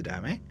to get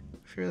Saddam, eh?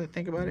 If you really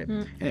think about it.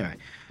 Anyway,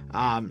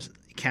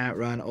 can't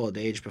run old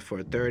age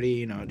before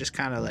 30. Just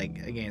kind of like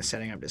again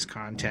setting up this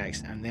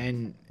context, and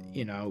then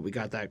we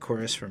got that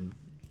chorus from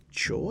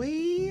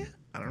Joy.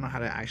 I don't know how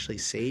to actually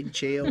say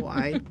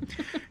Joy.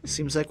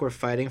 Seems like we're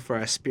fighting for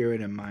our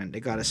spirit and mind. They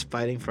got us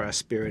fighting for our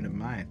spirit and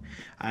mind.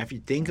 If you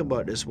think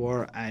about this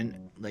war,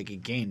 and like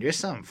again, there's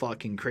some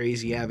fucking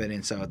crazy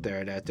evidence out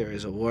there that there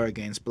is a war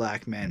against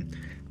black men.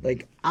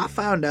 Like I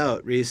found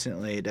out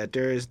recently that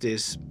there is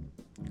this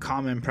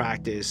common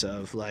practice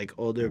of like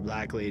older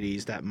black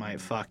ladies that might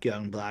fuck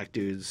young black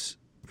dudes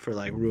for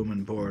like room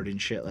and board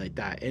and shit like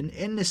that. And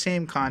in the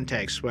same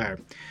context where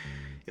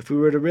if we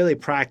were to really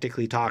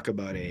practically talk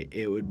about it,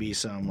 it would be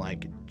some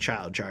like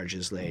child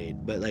charges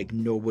laid, but like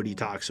nobody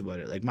talks about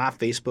it. Like my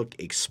Facebook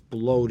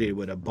exploded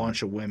with a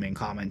bunch of women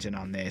commenting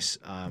on this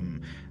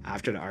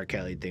after the R.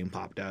 Kelly thing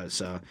popped out.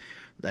 So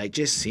like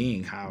just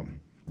seeing how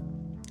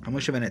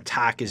much of an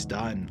attack is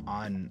done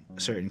on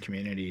certain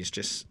communities,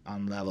 just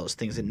on levels,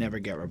 things that never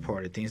get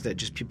reported, things that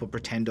just people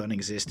pretend don't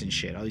exist and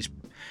shit, all these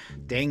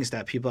things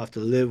that people have to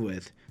live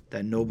with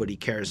that nobody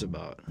cares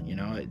about.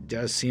 It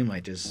does seem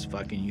like this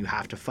fucking, you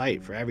have to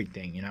fight for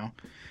everything.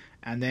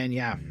 And then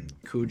yeah,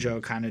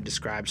 Cujo kind of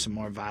describes some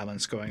more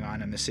violence going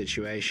on in the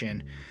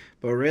situation,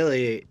 but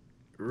really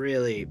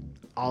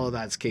all of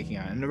that's kicking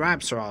on, and the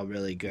raps are all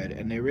really good,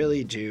 and they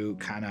really do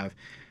kind of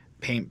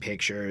paint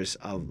pictures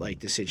of like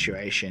the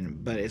situation,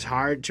 but it's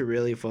hard to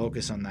really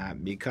focus on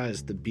that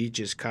because the beat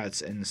just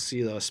cuts and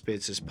CeeLo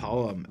spits his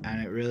poem,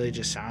 and it really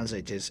just sounds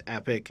like this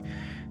epic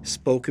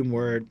spoken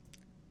word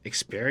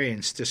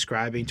experience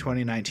describing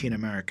 2019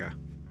 America.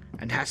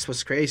 And that's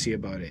what's crazy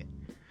about it.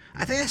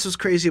 I think that's what's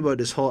crazy about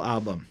this whole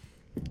album,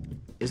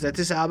 is that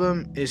this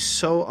album is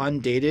so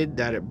undated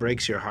that it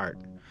breaks your heart.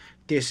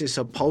 This is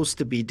supposed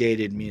to be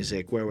dated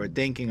music where we're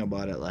thinking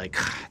about it like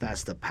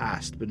that's the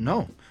past, but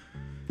no,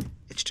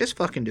 it's just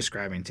fucking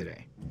describing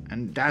today.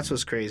 And that's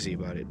what's crazy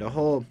about it. The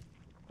whole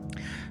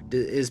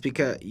is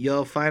because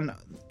you'll find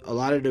a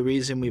lot of the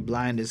reason we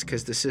blind is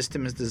because the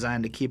system is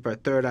designed to keep our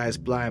third eyes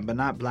blind, but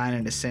not blind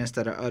in the sense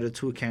that our other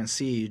two can't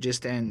see. You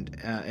just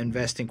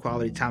invest in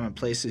quality time in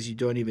places you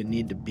don't even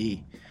need to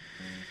be.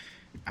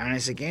 And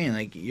it's again,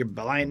 like, you're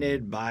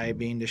blinded by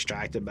being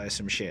distracted by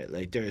some shit.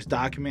 Like, there's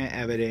document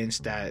evidence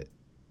that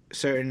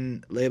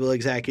certain label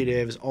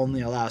executives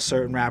only allow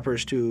certain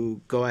rappers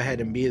to go ahead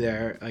and be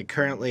there. Like,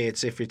 currently,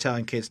 it's if you're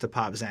telling kids to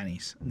pop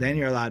Xennies, then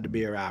you're allowed to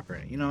be a rapper.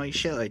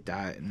 Shit like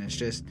that. And it's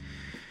just,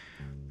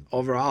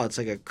 overall, it's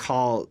like a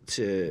call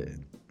to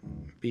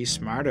be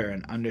smarter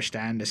and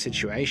understand the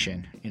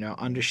situation.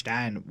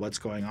 Understand what's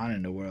going on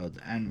in the world.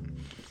 And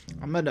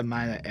I'm of the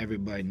mind that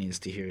everybody needs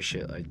to hear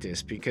shit like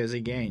this, because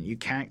again, you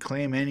can't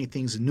claim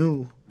anything's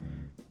new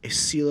if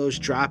CeeLo's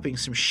dropping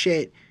some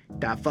shit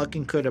that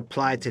fucking could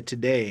apply to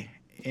today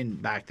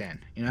back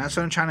then. That's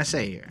what I'm trying to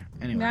say here.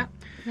 Anyway,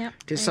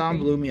 this song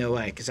blew me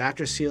away, because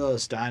after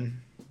CeeLo's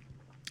done,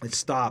 it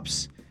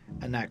stops,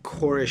 and that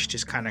chorus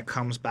just kind of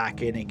comes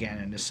back in again,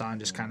 and the song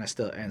just kind of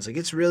still ends. Like,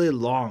 it's really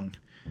long,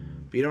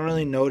 but you don't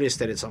really notice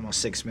that it's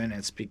almost 6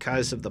 minutes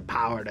because of the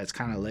power that's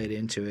kind of laid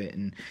into it.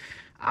 And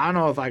I don't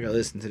know if I could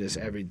listen to this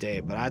every day,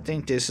 but I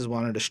think this is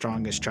one of the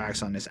strongest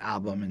tracks on this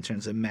album in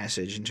terms of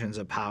message, in terms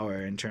of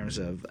power, in terms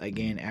of,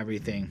 again,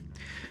 everything.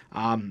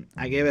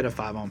 I gave it a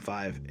 5 on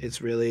 5.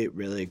 It's really,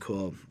 really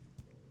cool.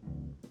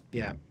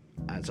 Yeah,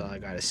 that's all I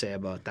got to say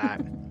about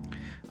that.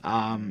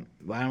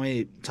 Why don't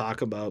we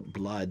talk about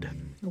Blood?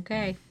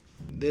 Okay.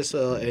 This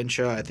little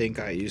intro, I think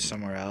I used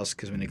somewhere else,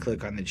 because when you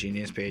click on the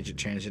Genius page, it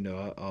turns into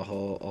a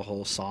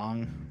whole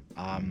song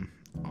on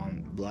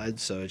Blood.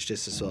 So it's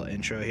just this little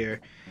intro here.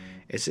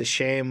 It's a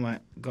shame we're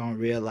gonna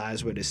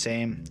realize we're the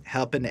same.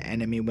 Helping the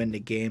enemy win the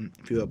game.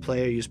 If you're a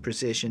player, use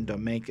precision.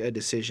 Don't make a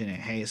decision in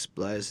haste.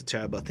 Blood is a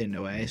terrible thing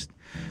to waste.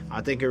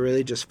 I think it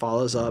really just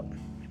follows up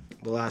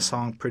the last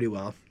song pretty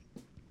well.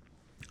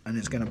 And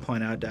it's gonna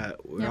point out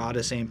that we're all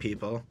the same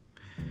people.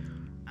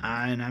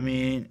 And I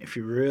mean, if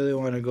you really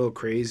want to go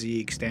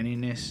crazy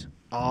extending this,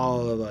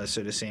 all of us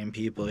are the same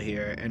people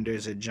here. And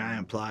there's a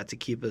giant plot to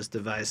keep us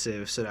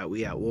divisive so that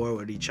we at war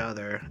with each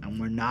other. And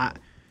we're not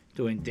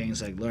doing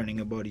things like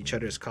learning about each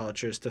other's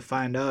cultures to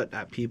find out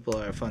that people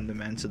are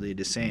fundamentally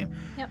the same.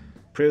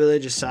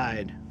 Privilege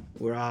aside,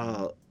 we're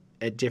all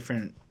at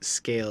different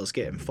scales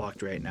getting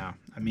fucked right now.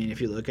 I mean,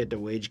 if you look at the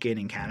wage gain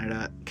in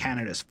Canada,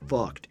 Canada's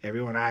fucked.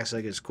 Everyone acts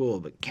like it's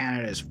cool, but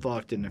Canada's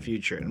fucked in the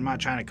future. And I'm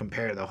not trying to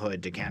compare the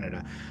hood to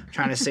Canada. I'm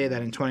trying to say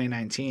that in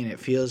 2019, it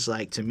feels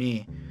like, to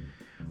me,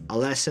 a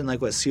lesson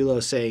like what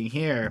CeeLo's saying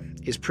here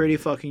is pretty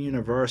fucking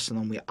universal,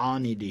 and we all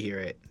need to hear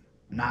it.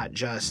 not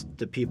just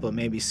the people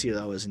maybe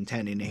CeeLo was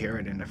intending to hear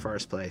it in the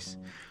first place.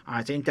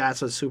 I think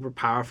that's what's super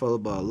powerful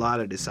about a lot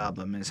of this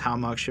album is how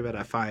much of it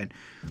I find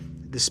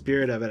the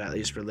spirit of it at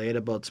least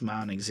relatable to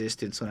my own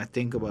existence when I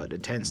think about the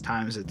tense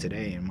times of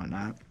today and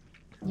whatnot.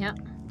 Yeah.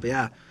 But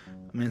yeah,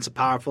 I mean, it's a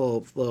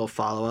powerful little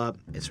follow-up.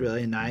 It's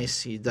really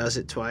nice. He does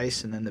it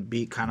twice, and then the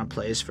beat kind of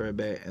plays for a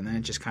bit, and then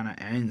it just kind of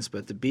ends.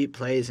 But the beat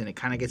plays, and it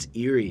kind of gets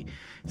eerie.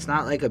 It's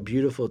not like a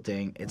beautiful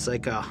thing. It's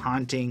like a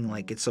haunting,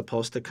 like it's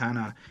supposed to kind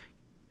of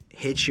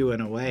hit you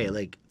in a way.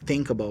 Like,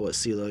 think about what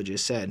CeeLo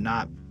just said,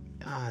 not,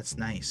 it's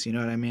nice. You know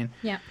what I mean?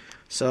 Yeah.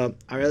 So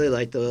I really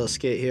liked the little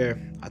skit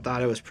here. I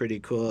thought it was pretty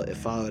cool. It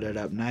followed it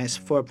up nice.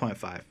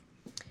 4.5.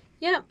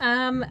 Yeah.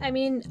 I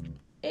mean,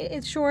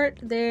 it's short.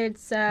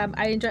 There's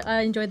I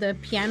enjoyed the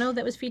piano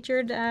that was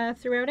featured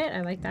throughout it.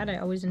 I like that.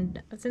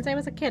 Since I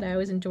was a kid, I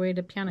always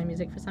enjoyed piano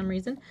music for some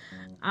reason.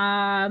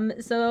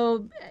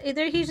 So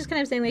he's just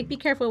kind of saying like, be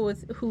careful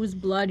with whose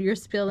blood you're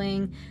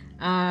spilling.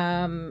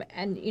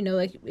 And you know,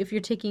 like if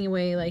you're taking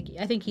away, like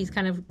I think he's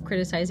kind of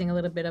criticizing a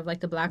little bit of like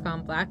the black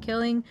on black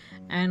killing,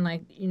 and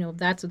like, you know,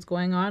 that's what's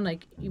going on.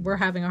 Like we're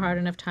having a hard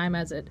enough time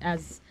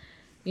as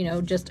you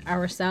know, just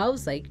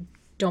ourselves. Like,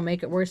 don't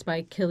make it worse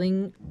by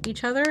killing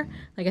each other.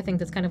 Like, I think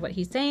that's kind of what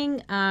he's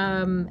saying.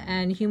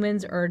 And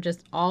humans are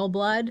just all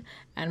blood,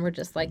 and we're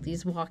just like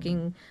these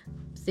walking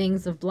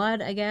things of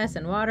blood, I guess,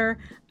 and water.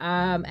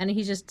 And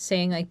he's just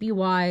saying like, be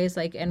wise,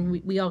 like, and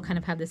we all kind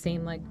of have the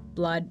same like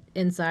blood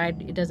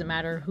inside. It doesn't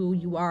matter who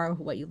you are,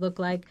 what you look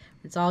like.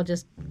 It's all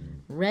just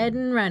red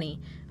and runny.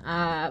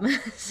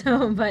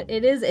 But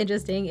it is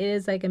interesting. It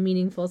is like a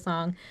meaningful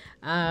song.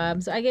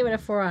 So I gave it a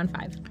 4 on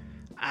 5.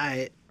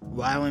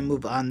 Why don't we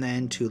move on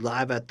then to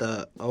Live at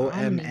the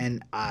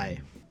OMNI?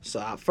 So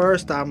at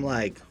first I'm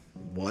like,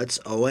 what's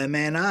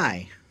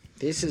OMNI?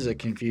 This is a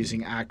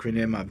confusing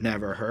acronym I've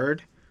never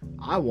heard.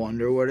 I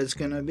wonder what it's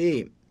going to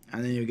be.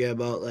 And then you get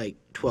about like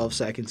 12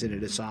 seconds into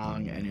the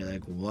song and you're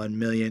like, 1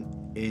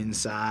 million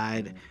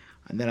inside.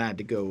 And then I had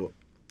to go,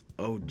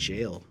 oh,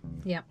 jail.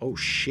 Yep. Oh,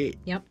 shit.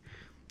 Yep.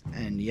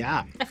 And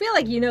yeah. I feel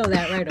like you know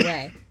that right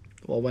away.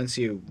 Well, once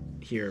you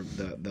hear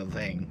the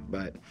thing.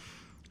 But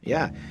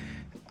yeah.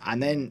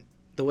 And then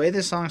the way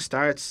this song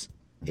starts,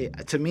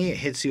 to me, it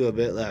hits you a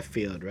bit left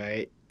field,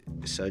 right?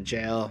 So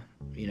jail,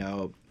 you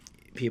know,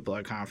 people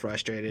are kind of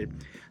frustrated.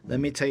 Let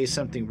me tell you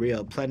something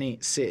real. Plenty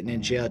sitting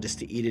in jail just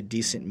to eat a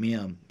decent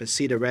meal. But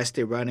see, the rest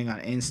they running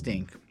on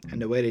instinct.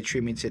 And the way they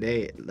treat me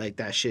today, like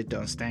that shit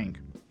don't stink.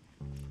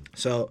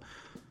 So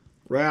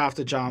right off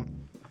the jump,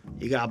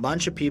 you got a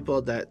bunch of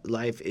people that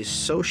life is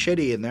so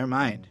shitty in their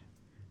mind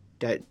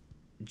that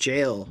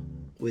jail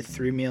with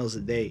 3 meals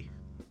a day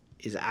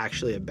is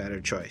actually a better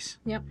choice.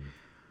 Yep.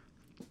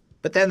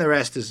 But then the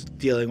rest is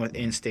dealing with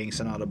instincts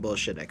and all the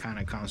bullshit that kind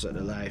of comes with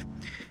their life.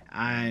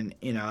 And,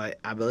 you know,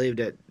 I believe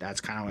that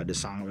that's kind of what the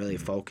song really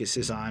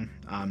focuses on.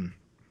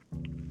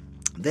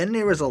 Then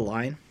there was a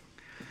line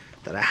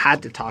that I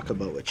had to talk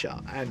about with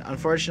y'all. And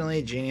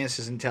unfortunately, Genius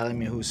isn't telling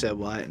me who said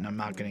what, and I'm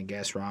not going to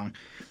guess wrong.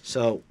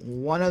 So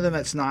one of them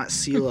that's not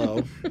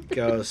CeeLo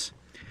goes,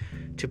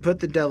 to put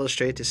the devil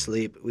straight to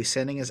sleep, we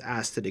sending his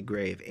ass to the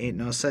grave. Ain't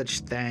no such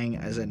thing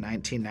as a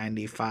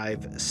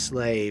 1995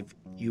 slave.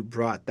 You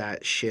brought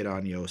that shit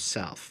on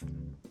yourself.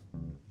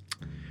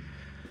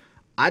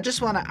 I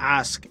just want to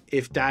ask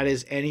if that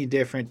is any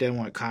different than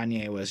what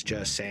Kanye was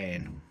just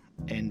saying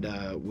in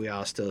the "we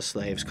all still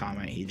slaves"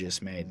 comment he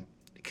just made.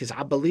 Because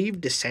I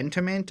believe the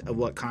sentiment of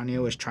what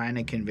Kanye was trying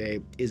to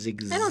convey is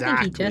exactly... I don't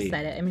think he just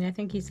said it. I mean, I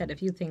think he said a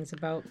few things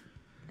about...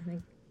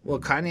 Well,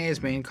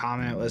 Kanye's main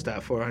comment was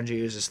that 400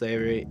 years of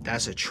slavery,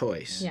 that's a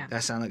choice. Yeah.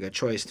 That sounded like a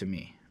choice to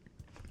me.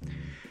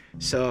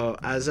 So,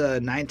 as a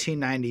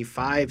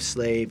 1995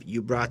 slave,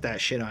 you brought that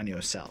shit on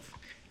yourself.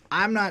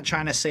 I'm not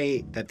trying to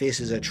say that this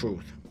is a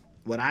truth.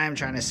 What I am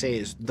trying to say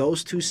is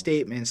those two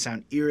statements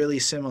sound eerily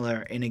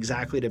similar in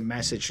exactly the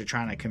message they're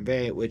trying to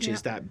convey, which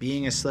is that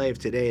being a slave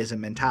today is a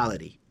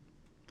mentality.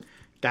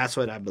 That's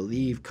what I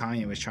believe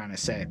Kanye was trying to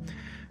say.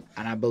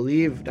 And I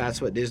believe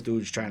that's what this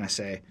dude's trying to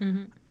say.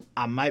 Mm-hmm.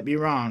 I might be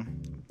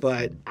wrong,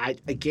 but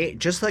again,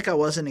 just like I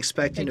wasn't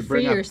expecting like to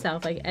bring free up...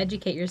 yourself, like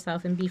educate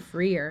yourself and be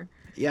freer.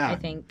 Yeah. I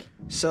think.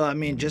 So, I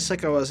mean, just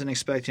like I wasn't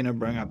expecting to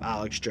bring up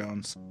Alex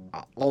Jones,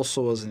 I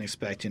also wasn't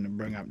expecting to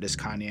bring up this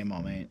Kanye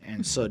moment.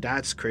 And so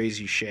that's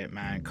crazy shit,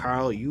 man.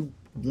 Carl, you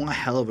one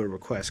hell of a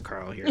request,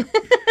 Carl, here.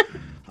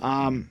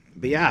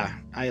 But yeah,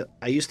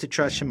 I used to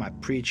trust in my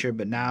preacher,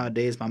 but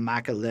nowadays my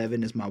Mac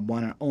 11 is my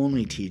one and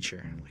only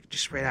teacher. Like,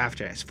 just right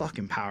after that, it's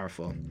fucking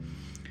powerful.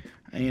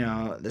 You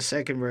know, the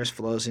second verse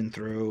flows in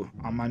through.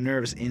 My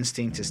nervous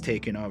instinct is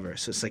taking over.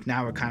 So it's like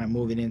now we're kind of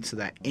moving into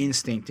that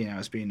instinct thing I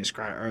was being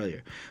described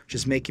earlier,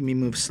 just making me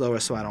move slower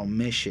so I don't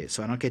miss shit,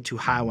 so I don't get too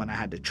high when I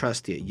had to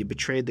trust you. You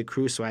betrayed the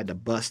crew, so I had to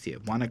bust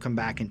you. Want to come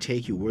back and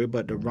take you. Worry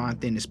about the wrong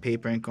thing. This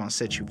paper ain't gonna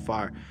set you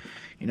far.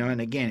 You know,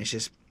 and again, it's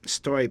just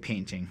story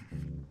painting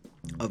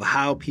of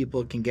how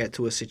people can get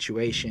to a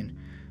situation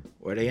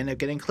where they end up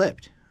getting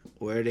clipped,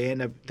 where they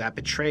end up, that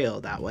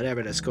betrayal, that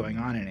whatever that's going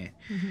on in it.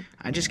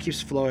 Mm-hmm. It just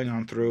keeps flowing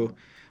on through.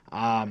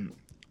 I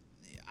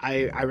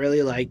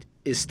really liked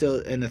is still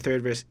in the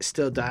third verse,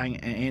 still dying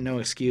and ain't no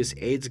excuse.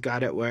 AIDS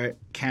got it where it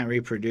can't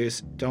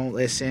reproduce. Don't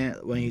listen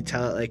when you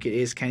tell it like it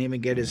is. Can't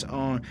even get his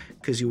own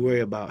because you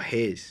worry about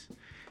his.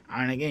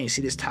 And again, you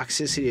see this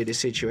toxicity of the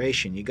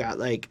situation. You got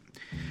like,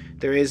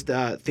 there is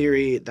the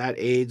theory that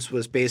AIDS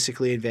was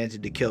basically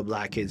invented to kill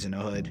black kids in the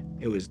hood.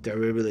 It was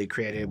deliberately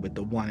created with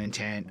the one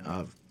intent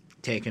of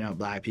taking out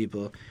black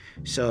people.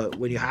 So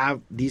when you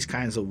have these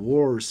kinds of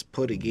wars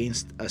put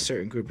against a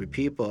certain group of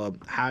people,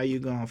 how are you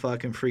gonna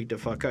fucking freak the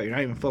fuck out? You're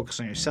not even focused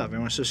on yourself.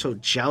 Everyone's just so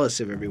jealous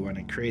of everyone.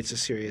 It creates a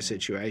serious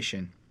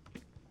situation.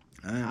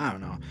 I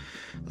don't know.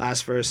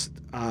 Last verse,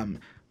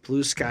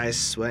 blue skies,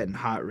 sweat, and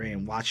hot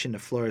rain. Watching the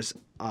floors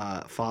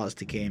fall as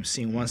the game.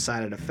 Seeing one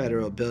side of the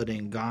federal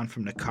building gone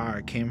from the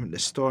car. Came from the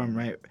storm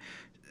right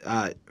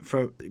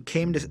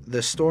came to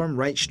the storm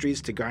right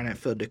streets to Garnet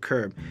filled the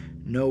curb.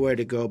 Nowhere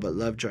to go but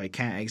Lovejoy.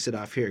 Can't exit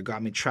off here.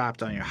 Got me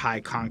trapped on your high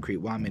concrete.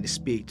 Want me to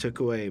speak. Took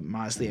away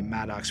Mosley and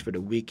Maddox for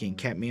the weekend.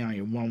 Kept me on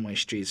your one-way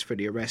streets for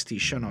the arrestees.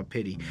 Show no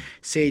pity.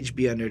 Sage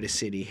be under the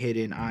city.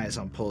 Hidden eyes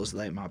on poles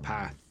light my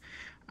path.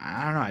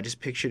 I don't know. I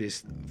just pictured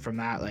this from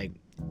that, like,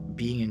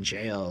 being in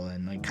jail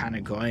and, like, kind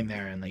of going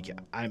there and, like,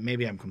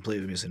 maybe I'm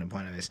completely missing the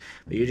point of this,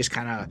 but you're just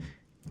kind of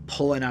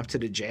pulling up to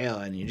the jail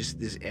and you just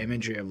this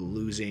imagery of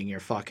losing your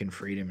fucking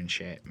freedom and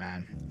shit,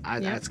 man.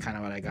 That's kind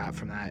of what I got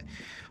from that.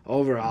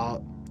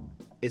 Overall,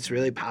 it's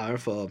really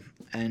powerful,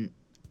 and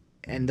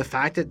the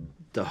fact that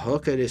the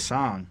hook of this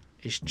song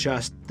is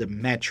just the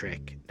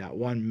metric, that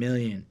 1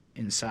 million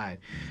inside.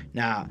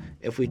 Now,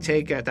 if we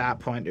take at that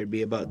point, there'd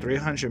be about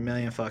 300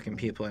 million fucking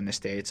people in the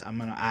States. I'm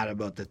gonna add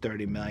about the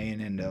 30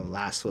 million in the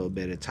last little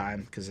bit of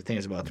time because I think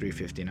it's about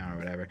 350 now or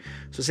whatever.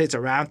 So say it's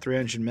around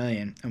 300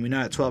 million, and we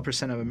know that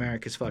 12% of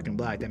America is fucking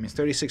black. That means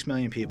 36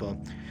 million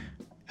people,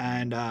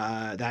 and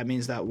that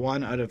means that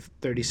 1 out of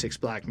 36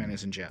 black men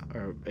is in jail,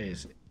 or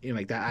is, you know,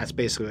 like that. That's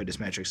basically what this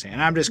metric's saying.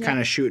 And I'm just kind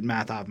of shooting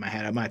math off my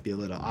head. I might be a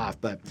little off,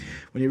 but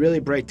when you really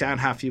break down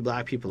how few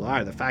black people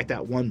are, the fact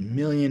that 1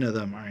 million of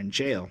them are in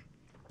jail,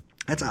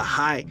 that's a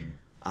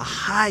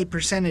high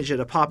percentage of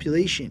the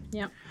population.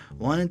 Yeah.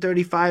 1 in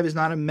 35 is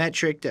not a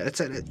metric.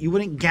 You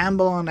wouldn't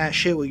gamble on that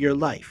shit with your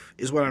life,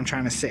 is what I'm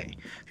trying to say.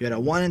 If you had a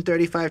 1 in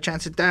 35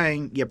 chance of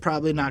dying, you're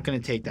probably not going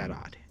to take that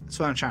odd. That's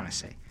what I'm trying to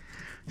say.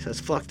 So it's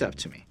fucked up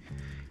to me.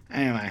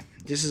 Anyway,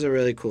 this is a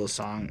really cool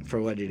song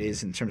for what it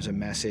is in terms of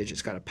message.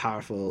 It's got a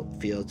powerful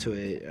feel to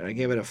it. I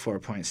gave it a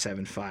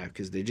 4.75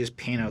 because they just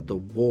paint out the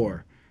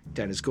war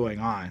that is going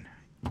on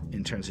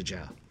in terms of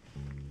jail.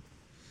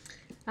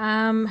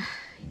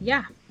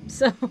 Yeah.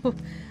 So,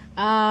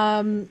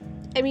 I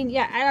mean,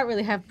 yeah, I don't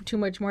really have too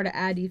much more to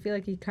add. You feel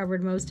like you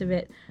covered most of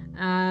it.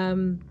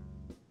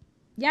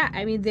 Yeah,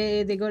 I mean,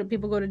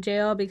 people go to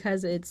jail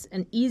because it's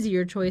an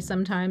easier choice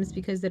sometimes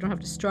because they don't have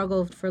to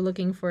struggle for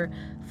looking for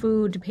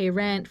food, to pay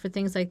rent, for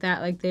things like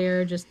that. Like,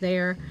 they're just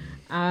there.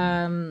 But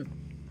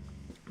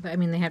I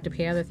mean, they have to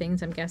pay other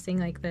things, I'm guessing,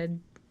 like the,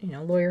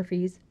 lawyer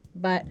fees.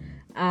 But,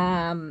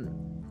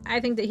 I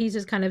think that he's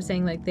just kind of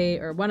saying like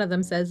one of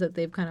them says that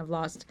they've kind of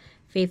lost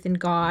faith in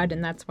God,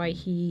 and that's why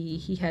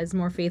he has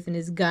more faith in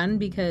his gun,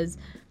 because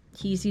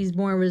he sees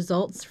more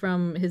results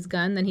from his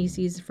gun than he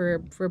sees for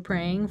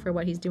praying for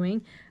what he's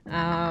doing.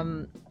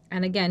 And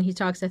again, he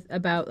talks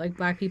about like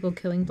black people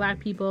killing black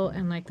people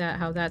and like that,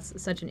 how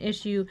that's such an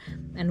issue,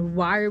 and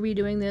why are we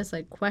doing this?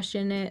 Like,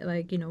 question it,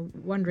 like,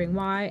 wondering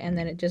why, and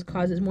then it just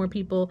causes more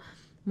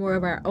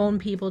of our own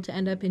people to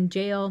end up in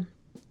jail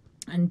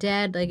and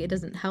dead. Like, it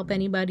doesn't help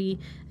anybody.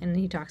 And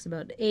he talks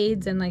about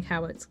AIDS and like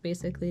how it's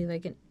basically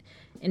like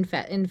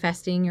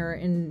infesting or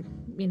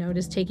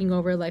just taking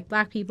over like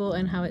black people,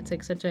 and how it's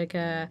like such like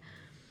a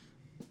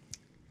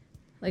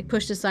like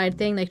pushed aside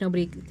thing, like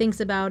nobody thinks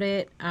about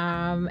it,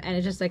 and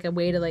it's just like a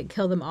way to like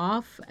kill them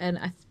off. And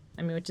I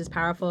mean, which is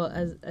powerful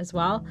as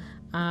well.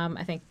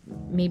 I think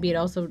maybe it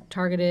also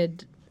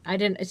targeted.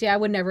 I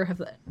would never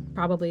have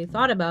probably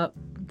thought about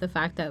the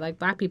fact that like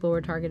black people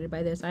were targeted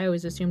by this. I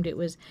always assumed it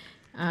was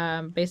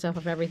based off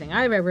of everything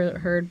I've ever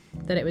heard,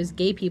 that it was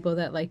gay people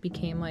that like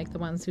became like the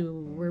ones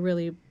who were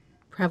really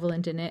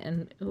prevalent in it,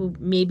 and who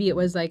maybe it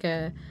was like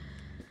I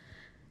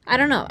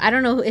don't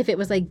know if it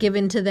was like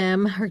given to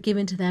them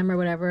or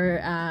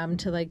whatever,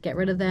 to like get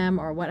rid of them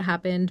or what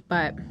happened,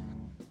 but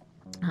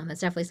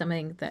that's definitely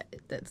something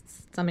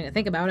that's something to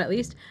think about, at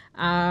least.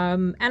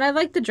 And I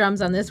like the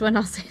drums on this one,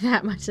 I'll say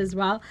that much as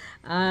well.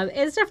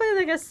 It's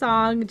definitely like a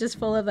song just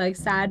full of like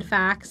sad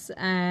facts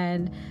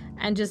and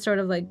just sort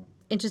of like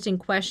interesting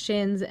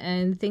questions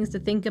and things to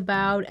think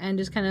about, and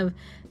it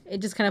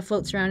just kind of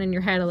floats around in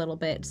your head a little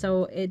bit.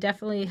 So it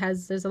definitely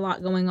there's a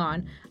lot going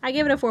on. I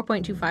gave it a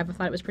 4.25. I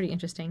thought it was pretty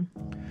interesting.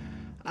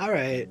 All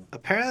right.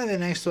 Apparently the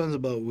next one's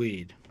about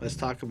weed. Let's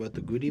talk about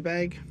the goodie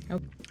bag.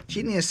 Okay.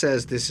 Genius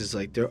says this is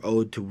like their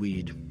ode to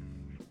weed.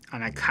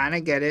 And I kind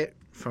of get it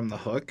from the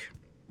hook,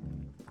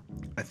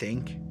 I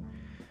think,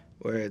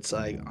 where it's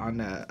like, on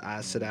the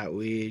ass of that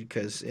weed,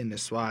 because in the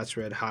swats,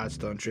 red hots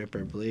don't drip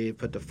or bleed.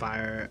 Put the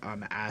fire on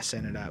the ass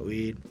end of that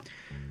weed.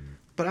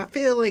 but I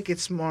feel like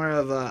it's more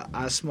of a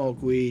I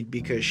smoke weed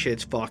because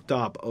shit's fucked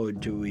up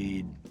ode to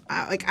weed.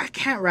 I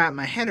can't wrap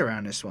my head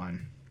around this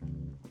one.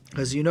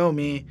 Because you know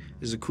me,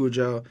 this is a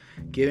Cujo,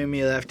 giving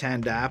me a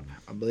left-hand dap.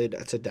 I believe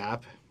that's a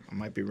dap. I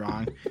might be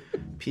wrong.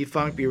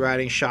 P-Funk be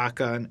riding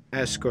shotgun,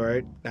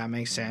 escort. That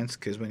makes sense,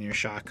 because when you're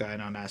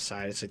shotgun on that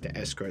side, it's like the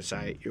escort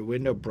side. Your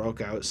window broke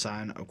out,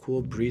 son. A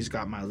cool breeze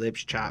got my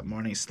lips chapped.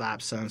 Morning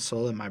slap, son.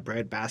 Soul in my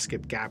bread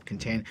basket gap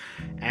contained.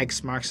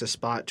 X marks the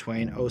spot,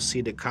 twain.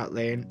 OC to cut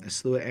lane. A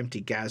slew of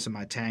empty gas in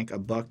my tank. A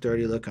buck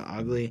dirty looking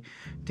ugly.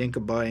 Think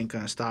about ain't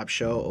gonna stop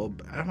show. Oh,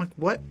 I'm like,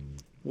 what?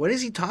 What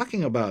is he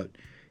talking about?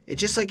 It's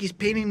just like he's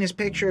painting this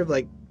picture of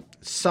like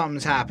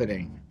something's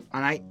happening.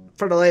 And I,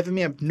 for the life of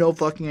me, I have no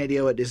fucking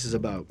idea what this is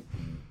about.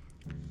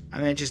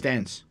 And then it just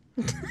ends.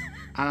 And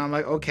I'm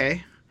like,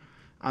 okay.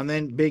 And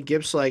then Big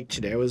Gipp's like,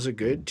 today was a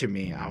good to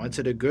me. I went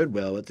to the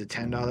Goodwill with the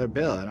 $10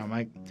 bill. And I'm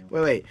like,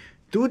 wait.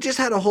 Dude just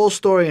had a whole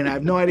story and I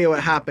have no idea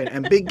what happened.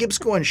 And Big Gipp's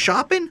going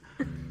shopping?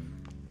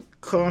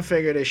 Couldn't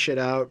figure this shit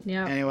out.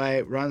 Yeah.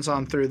 Anyway, runs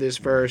on through this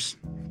verse.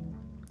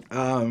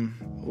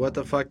 What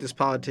the fuck this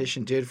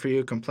politician did for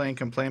you? Complain,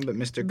 but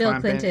Mr. Bill Clampett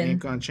Clinton. ain't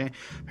gonna change.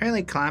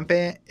 Apparently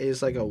Clampett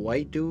is like a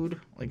white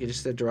dude. Like it's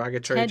just a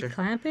derogatory Ted term.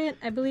 Clampett,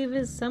 I believe,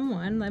 is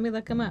someone. Let me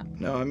look him up.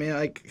 No, I mean,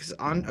 like, 'cause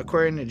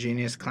according to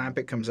Genius,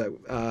 Clampett comes up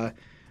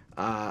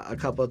a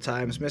couple of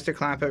times. Mr.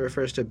 Clampett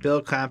refers to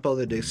Bill Clampett,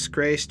 the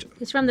disgraced...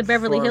 He's from the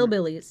Beverly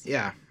Hillbillies.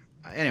 Yeah.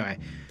 Anyway,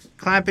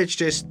 Clampett's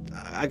just...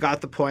 I got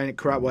the point.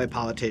 Corrupt white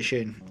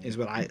politician is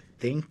what I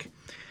think.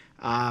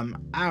 I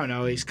don't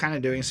know. He's kind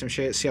of doing some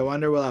shit. See, I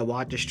wonder will I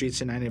walk the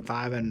streets in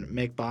 95 and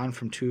make bond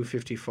from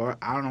 254?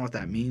 I don't know what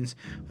that means.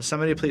 Will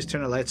somebody please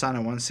turn the lights on at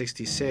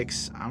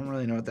 166? I don't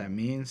really know what that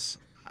means.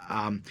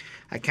 I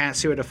can't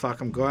see where the fuck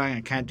I'm going.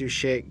 I can't do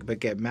shit but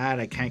get mad.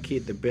 I can't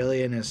keep the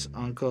Billy and his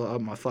uncle up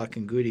my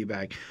fucking goodie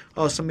bag.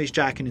 Oh, somebody's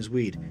jacking his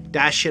weed.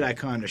 That shit I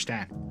can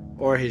understand.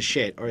 Or his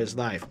shit. Or his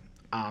life.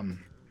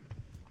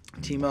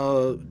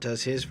 Timo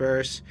does his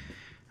verse.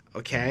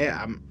 Okay,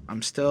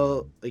 I'm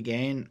still,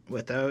 again,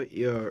 without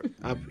you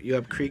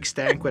up creek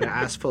stank with an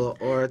ass full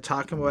of ore.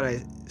 Talking what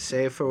I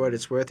say for what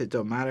it's worth, it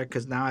don't matter,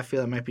 because now I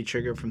feel I might be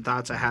triggered from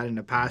thoughts I had in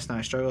the past. Now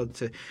I struggle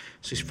to,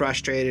 so he's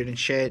frustrated and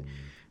shit.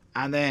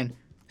 And then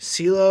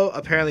CeeLo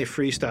apparently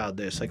freestyled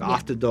this, like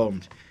off the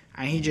dome.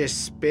 And he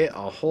just spit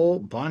a whole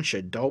bunch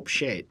of dope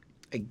shit.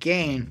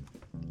 Again,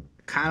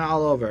 kind of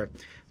all over.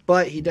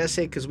 But he does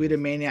say, because we the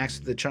maniacs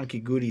with the chunky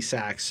goody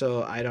sacks,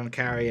 so I don't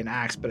carry an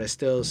axe, but I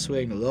still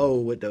swing low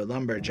with the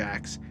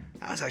lumberjacks.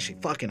 That was actually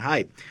fucking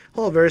hype.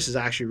 Whole verse is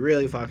actually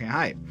really fucking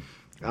hype.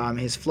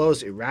 His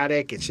flow's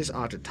erratic. It's just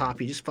off the top.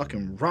 He just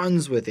fucking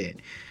runs with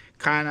it.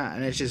 Kinda,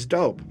 and it's just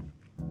dope.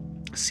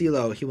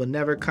 CeeLo, he will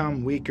never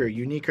come weaker,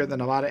 uniquer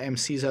than a lot of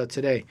MCs out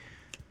today.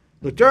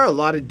 Look, there are a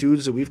lot of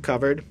dudes that we've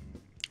covered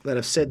that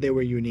have said they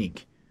were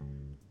unique.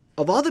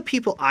 Of all the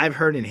people I've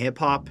heard in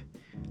hip-hop,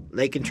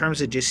 like in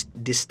terms of just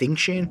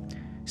distinction,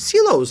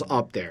 CeeLo's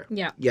up there.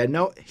 Yeah. Yeah,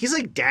 no, he's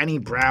like Danny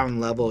Brown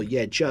level.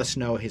 Yeah, just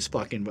know his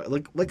fucking,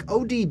 like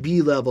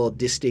ODB level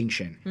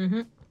distinction.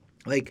 Mm-hmm.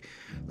 Like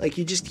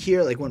you just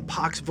hear, like when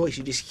Pac's voice,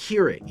 you just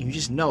hear it. You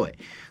just know it.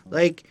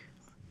 Like,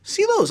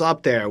 CeeLo's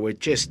up there with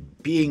just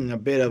being a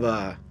bit of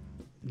a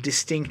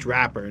distinct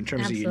rapper in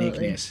terms Absolutely. of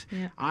uniqueness.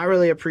 Yeah. I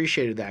really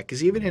appreciated that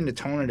because even in the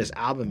tone of this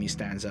album, he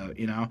stands out,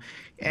 you know?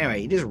 Anyway,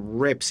 he just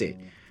rips it.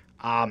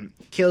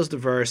 Kills the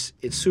verse.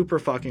 It's super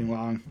fucking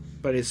long,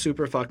 but it's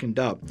super fucking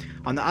dope.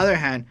 On the other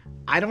hand,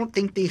 I don't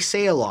think they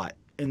say a lot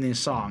in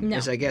this song. No.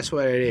 Is I guess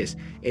what it is.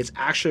 It's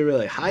actually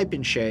really hype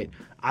and shit,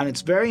 and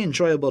it's very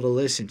enjoyable to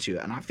listen to.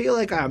 And I feel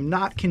like I'm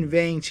not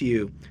conveying to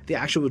you the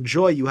actual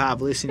joy you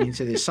have listening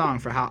to this song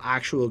for how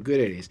actual good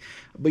it is.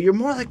 But you're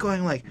more like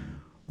going like,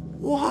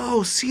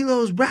 whoa,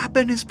 CeeLo's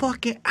rapping his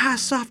fucking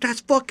ass off.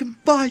 That's fucking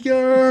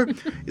fire.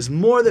 Is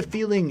more the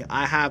feeling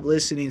I have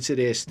listening to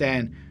this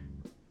than,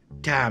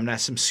 damn,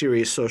 that's some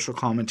serious social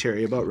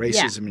commentary about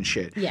racism and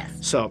shit. Yes.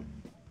 So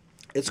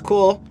it's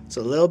cool. It's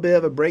a little bit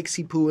of a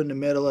breaksy poo in the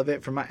middle of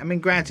it. I mean,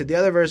 granted, the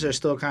other verses are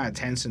still kind of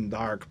tense and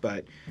dark,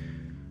 but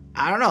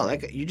I don't know.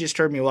 Like, you just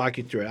heard me walk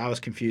you through it. I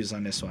was confused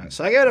on this one.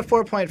 So I give it a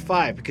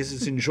 4.5 because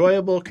it's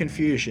enjoyable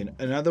confusion.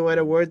 Another way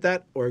to word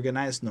that,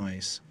 organized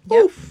noise.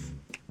 Yep. Oof.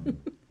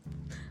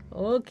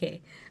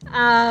 Okay.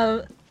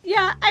 Yeah,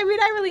 I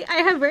mean,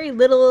 I have very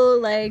little,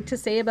 like, to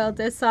say about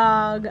this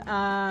song.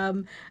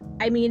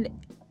 I mean,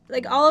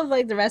 like, all of,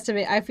 like, the rest of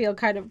it, I feel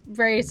kind of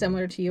very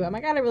similar to you. I'm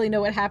like, I don't really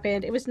know what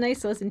happened. It was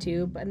nice to listen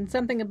to, but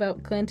something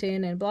about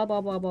Clinton and blah,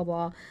 blah, blah, blah,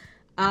 blah.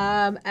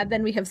 And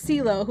then we have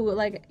CeeLo, who,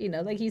 like, you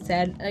know, like he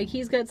said, like,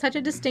 he's got such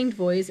a distinct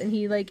voice, and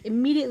he, like,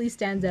 immediately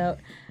stands out.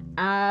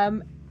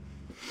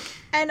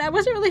 And I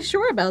wasn't really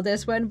sure about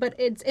this one, but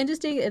it's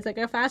interesting. It's like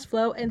a fast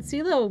flow, and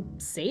CeeLo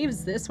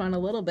saves this one a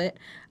little bit.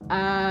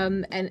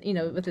 And, you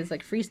know, with his,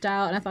 like,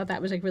 freestyle, and I thought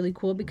that was, like, really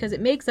cool because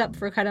it makes up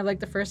for kind of, like,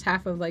 the first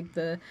half of, like,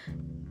 the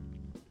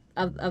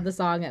of the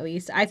song, at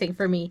least I think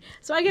for me.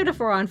 So I give it a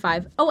 4 on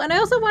 5. Oh, and I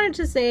also wanted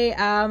to say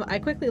I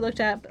quickly looked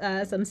up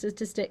some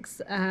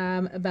statistics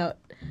about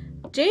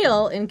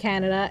jail in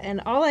Canada,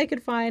 and all I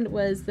could find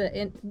was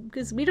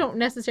because we don't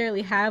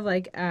necessarily have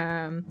like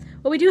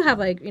we do have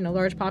like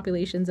large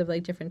populations of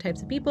like different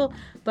types of people,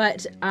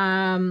 but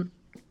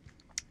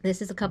this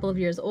is a couple of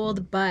years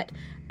old, but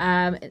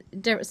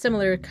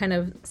similar kind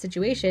of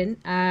situation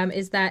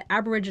is that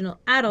Aboriginal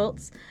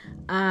adults,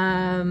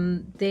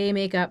 they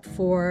make up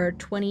for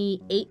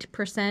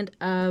 28%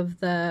 of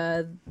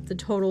the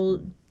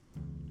total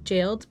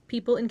jailed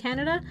people in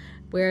Canada,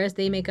 whereas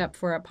they make up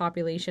for a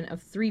population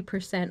of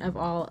 3% of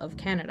all of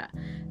Canada.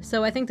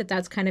 So I think that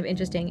that's kind of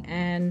interesting,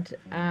 and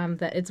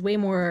that it's way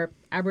more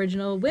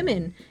Aboriginal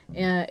women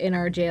in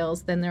our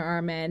jails than there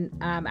are men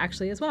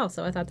actually as well.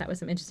 So I thought that was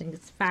some interesting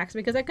facts,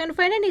 because I couldn't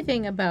find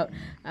anything about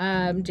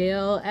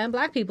jail and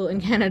black people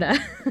in Canada,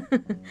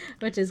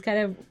 which is kind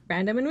of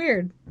random and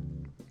weird.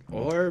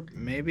 Or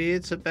maybe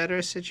it's a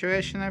better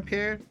situation up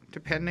here,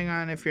 depending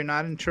on if you're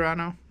not in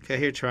Toronto. Okay,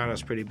 here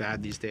Toronto's pretty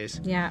bad these days.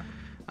 Yeah.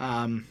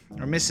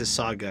 Or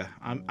Mississauga.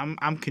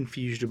 I'm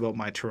confused about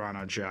my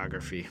Toronto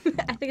geography.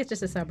 I think it's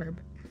just a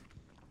suburb.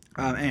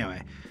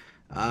 Anyway,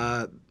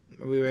 are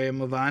we ready to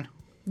move on?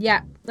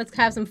 Yeah, let's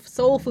have some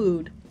soul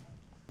food.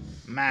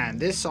 Man,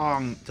 this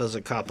song does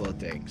a couple of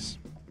things.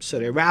 So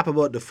they rap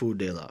about the food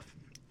they love,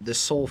 the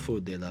soul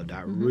food they love,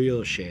 that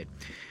real shit.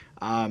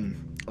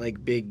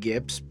 Like Big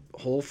Gipp's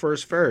whole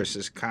first verse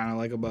is kind of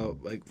like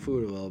about like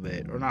food a little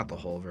bit, or not the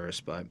whole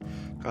verse, but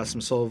got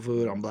some soul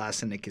food. I'm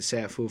blasting the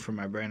cassette food for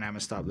my brain. I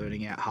haven't stopped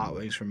learning yet. Hot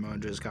wings from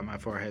Mojo's got my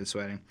forehead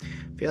sweating.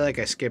 Feel like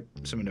I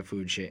skipped some of the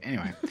food shit.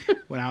 Anyway,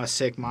 when I was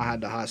sick, Ma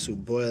had the hot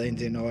soup boiling.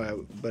 Didn't know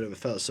it, but it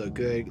felt so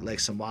good. Like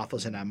some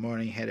waffles in that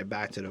morning. Headed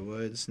back to the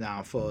woods. Now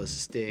I'm full as a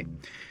stick.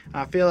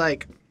 I feel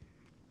like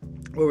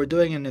what we're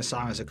doing in this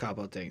song is a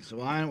couple of things.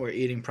 One, we're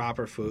eating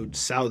proper food,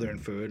 southern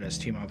food, as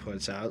Timo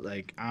puts out.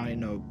 Like, I don't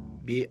know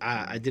beef.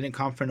 I didn't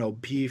come for no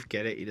beef.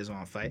 Get it? He doesn't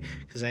want to fight.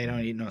 Because I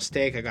don't eat no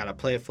steak. I got a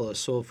plate full of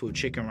soul food,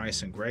 chicken,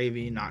 rice, and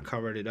gravy. Not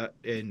covered it up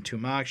in too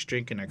much.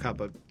 Drinking a cup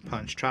of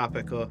Punch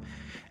Tropical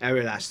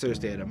every last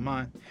Thursday of the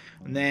month.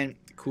 And then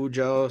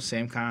Cujo,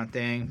 same kind of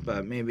thing.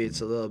 But maybe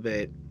it's a little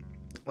bit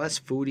less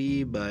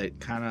foodie, but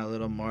kind of a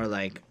little more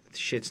like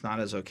shit's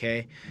not as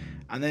okay.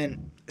 And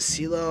then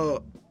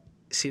CeeLo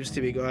seems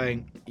to be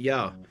going,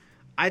 yo,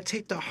 I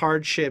take the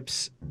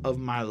hardships of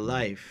my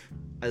life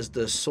as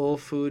the soul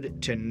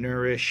food to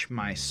nourish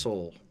my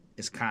soul,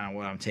 is kind of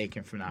what I'm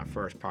taking from that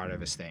first part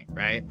of his thing,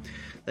 right?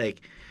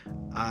 Like,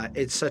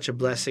 it's such a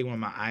blessing when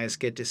my eyes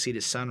get to see the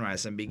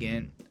sunrise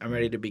and I'm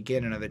ready to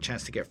begin another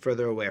chance to get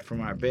further away from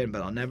where I've been,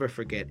 but I'll never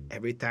forget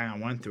everything I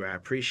went through. I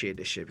appreciate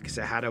this shit, because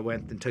had I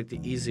went and took the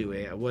easy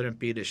way, I wouldn't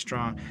be the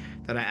strong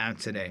that I am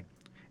today.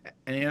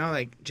 And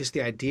like, just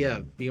the idea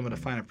of being able to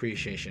find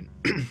appreciation.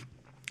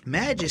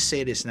 May I just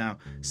say this now?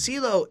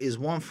 CeeLo is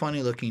one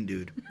funny looking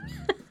dude.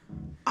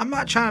 I'm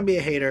not trying to be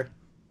a hater.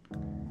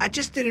 I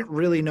just didn't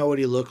really know what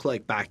he looked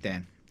like back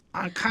then.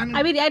 I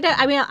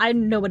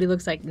know what he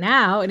looks like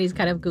now, and he's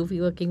kind of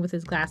goofy looking with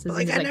his glasses.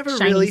 Like, and his, I never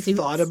really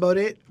thought about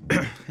it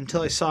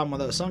until I saw him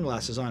without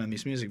sunglasses on in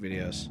these music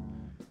videos.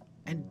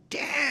 And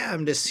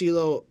damn, does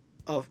CeeLo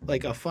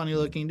like a funny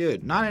looking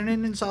dude. Not in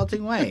an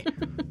insulting way.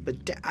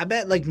 But I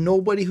bet like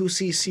nobody who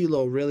sees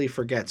CeeLo really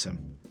forgets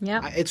him.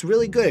 Yeah, it's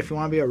really good if you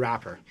want to be a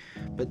rapper.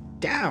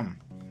 But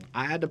damn,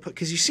 I had to put,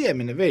 because you see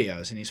him in the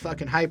videos and he's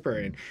fucking hyper.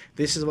 And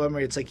this is one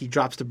where it's like he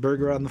drops the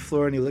burger on the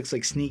floor and he looks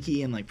like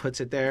sneaky and like puts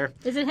it there.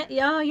 Is it?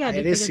 Oh yeah,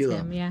 it is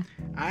CeeLo. Him, yeah.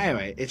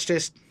 Anyway, it's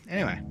just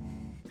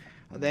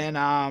Then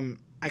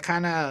I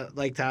kind of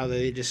liked how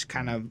they just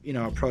kind of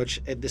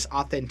approach this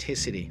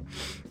authenticity.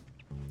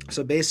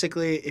 So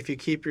basically, if you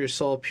keep your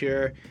soul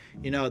pure,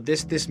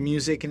 this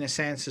music in a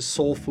sense is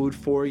soul food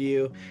for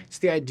you. It's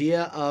the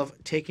idea of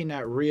taking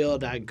that real,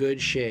 that good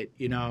shit,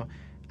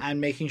 and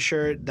making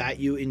sure that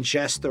you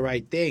ingest the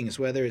right things,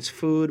 whether it's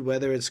food,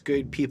 whether it's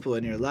good people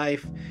in your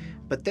life.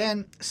 But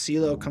then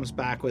CeeLo comes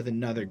back with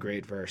another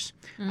great verse.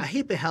 I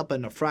heap of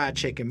helping the fried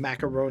chicken,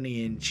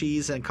 macaroni, and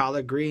cheese and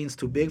collard greens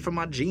too big for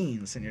my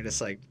jeans. And you're just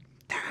like,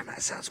 damn,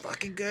 that sounds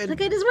fucking good.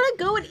 Like, I just want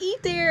to go and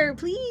eat there,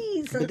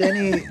 please. But then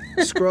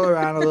he scroll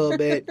around a little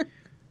bit.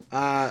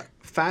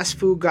 Fast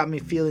food got me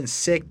feeling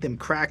sick. Them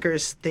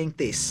crackers think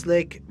they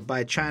slick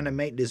by trying to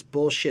make this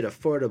bullshit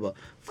affordable.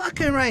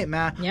 Fucking right,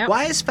 man. Yep.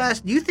 Why is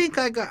fast? You think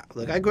I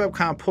grew up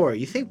kind of poor.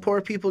 You think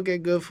poor people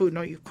get good food?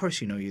 No, of course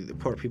the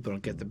poor people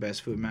don't get the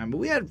best food, man. But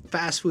we had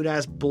fast food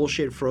ass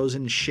bullshit,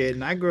 frozen shit,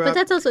 and I grew up. But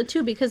that's also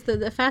too because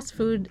the fast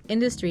food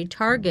industry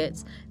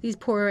targets these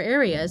poorer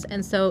areas,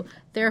 and so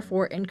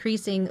therefore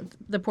increasing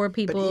the poor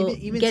people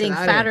even getting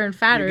fatter and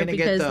fatter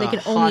because they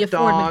can only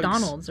afford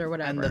McDonald's or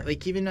whatever.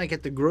 And even like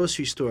at the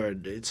grocery store,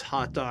 it's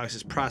hot dogs,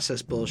 it's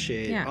processed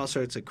bullshit, all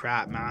sorts of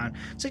crap, man.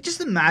 It's like,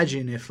 just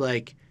imagine if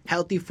like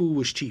healthy food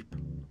was cheap.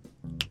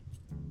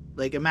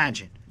 Like,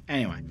 imagine.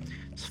 Anyway,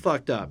 it's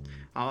fucked up.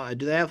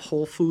 Do they have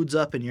Whole Foods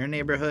up in your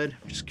neighborhood?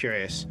 I'm just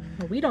curious.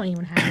 Well, we don't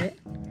even have it.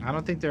 I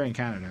don't think they're in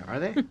Canada. Are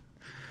they?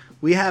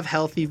 We have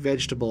healthy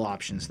vegetable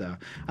options though.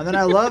 And then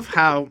I love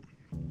how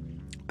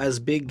as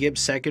Big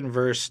Gibb's second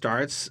verse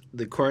starts,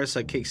 the chorus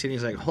like kicks in.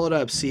 He's like, "Hold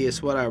up, see,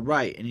 it's what I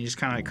write," and he just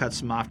kind of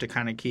cuts him off to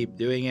kind of keep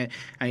doing it.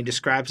 And he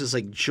describes this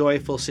like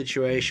joyful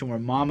situation where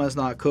Mama's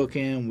not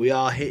cooking, we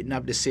all hitting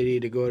up the city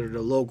to go to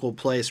the local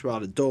place where all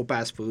the dope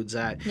ass food's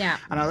at. Yeah.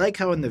 And I like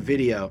how in the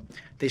video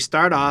they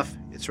start off.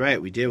 It's right,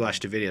 we did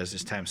watch the videos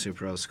this time,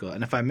 super old school.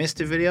 And if I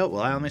missed a video,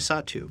 well, I only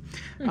saw two.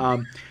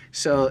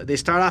 So they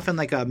start off in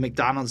like a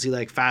McDonald's-y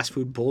like fast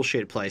food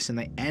bullshit place, and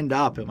they end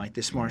up in like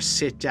this more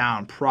sit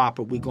down,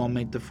 proper, we gonna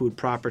make the food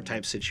proper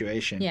type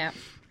situation. Yeah.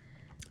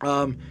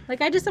 Like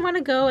I just want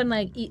to go and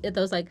like eat at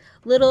those like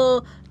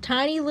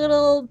tiny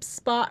little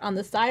spot on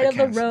the side of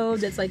the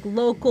road that's like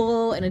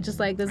local, and it's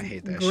just like this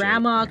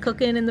grandma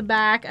cooking in the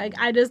back.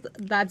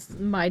 That's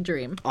my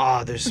dream.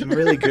 Oh, there's some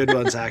really good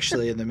ones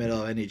actually in the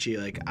middle of NEG.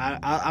 Like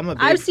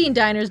I've seen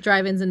diners,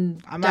 drive-ins,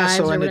 and I'm not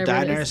so into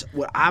diners.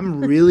 What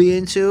I'm really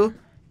into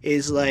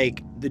is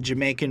like the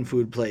Jamaican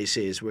food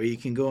places where you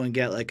can go and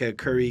get like a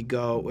curry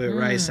goat with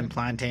rice and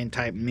plantain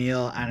type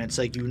meal, and it's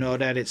like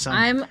that it's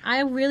some.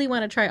 I really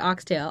want to try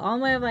oxtail. All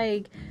my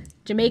like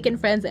Jamaican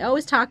friends, they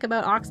always talk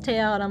about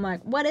oxtail, and I'm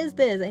like, what is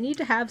this? I need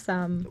to have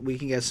some. We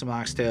can get some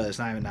oxtail. It's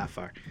not even that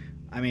far.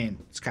 I mean,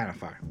 it's kind of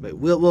far, but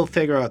we'll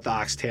figure out the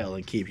oxtail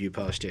and keep you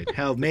posted.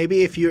 Hell,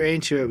 maybe if you're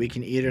into it, we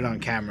can eat it on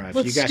camera.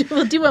 We'll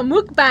do a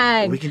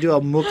mukbang. We can do a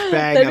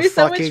mukbang of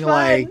fucking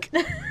like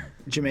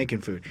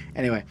Jamaican food.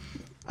 Anyway.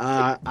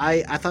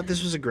 I thought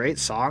this was a great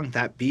song.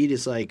 That beat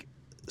is like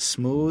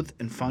smooth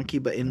and funky,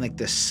 but in like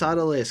the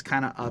subtlest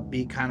kind of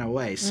upbeat kind of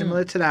way,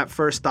 similar to that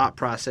first Thought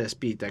Process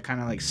beat that kind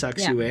of like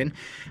sucks you in.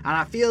 And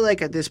I feel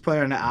like at this point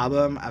on the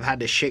album, I've had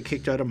the shit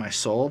kicked out of my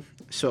soul,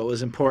 so it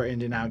was important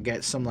to now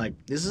get some like,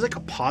 this is like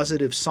a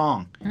positive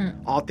song,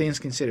 all things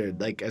considered,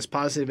 like as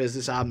positive as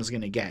this album is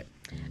gonna get.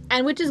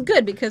 And which is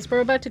good because we're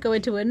about to go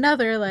into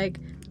another like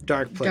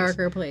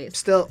darker place.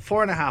 Still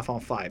 4.5 on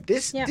 5.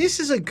 This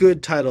is a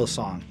good title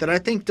song that I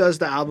think does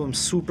the album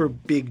super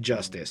big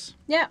justice.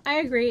 Yeah, I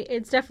agree.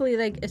 It's definitely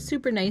like a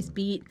super nice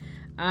beat.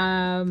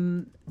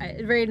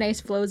 Very nice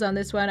flows on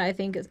this one. I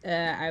think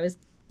I was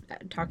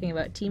talking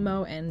about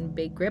Timo and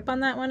Big Grip on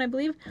that one, I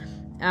believe.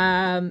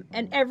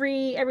 And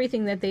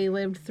everything that they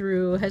lived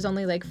through has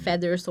only like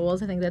fed their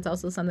souls. I think that's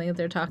also something that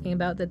they're talking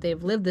about, that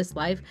they've lived this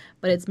life,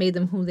 but it's made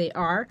them who they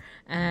are,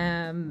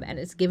 and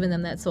it's given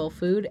them that soul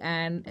food.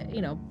 And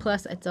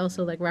plus it's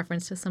also like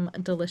reference to some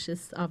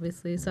delicious,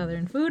 obviously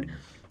Southern food.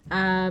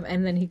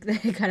 And then he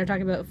kind of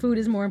talking about food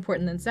is more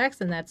important than sex,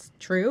 and that's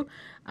true.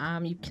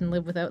 You can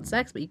live without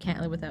sex, but you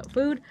can't live without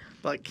food.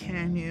 But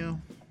can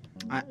you?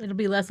 It'll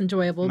be less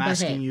enjoyable. I'm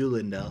asking but hey. you,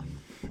 Lindell.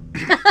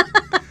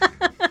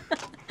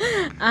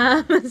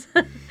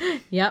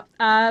 Yep.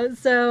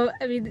 So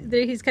I mean,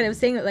 he's kind of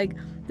saying that like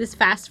this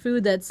fast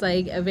food that's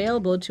like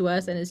available to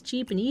us and is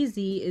cheap and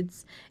easy,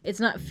 it's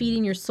not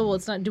feeding your soul.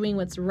 It's not doing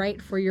what's right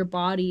for your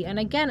body. And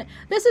again,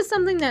 this is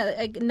something that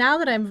like, now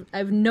that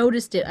I've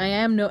noticed it, I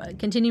am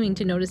continuing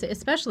to notice it.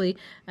 Especially,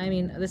 I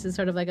mean, this is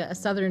sort of like a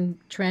southern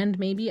trend.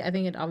 Maybe I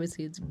think it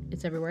obviously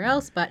it's everywhere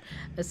else, but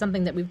it's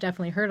something that we've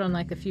definitely heard on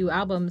like a few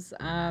albums.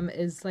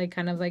 Is like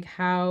kind of like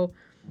how.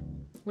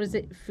 What is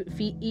it?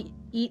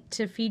 Eat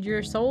to feed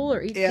your soul,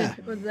 or eat to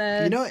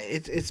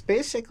it's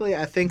basically,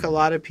 I think a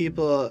lot of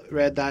people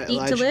read that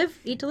Eat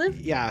to Live?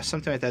 Yeah,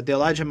 something like that. The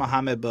Elijah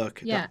Muhammad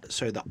book. Yeah.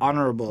 The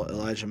Honorable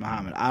Elijah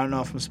Muhammad. I don't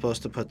know if I'm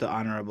supposed to put the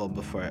Honorable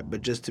before it,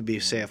 but just to be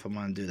safe, I'm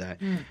going to do that.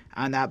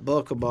 And that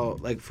book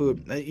about like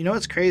food,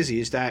 what's crazy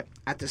is that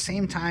at the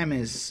same time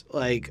as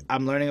like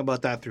I'm learning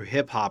about that through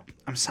hip hop,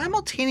 I'm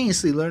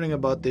simultaneously learning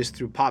about this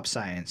through pop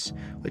science,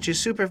 which is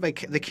super.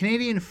 Like the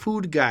Canadian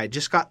Food Guide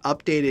just got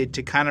updated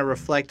to kind of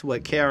reflect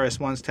what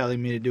KRS One's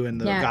telling me to do in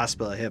the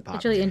gospel of hip hop.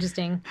 It's really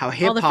interesting. How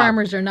hip hop, all the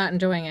farmers are not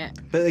enjoying it.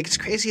 But like it's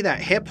crazy that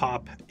hip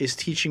hop is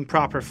teaching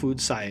proper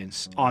food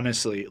science.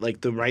 Honestly,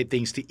 like the right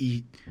things to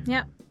eat.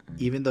 Yeah.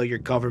 Even though your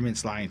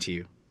government's lying to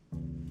you.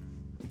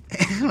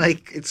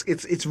 Like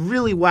it's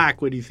really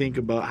whack when you think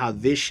about how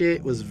this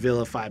shit was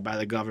vilified by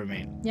the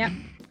government. Yeah.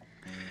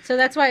 So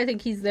that's why I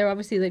think he's there,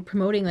 obviously, like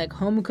promoting like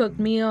home cooked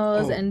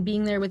meals and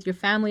being there with your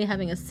family,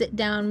 having a sit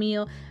down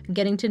meal,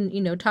 getting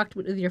to talk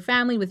with your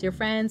family, with your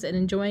friends, and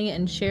enjoying it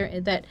and share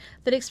that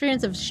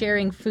experience of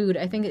sharing food.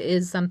 I think it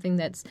is something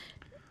that's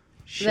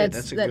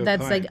that's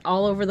like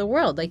all over the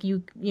world. Like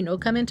you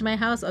come into my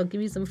house, I'll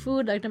give you some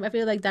food. Like I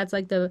feel like that's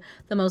like the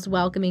most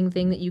welcoming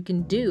thing that you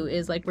can do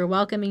is like we're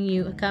welcoming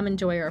you. Come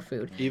enjoy our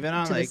food. Even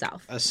on like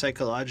a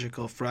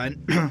psychological front,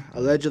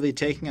 allegedly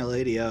taking a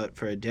lady out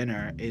for a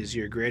dinner is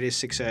your greatest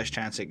success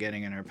chance at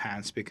getting in her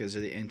pants because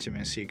of the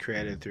intimacy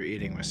created through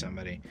eating with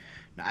somebody.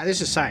 Now this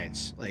is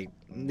science. Like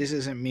this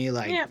isn't me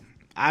like. Yeah.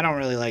 I don't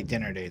really like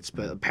dinner dates,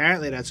 but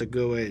apparently that's a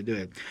good way to do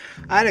it.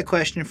 I had a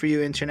question for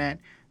you, Internet.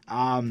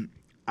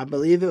 I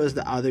believe it was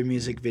the other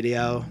music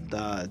video,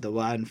 the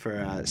one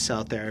for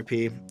Cell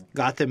Therapy,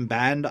 got them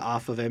banned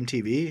off of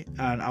MTV.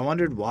 And I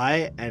wondered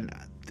why and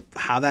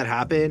how that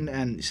happened.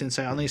 And since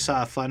I only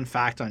saw a fun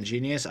fact on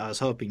Genius, I was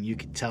hoping you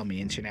could tell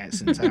me, Internet,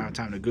 since I don't have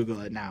time to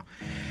Google it now.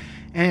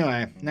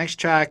 Anyway, next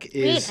track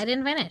is. Wait, I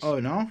didn't finish. Oh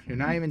no, you're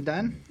not even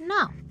done.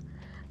 No.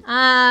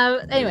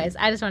 Anyways,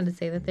 I just wanted to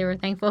say that they were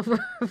thankful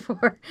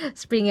for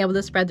being able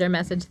to spread their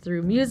message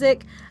through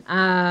music.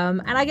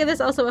 And I give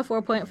this also a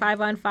 4.5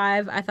 on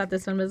 5. I thought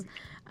this one was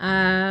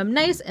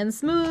nice and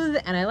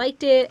smooth, and I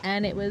liked it,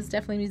 and it was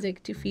definitely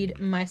music to feed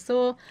my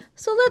soul.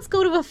 So let's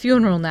go to a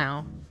funeral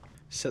now.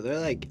 So they're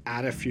like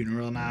at a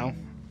funeral now,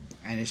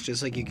 and it's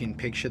just like you can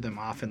picture them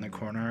off in the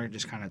corner,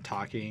 just kind of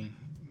talking,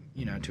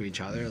 to each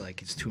other.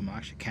 Like it's too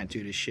much. I can't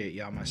do this shit.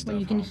 Y'all my stuff. Well,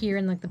 you can hear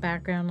in like the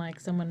background like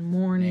someone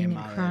mourning name and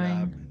all crying.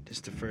 lit up.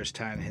 Just the first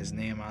time his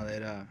name all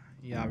lit up.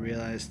 Y'all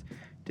realized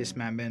this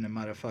man been a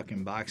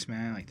motherfucking box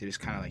man. Like they're just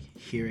kind of like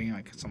hearing,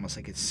 like it's almost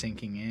like it's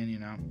sinking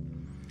in.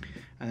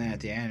 And then at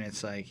the end,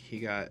 it's like he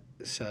got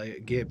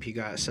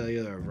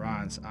cellular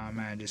bronze. Oh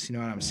man, just you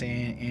know what I'm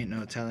saying? Ain't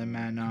no telling,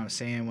 man. Know what I'm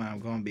saying? When I'm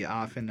gonna be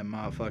off in the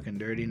motherfucking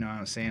dirty. Know what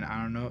I'm saying?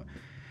 I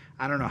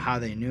don't know how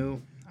they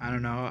knew. I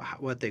don't know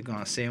what they're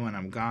gonna say when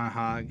I'm gone,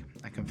 hog.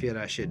 I can feel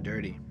that shit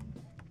dirty.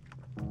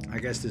 I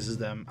guess this is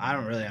them. I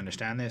don't really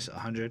understand this.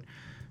 100.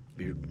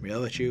 Be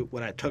real with you.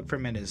 What I took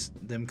from it is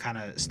them kind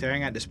of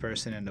staring at this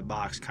person in the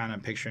box, kind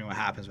of picturing what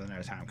happens when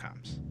their time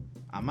comes.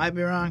 I might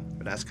be wrong,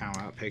 but that's kind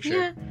of what I picture.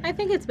 Yeah, I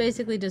think it's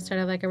basically just sort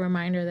of like a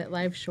reminder that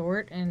life's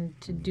short and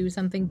to do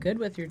something good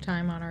with your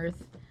time on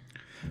Earth.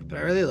 But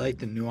I really like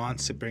the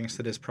nuance it brings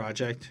to this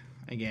project.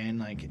 Again,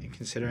 like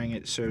considering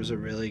it serves a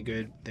really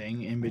good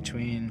thing in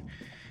between,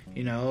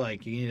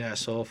 like you need that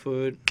soul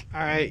food. All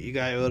right, you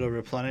got your little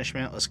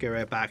replenishment. Let's get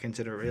right back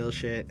into the real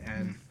shit.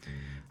 And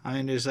I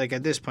mean, there's like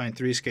at this point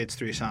 3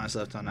 songs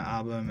left on the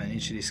album, and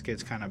each of these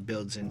skits kind of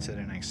builds into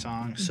the next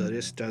song. So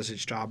this does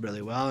its job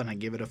really well, and I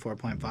give it a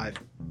 4.5.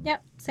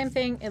 Yep, same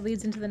thing. It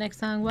leads into the next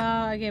song.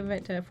 Well, I gave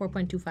it a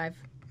 4.25.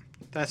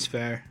 That's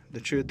fair. The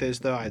truth is,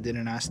 though, I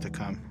didn't ask to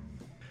come.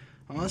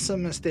 Unless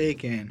I'm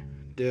mistaken,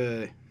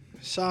 the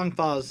song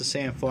follows the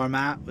same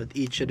format, with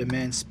each of the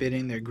men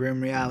spitting their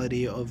grim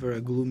reality over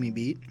a gloomy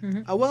beat.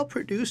 A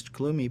well-produced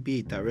gloomy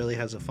beat that really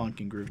has a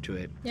funky groove to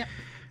it. Yep.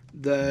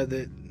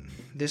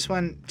 This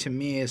one, to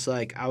me, is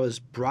like I was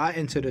brought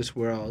into this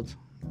world,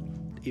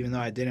 even though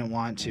I didn't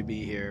want to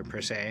be here,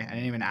 per se. I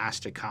didn't even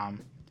ask to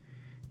come.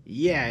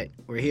 Yet,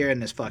 we're here in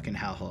this fucking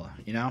hellhole,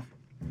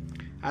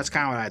 That's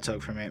kind of what I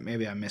took from it.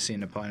 Maybe I'm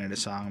missing the point of the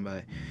song,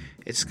 but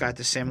it's got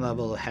the same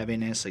level of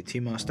heaviness. Like,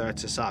 Timo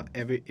starts us off.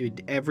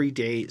 Every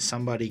day,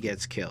 somebody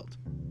gets killed.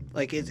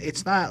 Like,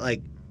 it's not,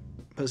 like,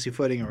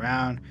 pussyfooting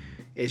around.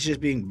 It's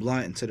just being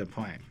blunt and to the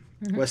point.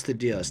 What's the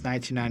deal? It's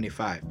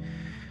 1995.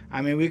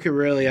 I mean, we could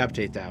really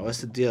update that.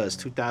 What's the deal? It's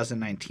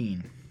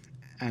 2019.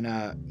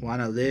 And want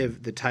to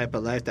live the type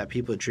of life that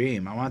people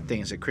dream. I want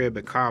things, a crib,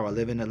 a car, while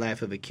living the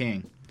life of a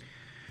king.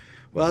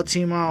 Well,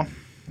 Timo,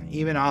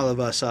 even all of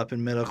us up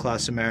in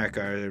middle-class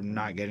America are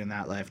not getting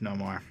that life no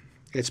more.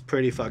 It's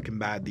pretty fucking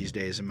bad these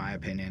days, in my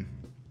opinion.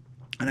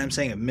 And I'm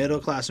saying if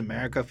middle-class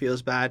America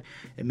feels bad,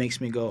 it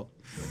makes me go,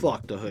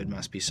 fuck, the hood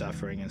must be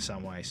suffering in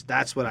some ways.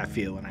 That's what I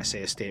feel when I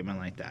say a statement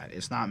like that.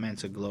 It's not meant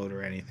to gloat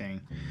or anything.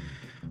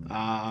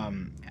 I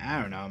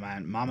don't know,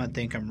 man. Mama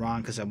think I'm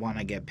wrong because I want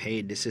to get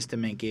paid. The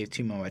system ain't gave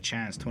Timo a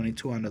chance.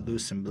 22 on the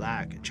loose and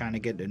black. Trying to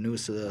get the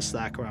noose a little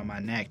slack around my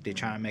neck. They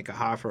trying to make it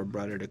hard for a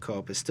brother to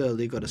cope. It's still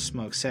illegal to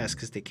smoke cess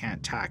because they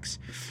can't tax.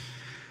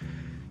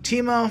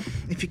 Timo,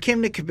 if you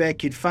came to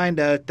Quebec, you'd find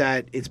out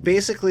that it's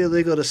basically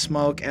illegal to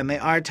smoke and they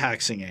are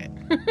taxing it.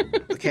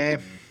 Okay?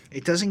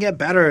 It doesn't get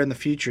better in the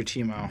future,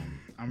 Timo.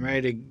 I'm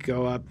ready to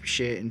go up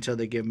shit until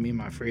they give me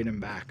my freedom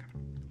back.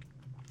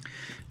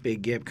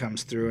 Big Gip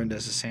comes through and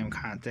does the same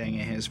kind of thing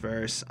in his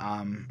verse.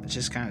 It's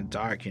just kind of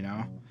dark,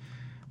 and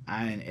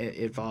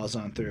it falls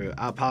on through.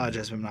 I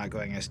apologize if I'm not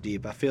going as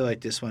deep. I feel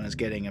like this one is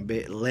getting a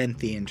bit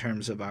lengthy in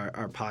terms of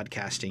our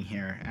podcasting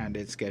here, and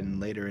it's getting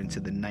later into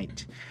the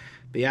night.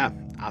 But yeah,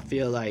 I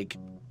feel like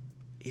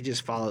he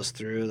just follows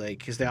through, like,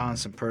 because they're on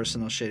some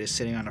personal shit. He's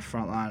sitting on the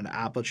front lawn of the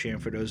apple tree,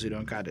 and for those who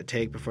don't got to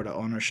take, before the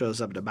owner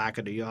shows up at the back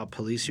of the yard,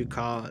 police you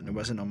call, and there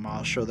wasn't no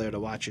marshal there to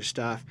watch your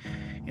stuff.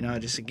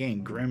 Just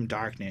again, grim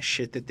darkness,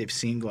 shit that they've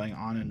seen going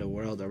on in the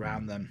world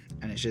around them,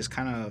 and it's just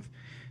kind of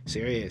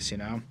serious,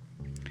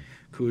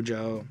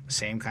 Cujo,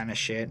 same kind of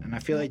shit, and I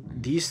feel like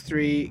these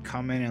three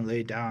come in and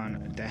lay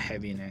down the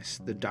heaviness,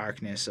 the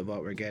darkness of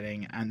what we're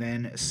getting, and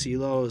then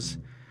CeeLo's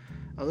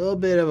a little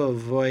bit of a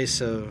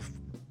voice of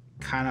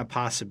kind of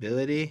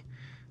possibility.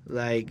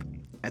 Like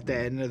at the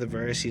end of the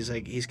verse,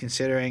 he's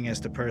considering as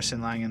the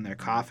person lying in their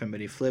coffin,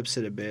 but he flips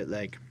it a bit,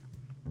 like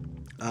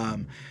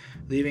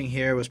leaving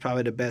here was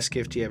probably the best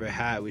gift he ever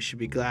had. We should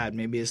be glad.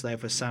 Maybe his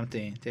life was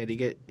something that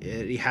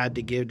he had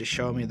to give to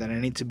show me that I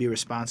need to be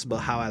responsible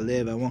how I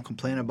live. I won't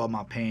complain about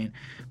my pain,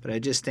 but I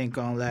just think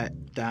gonna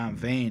let down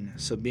vain.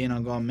 So being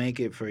I'm gonna make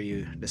it for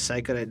you. The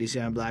cycle that these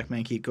young black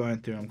men keep going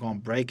through, I'm gonna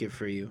break it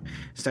for you.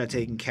 Start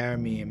taking care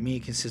of me, and me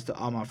consists of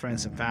all my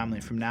friends and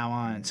family from now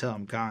on until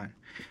I'm gone.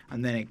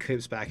 And then it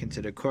clips back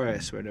into the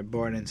chorus where they're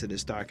born into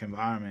this dark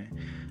environment.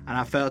 And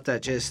I felt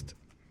that just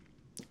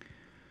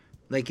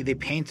like they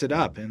paint it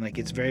up and like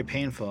it's very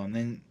painful, and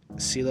then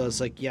CeeLo's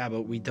like, yeah,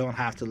 but we don't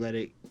have to let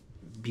it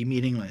be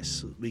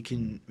meaningless. We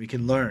can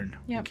learn.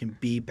 Yep. We can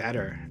be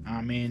better.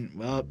 I mean,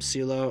 well,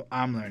 CeeLo,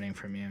 I'm learning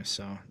from you,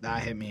 so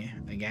that hit me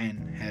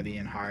again, heavy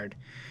and hard.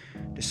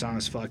 The song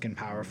is fucking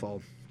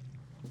powerful,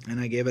 and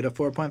I gave it a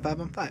 4.5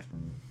 on 5.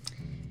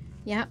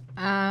 Yeah.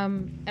 I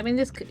mean,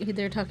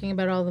 they're talking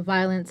about all the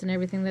violence and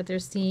everything that they're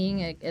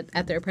seeing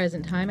at their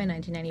present time in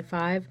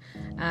 1995,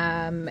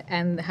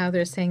 and how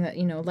they're saying that,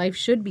 life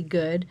should be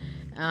good.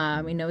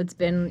 It's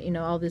been,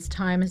 all this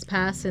time has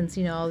passed since,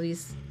 all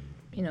these,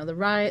 the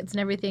riots and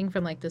everything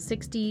from like the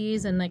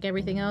 60s and like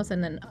everything else.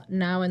 And then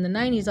now in the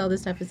 90s, all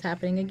this stuff is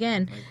happening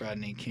again. Like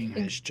Rodney King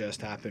has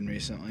just happened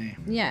recently.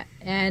 Yeah.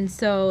 And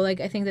so like,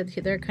 I think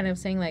that they're kind of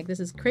saying like, this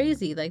is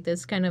crazy. Like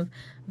this kind of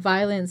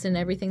violence and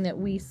everything that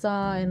we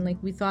saw and like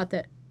we thought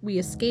that we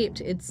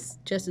escaped, it's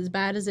just as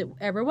bad as it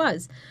ever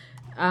was.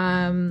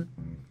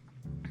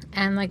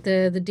 And like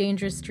the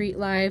dangerous street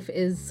life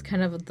is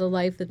kind of the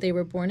life that they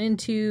were born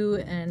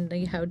into, and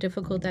like how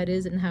difficult that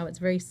is, and how it's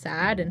very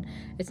sad and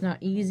it's not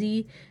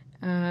easy.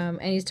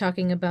 And he's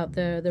talking about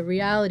the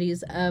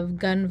realities of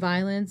gun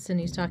violence,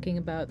 and he's talking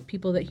about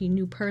people that he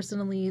knew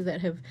personally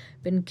that have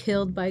been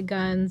killed by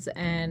guns,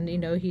 and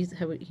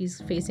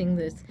he's facing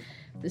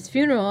this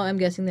funeral. I'm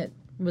guessing that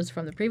was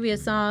from the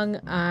previous song.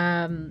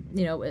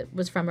 It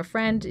was from a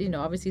friend.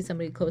 Obviously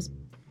somebody close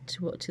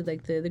to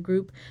like the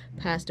group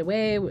passed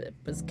away,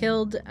 was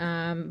killed,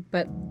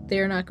 but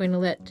they're not going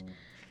to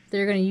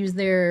they're going to use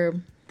their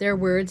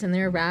words and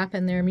their rap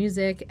and their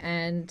music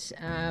and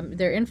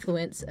their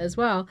influence as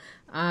well,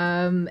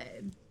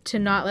 to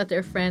not let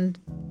their friend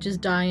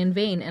just die in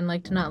vain, and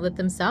like to not let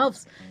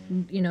themselves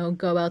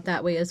go out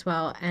that way as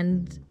well,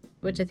 and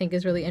which I think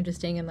is really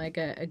interesting and like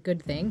a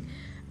good thing.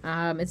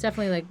 It's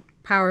definitely like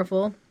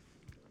powerful.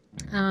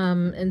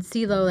 And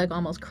CeeLo like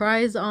almost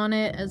cries on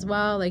it as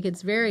well. Like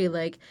it's very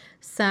like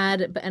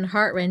sad and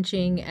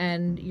heart-wrenching,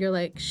 and you're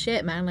like,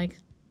 shit, man, like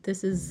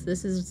this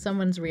is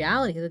someone's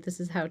reality, that this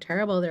is how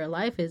terrible their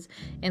life is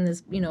in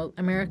this,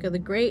 America the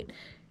great,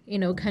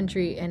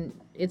 country, and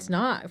it's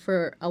not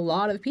for a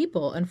lot of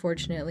people,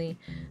 unfortunately.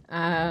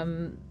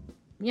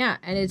 Yeah,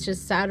 and it's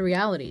just sad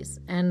realities.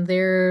 And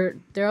they're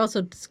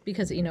also,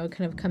 because it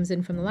kind of comes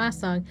in from the last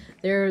song,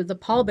 they're the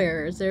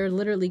pallbearers. They're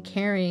literally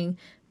carrying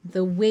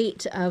the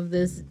weight of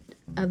this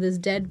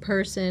dead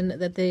person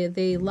that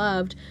they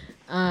loved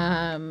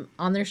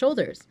on their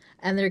shoulders,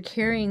 and they're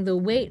carrying the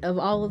weight of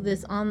all of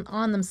this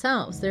on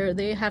themselves.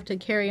 They have to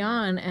carry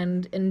on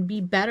and be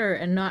better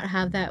and not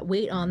have that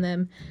weight on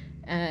them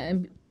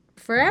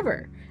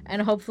forever,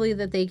 and hopefully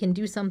that they can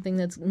do something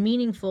that's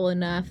meaningful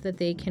enough that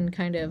they can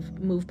kind of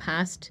move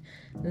past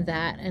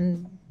that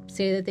and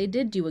say that they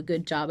did do a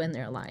good job in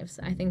their lives.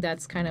 I think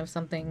that's kind of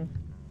something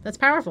that's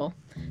powerful.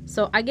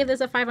 So I give this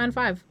a 5 on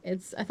 5.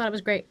 I thought it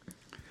was great.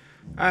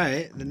 All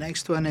right, the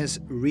next one is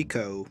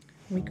Rico.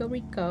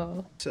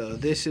 Rico. So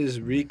this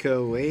is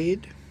Rico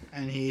Wade,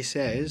 and he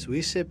says,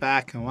 "We sit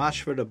back and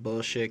watch for the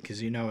bullshit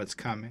because it's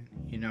coming.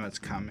 It's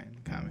coming.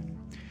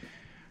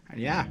 And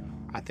yeah,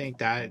 I think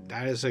that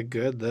is a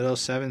good little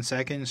 7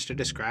 seconds to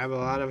describe a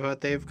lot of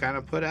what they've kind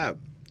of put out.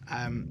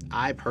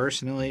 I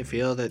personally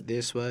feel that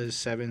this was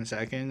 7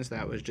 seconds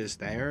that was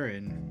just there,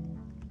 and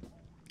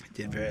it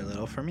did very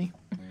little for me.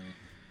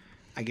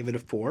 I give it a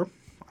 4.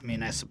 I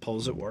mean, I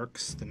suppose it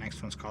works. The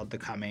next one's called The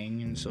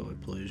Coming, and so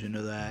it plays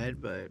into that,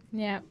 but...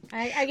 Yeah,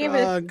 I gave it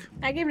a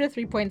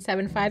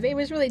 3.75. It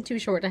was really too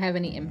short to have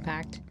any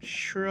impact.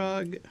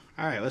 Shrug.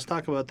 All right, let's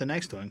talk about the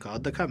next one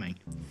called The Coming.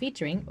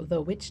 Featuring The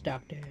Witch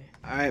Doctor.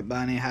 All right,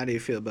 Bonnie, how do you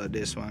feel about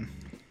this one?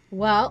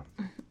 Well,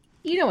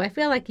 I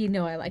feel like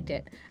I liked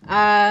it.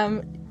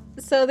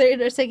 So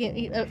they're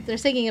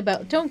thinking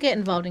about, don't get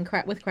involved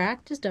with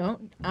crack, just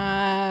don't.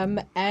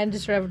 And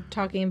just sort of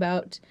talking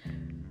about,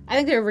 I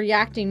think they're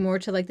reacting more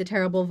to like the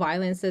terrible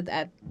violence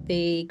that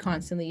they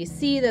constantly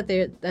see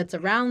that's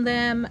around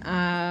them,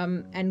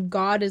 and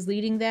God is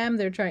leading them.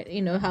 They're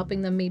trying,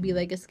 helping them maybe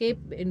like escape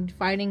and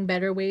finding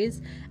better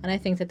ways. And I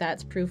think that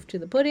that's proof to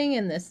the pudding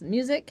in this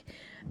music.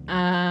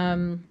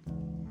 I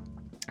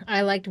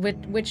liked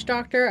Witch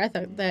Doctor. I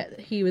thought that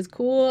he was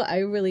cool. I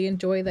really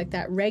enjoy like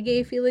that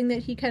reggae feeling that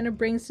he kind of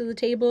brings to the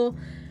table.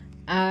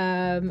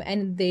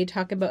 And they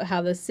talk about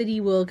how the city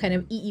will kind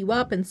of eat you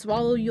up and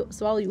swallow you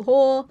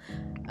whole.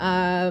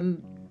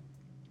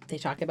 They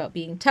talk about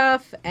being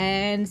tough,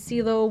 and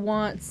CeeLo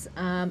wants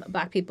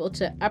Black people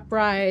to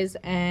uprise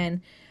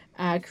and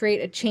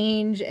create a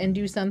change and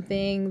do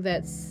something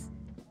that's,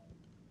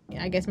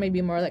 I guess,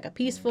 maybe more like a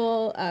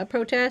peaceful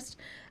protest.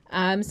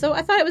 So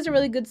I thought it was a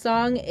really good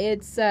song.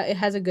 It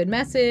has a good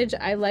message.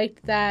 I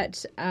liked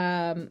that.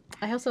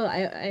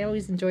 I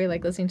always enjoy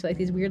like listening to like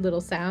these weird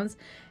little sounds,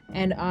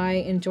 and I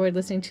enjoyed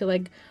listening to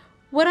like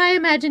what I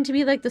imagine to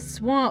be like the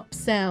swamp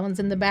sounds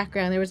in the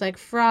background. There was like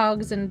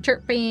frogs and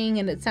chirping,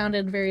 and it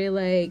sounded very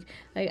like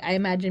I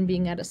imagine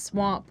being at a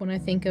swamp when I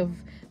think of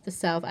the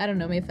South. I don't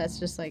know, maybe that's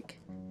just like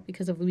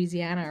because of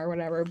Louisiana or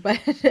whatever, but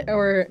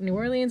or New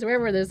Orleans,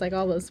 wherever there's like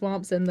all those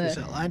swamps and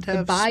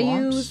the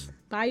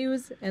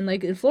bayous, and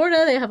like in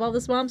Florida they have all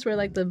the swamps where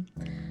like the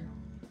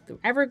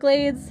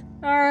Everglades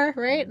are,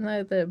 right?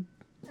 And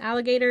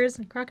alligators,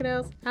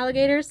 crocodiles,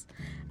 alligators.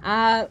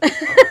 Uh,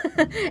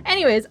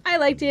 anyways, I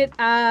liked it.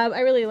 I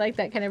really liked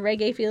that kind of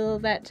reggae feel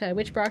that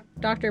Witch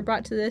Doctor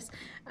brought to this.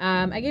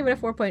 I gave it a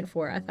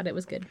 4.4. I thought it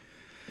was good.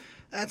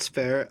 That's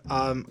fair.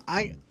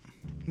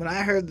 When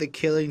I heard the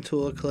killing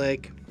tool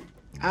click,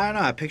 I don't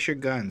know. I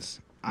pictured guns.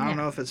 I don't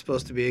know if it's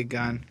supposed to be a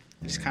gun.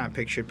 I just kind of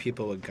pictured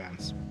people with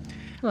guns.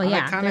 Well,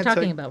 yeah, they're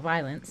talking about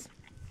violence.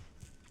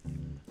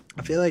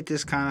 I feel like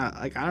this kind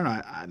of, like, I don't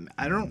know.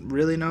 I don't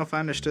really know if I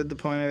understood the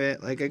point of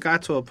it. Like, it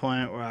got to a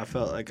point where I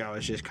felt like I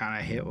was just kind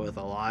of hit with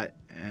a lot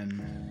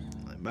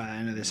and by the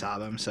end of this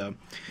album. So,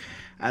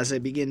 as I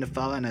begin to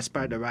fall and I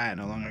spark to riot,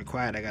 no longer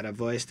quiet, I got a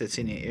voice that's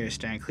in your ears,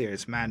 stand clear.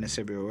 It's madness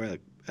everywhere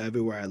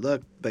I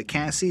look, but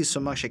can't see so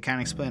much I can't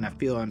explain. I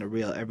feel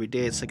unreal. Every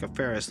day it's like a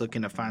Ferris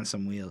looking to find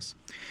some wheels.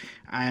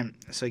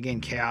 So again,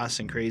 chaos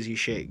and crazy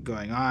shit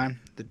going on.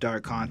 The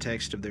dark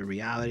context of their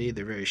reality.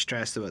 They're very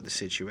stressed about the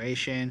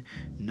situation,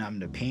 numb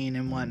to pain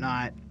and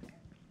whatnot.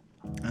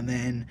 And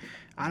then,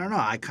 I don't know,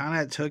 I kind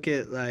of took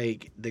it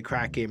like the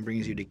crack game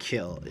brings you to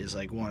kill is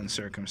like one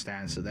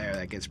circumstance there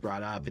that gets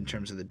brought up in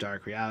terms of the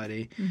dark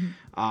reality.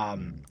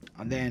 And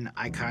then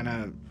I kind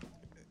of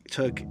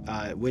took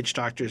Witch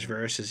Doctor's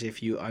verse as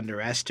if you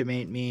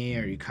underestimate me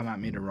or you come at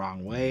me the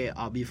wrong way,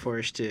 I'll be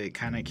forced to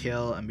kind of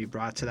kill and be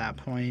brought to that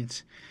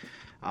point.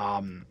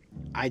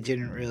 I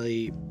didn't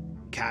really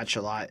catch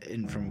a lot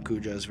in from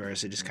Cujo's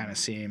verse. It just kind of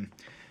seemed,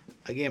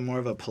 again, more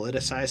of a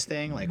politicized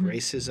thing, like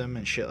racism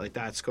and shit like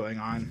that's going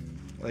on.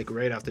 Like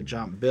right off the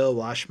jump, Bill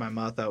washed my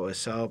mouth out with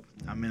soap.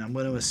 I mean, I'm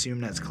going to assume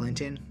that's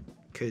Clinton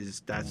because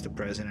that's the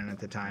president at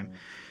the time.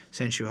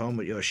 Sent you home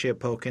with your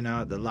shit poking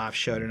out, the laugh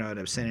shouting out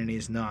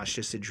obscenities. No, it's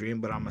just a dream,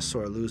 but I'm a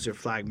sore loser.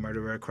 Flag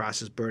murderer,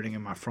 crosses burning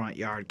in my front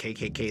yard.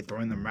 KKK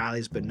throwing them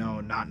rallies, but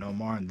no, not no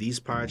more. In these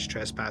parts,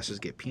 trespassers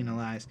get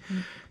penalized.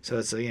 So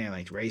it's, again,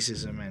 like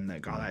racism and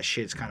like all that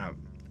shit's kind of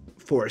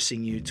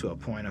forcing you to a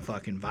point of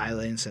fucking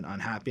violence and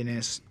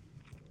unhappiness.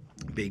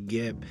 Big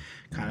Gib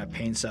kind of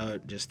paints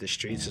out just the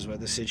streets is what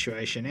the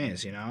situation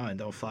is, you know, and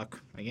don't fuck,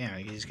 again,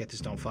 you just get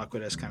this don't fuck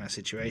with us kind of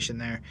situation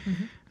there.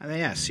 And then,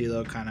 yeah,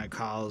 CeeLo kind of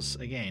calls,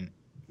 again,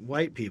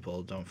 white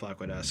people don't fuck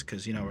with us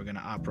because, you know, we're going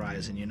to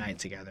uprise and unite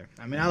together.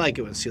 I mean, I like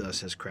it when CeeLo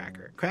says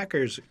cracker.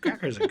 Cracker's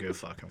a good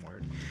fucking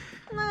word.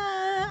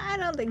 I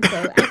don't think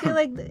so. I feel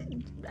like,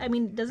 I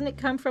mean, doesn't it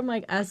come from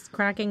like us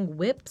cracking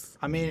whips?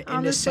 I mean,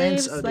 in the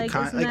sense of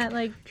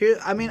the here,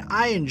 I mean,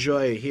 I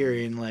enjoy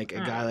hearing like a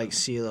guy like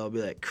CeeLo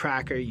be like,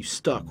 "Cracker, you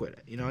stuck with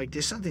it." You know, like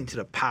there's something to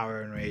the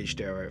power and rage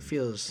there where it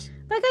feels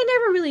like I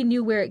never really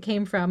knew where it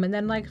came from, and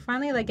then like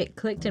finally like it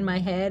clicked in my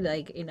head,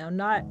 like, you know,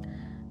 not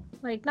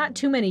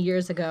too many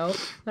years ago,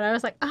 but I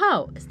was like,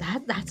 oh,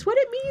 that's what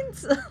it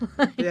means?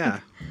 Yeah.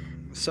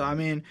 So I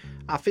mean,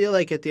 I feel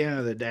like at the end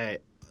of the day,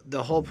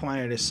 the whole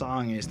point of this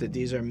song is that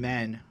these are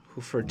men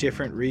who, for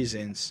different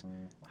reasons,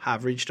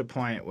 have reached a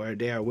point where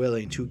they are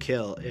willing to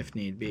kill if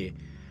need be.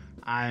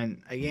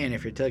 And again,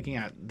 if you're looking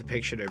at the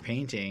picture they're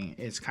painting,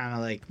 it's kind of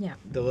like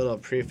the little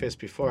preface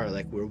before,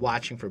 like we're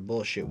watching for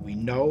bullshit. We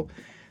know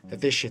that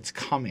this shit's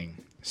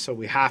coming, so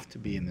we have to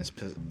be in this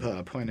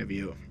point of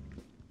view.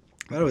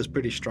 I thought it was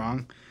pretty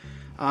strong.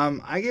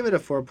 I gave it a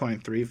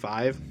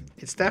 4.35.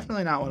 It's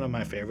definitely not one of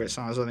my favorite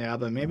songs on the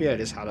album. Maybe I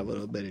just had a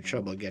little bit of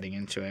trouble getting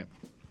into it.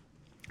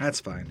 That's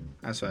fine.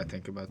 That's what I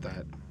think about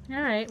that.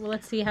 All right. Well,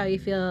 let's see how you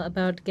feel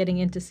about getting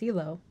into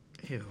CeeLo.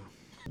 Ew.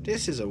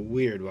 This is a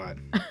weird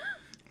one.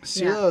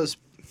 CeeLo's,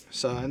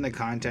 so in the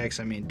context,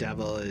 I mean,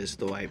 devil is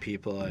the white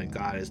people and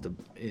God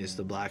is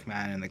the black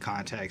man. In the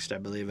context, I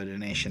believe, of the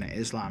Nation of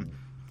Islam.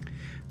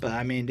 But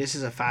I mean, this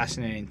is a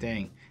fascinating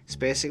thing. It's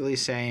basically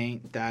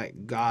saying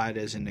that God,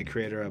 as in the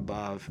creator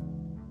above,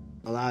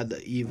 allowed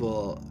the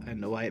evil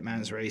and the white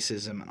man's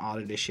racism and all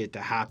of this shit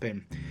to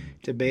happen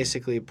to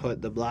basically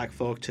put the black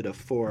folk to the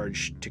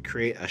forge to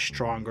create a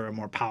stronger and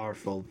more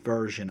powerful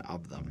version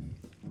of them.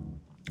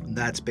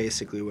 That's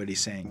basically what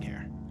he's saying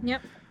here.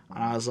 Yep.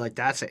 And I was like,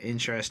 that's an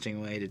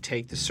interesting way to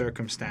take the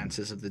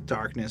circumstances of the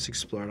darkness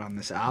explored on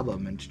this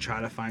album and to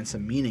try to find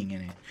some meaning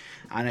in it.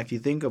 And if you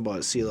think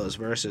about CeeLo's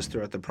verses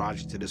throughout the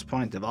project to this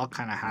point, they've all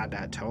kind of had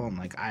that tone.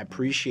 Like, I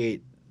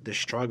appreciate the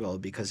struggle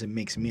because it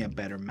makes me a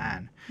better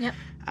man. Yep.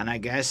 And I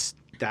guess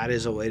that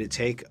is a way to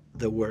take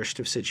the worst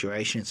of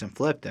situations and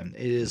flip them.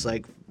 It is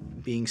like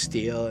being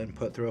steel and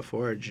put through a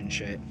forge and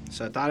shit.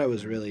 So I thought it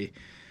was really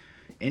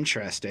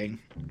interesting.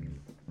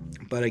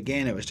 But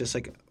again, it was just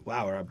like,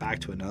 wow, we're back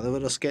to another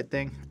little skit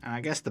thing. And I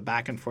guess the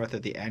back and forth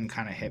at the end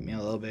kind of hit me a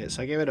little bit.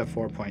 So I gave it a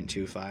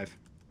 4.25.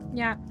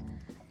 Yeah.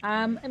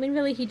 I mean,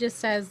 really, he just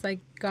says, like,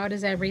 God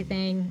is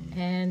everything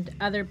and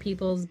other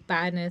people's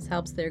badness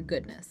helps their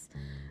goodness,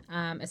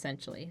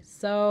 essentially.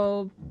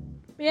 So,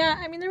 yeah,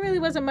 I mean, there really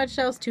wasn't much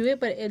else to it,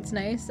 but it's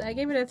nice. I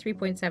gave it a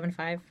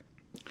 3.75.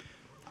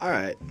 All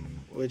right.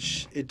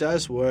 Which it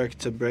does work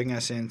to bring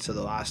us into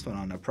the last one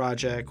on the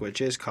project,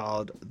 which is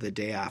called The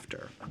Day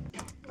After.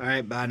 All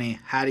right, Bonnie,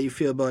 how do you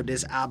feel about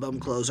this album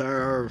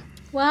closer?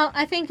 Well,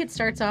 I think it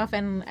starts off,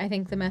 and I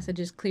think the message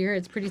is clear.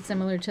 It's pretty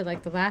similar to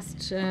like the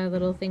last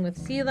little thing with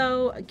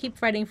CeeLo. Keep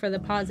fighting for the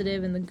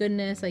positive and the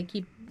goodness. Like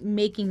keep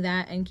making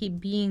that and keep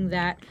being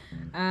that.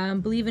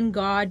 Believe in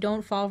God.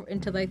 Don't fall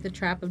into like the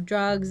trap of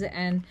drugs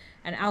and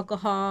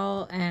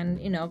alcohol, and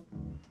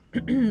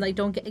like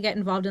don't get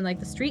involved in like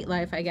the street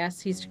life, I guess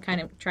he's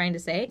kind of trying to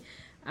say.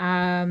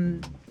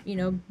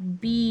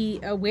 Be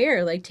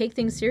aware, like take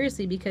things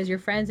seriously, because your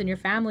friends and your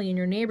family and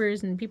your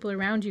neighbors and people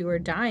around you are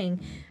dying,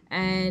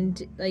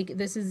 and like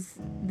this is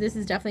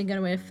definitely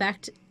going to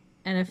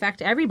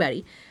affect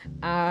everybody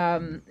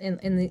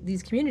in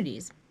these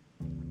communities.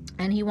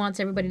 And he wants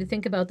everybody to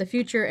think about the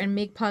future and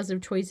make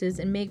positive choices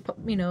and make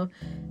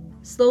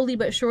slowly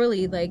but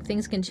surely, like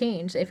things can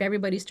change if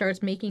everybody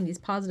starts making these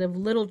positive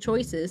little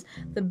choices.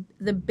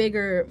 The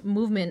bigger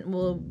movement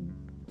will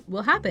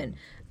happen.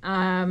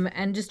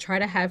 And just try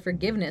to have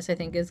forgiveness, I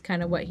think, is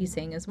kind of what he's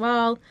saying as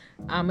well,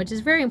 which is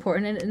very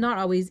important and not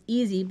always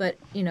easy, but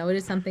it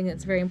is something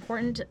that's very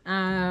important.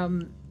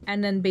 And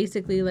then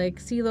basically, like,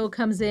 CeeLo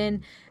comes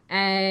in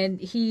and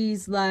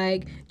he's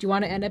like, do you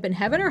want to end up in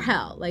heaven or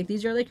hell? Like,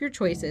 these are like your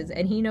choices.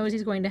 And he knows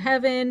he's going to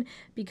heaven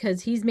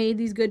because he's made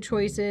these good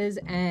choices,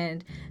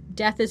 and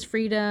death is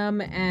freedom.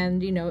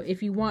 And,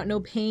 if you want no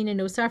pain and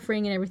no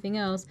suffering and everything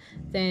else,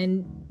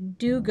 then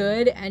do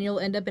good and you'll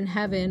end up in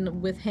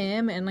heaven with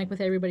him and like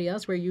with everybody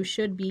else where you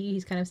should be.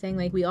 He's kind of saying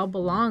like we all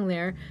belong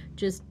there.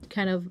 Just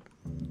kind of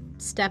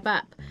step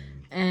up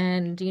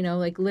and,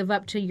 like live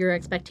up to your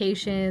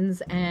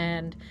expectations,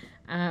 and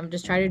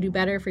just try to do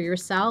better for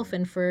yourself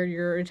and for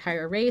your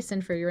entire race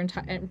and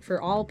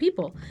for all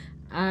people.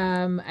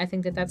 I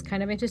think that's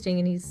kind of interesting,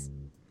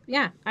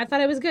 and I thought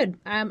it was good.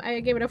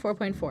 I gave it a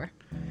 4.4.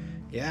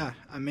 Yeah,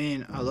 I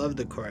mean, I love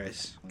the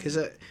chorus because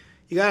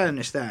you gotta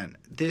understand,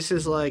 this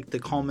is like the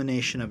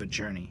culmination of a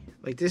journey.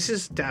 Like, this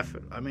is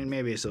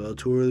maybe it's a little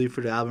too early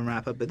for the album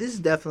wrap up, but this is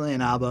definitely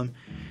an album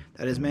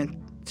that is meant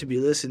to be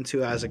listened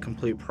to as a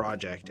complete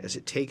project, as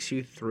it takes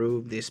you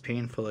through this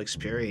painful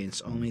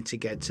experience only to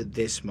get to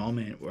this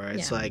moment where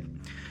it's like...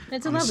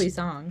 It's a lovely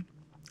song.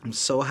 I'm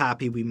so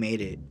happy we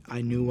made it.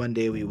 I knew one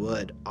day we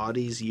would. All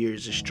these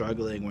years of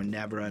struggling were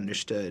never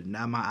understood.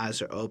 Now my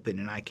eyes are open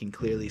and I can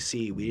clearly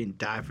see we didn't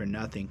die for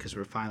nothing because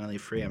we're finally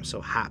free. I'm so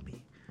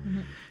happy.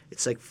 Mm-hmm.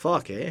 It's like,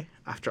 fuck, eh?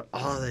 After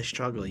all this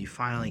struggle, you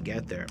finally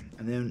get there.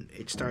 And then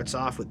it starts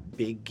off with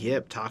Big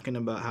Gipp talking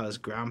about how his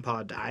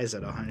grandpa dies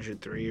at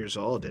 103 years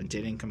old and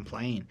didn't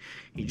complain.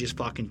 He just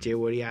fucking did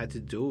what he had to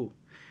do.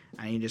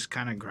 And he just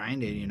kind of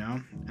grinded,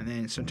 And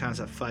then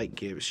sometimes I fight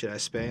Gibbs. Should I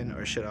spend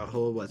or should I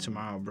hold what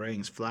tomorrow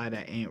brings? Fly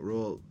ain't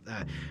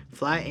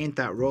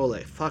that roll.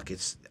 Like, fuck,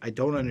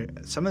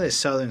 some of this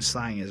southern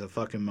slang is a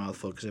fucking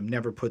mouthful because I've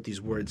never put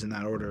these words in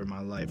that order in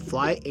my life.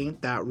 Fly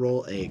ain't that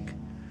roll egg.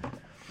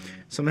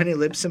 So many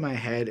lips in my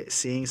head,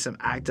 seeing some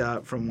act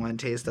up from one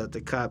taste out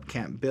the cup.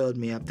 Can't build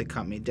me up to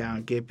cut me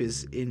down. Gipp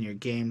is in your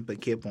game, but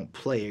Gipp won't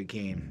play your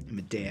game in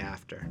the day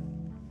after.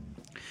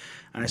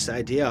 And it's the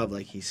idea of,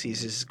 like, he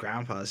sees his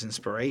grandpa as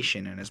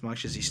inspiration, and as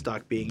much as he's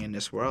stuck being in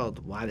this world,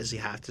 why does he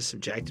have to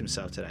subject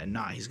himself to that?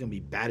 Nah, he's going to be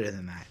better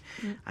than that.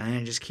 Mm. And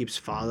then it just keeps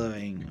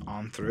following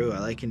on through. I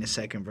like in the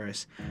second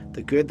verse,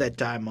 the good that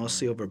die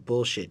mostly over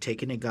bullshit,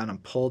 taking a gun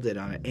and pulled it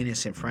on an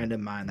innocent friend of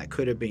mine that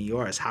could have been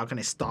yours. How can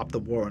I stop the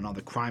war and all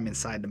the crime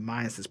inside the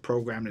minds that's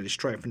programmed to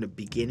destroy from the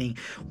beginning?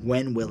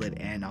 When will it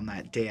end? On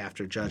that day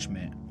after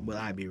judgment, will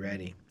I be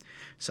ready?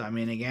 So, I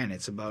mean, again,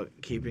 it's about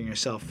keeping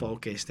yourself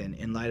focused, and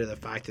in light of the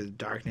fact that the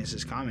darkness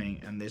is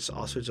coming and there's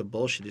all sorts of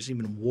bullshit, there's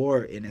even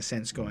war in a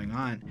sense going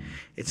on,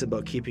 it's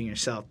about keeping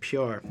yourself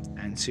pure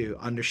and to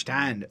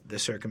understand the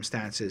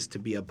circumstances to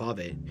be above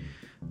it.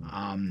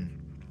 I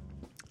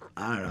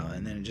don't know,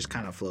 and then it just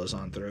kind of flows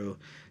on through.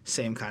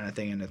 Same kind of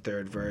thing in the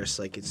third verse,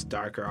 like it's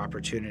darker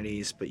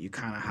opportunities, but you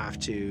kind of have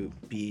to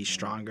be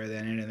stronger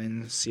than it, and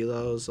then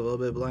CeeLo's a little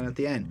bit blunt at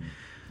the end.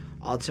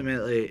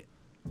 Ultimately,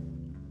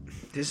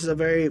 this is a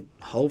very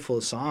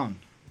hopeful song.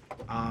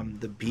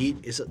 The beat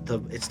it's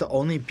the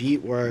only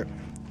beat where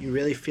you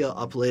really feel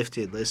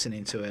uplifted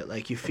listening to it.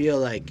 Like, you feel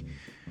like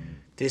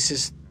this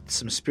is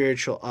some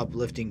spiritual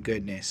uplifting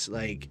goodness.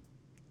 Like,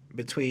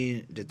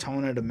 between the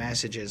tone of the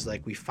messages,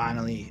 like, we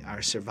finally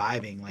are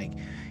surviving. Like,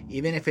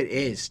 even if it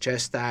is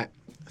just that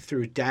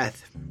through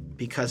death,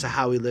 because of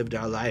how we lived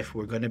our life,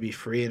 we're going to be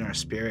free in our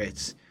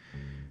spirits.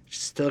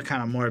 It's still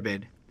kind of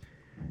morbid.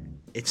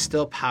 It's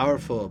still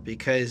powerful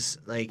because,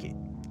 like,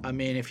 I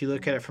mean, if you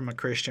look at it from a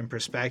Christian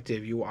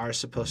perspective, you are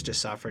supposed to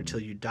suffer till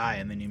you die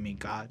and then you meet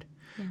God.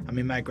 Yeah. I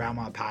mean, my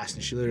grandma passed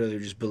and she literally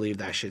just believed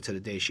that shit to the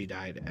day she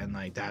died. And,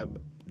 like, that,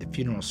 the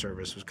funeral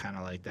service was kind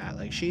of like that.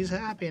 Like, she's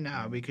happy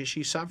now because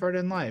she suffered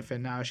in life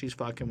and now she's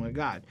fucking with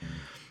God.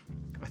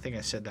 I think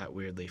I said that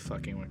weirdly,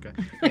 fucking with God.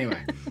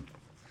 Anyway.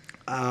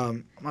 My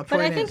point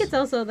but I think it's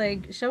also,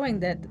 like, showing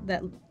that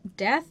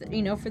death,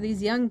 for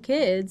these young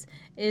kids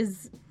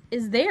is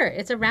there.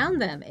 It's around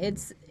them.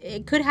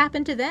 It could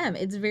happen to them.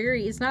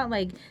 It's not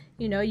like,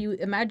 you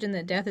imagine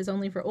that death is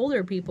only for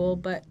older people,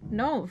 but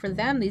no, for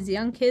them, these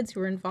young kids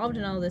who are involved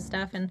in all this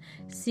stuff and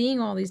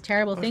seeing all these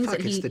terrible things that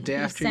it's the day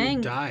after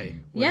you die.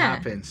 What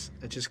happens?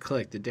 It just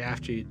clicked. The day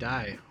after you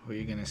die, what are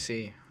you going to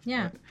see?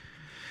 Yeah.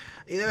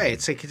 Either way,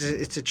 it's like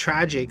it's a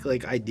tragic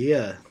like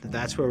idea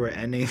that's where we're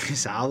ending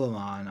this album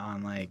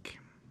on like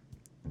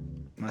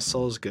my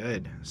soul's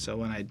good. So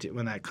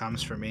when that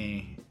comes for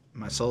me,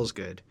 my soul's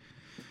good.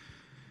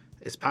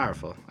 It's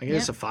powerful. I give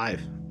this a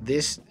 5.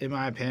 This, in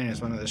my opinion,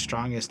 is one of the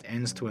strongest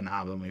ends to an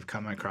album we've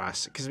come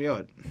across. Because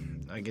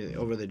like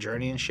over the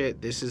journey and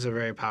shit, this is a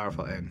very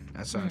powerful end.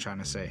 That's what I'm trying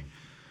to say.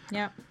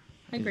 Yeah,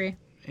 I agree.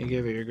 You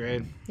give it your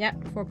grade? Yeah,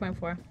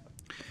 4.4.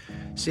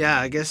 So yeah,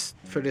 I guess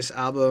for this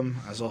album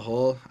as a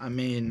whole, I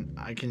mean,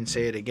 I can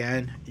say it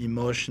again,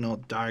 emotional,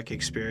 dark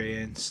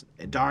experience.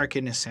 Dark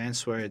in a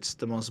sense where it's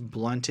the most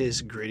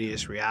bluntest,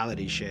 grittiest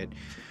reality shit.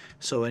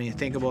 So when you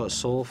think about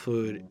soul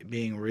food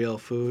being real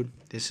food,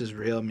 this is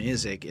real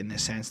music in the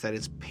sense that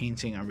it's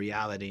painting a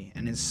reality.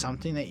 And it's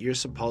something that you're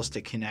supposed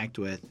to connect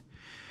with.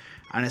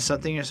 And it's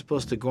something you're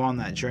supposed to go on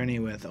that journey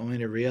with, only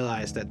to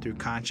realize that through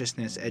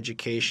consciousness,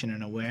 education,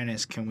 and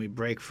awareness can we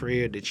break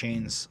free of the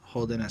chains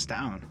holding us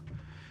down.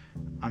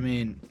 I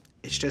mean,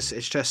 it's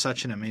just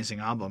such an amazing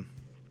album.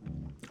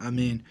 I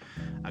mean,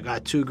 I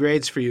got 2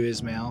 grades for you,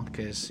 Ismail,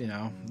 because, you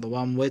know, the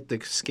one with the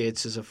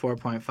skits is a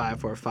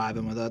 4.545,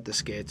 and without the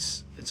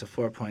skits, it's a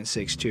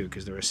 4.62,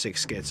 because there were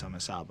 6 skits on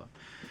this album.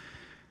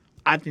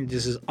 I think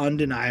this is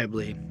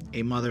undeniably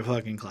a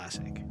motherfucking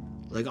classic.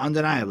 Like,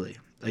 undeniably.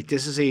 Like,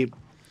 this is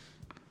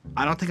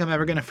I don't think I'm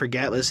ever going to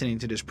forget listening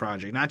to this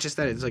project. Not just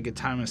that it's, like, a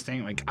timeless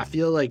thing. Like, I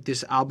feel like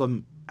this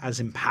album has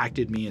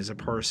impacted me as a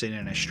person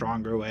in a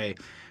stronger way.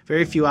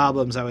 Very few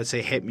albums, I would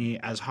say, hit me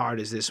as hard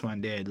as this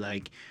one did.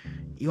 Like,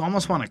 you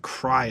almost want to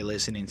cry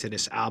listening to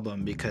this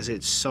album because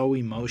it's so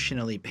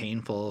emotionally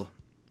painful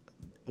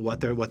what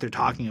they're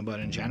talking about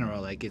in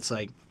general. Like, it's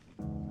like,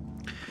 I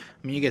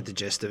mean, you get the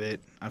gist of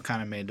it. I've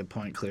kind of made the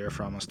point clear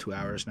for almost 2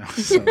 hours now.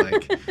 So,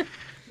 like,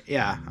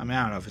 yeah, I mean,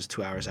 I don't know if it's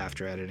 2 hours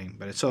after editing,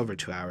 but it's over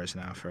 2 hours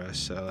now for us.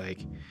 So, like,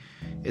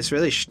 it's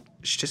really it's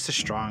just a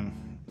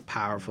strong,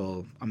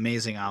 powerful,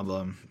 amazing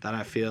album that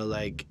I feel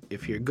like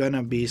if you're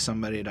gonna be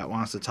somebody that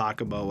wants to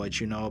talk about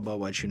what you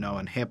know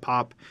in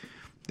hip-hop,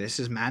 this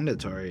is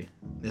mandatory.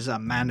 This is a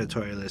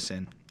mandatory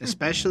listen,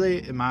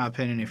 especially in my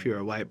opinion if you're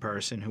a white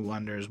person who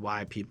wonders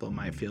why people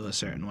might feel a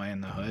certain way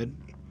in the hood.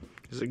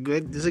 This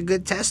is a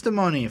good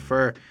testimony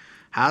for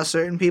how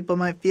certain people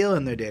might feel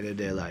in their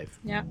day-to-day life.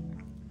 Yeah.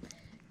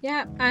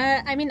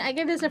 I mean, I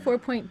give this a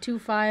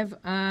 4.25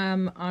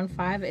 on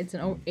 5. It's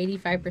an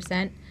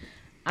 85%.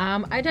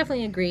 I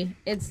definitely agree.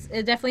 It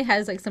definitely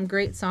has like some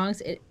great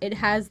songs. It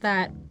has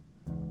that.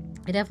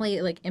 It definitely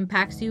like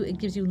impacts you. It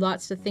gives you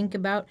lots to think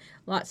about,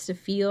 lots to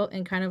feel,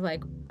 and kind of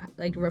like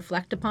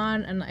reflect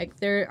upon. And like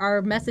there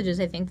are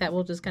messages I think that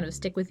will just kind of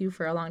stick with you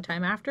for a long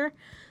time after.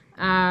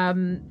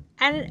 And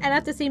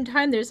at the same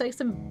time, there's like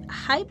some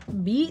hype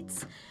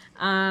beats.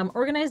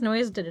 Organized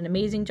Noise did an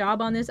amazing job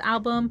on this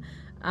album.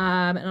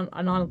 And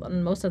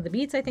on most of the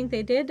beats, I think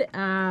they did.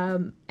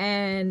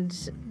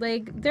 And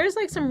like, there's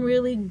like some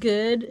really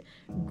good,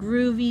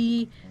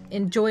 groovy,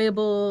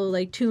 enjoyable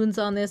like tunes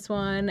on this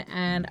one,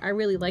 and I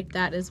really like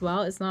that as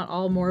well. It's not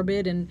all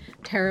morbid and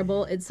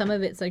terrible. Some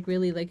of it's like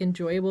really like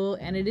enjoyable,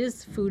 and it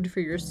is food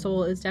for your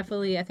soul. It's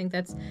definitely, I think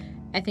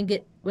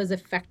it was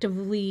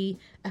effectively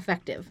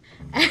effective,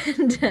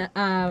 and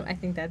I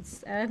think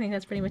that's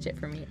pretty much it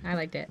for me. I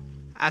liked it.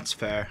 That's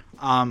fair.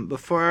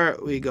 Before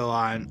we go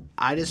on,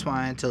 I just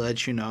wanted to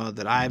let you know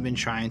that I've been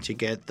trying to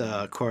get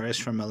the chorus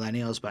from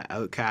Millennials by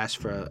Outkast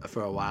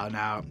for a while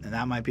now, and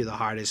that might be the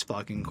hardest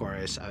fucking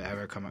chorus I've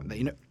ever come up with.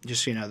 You know,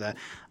 just so you know that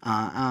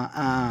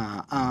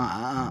I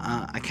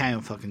can't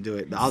even fucking do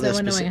it. So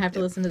annoying. I have to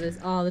listen to this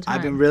all the time.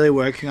 I've been really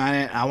working on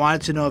it. I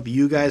wanted to know if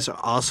you guys are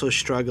also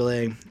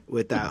struggling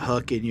with that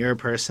hook in your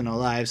personal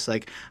lives.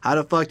 Like, how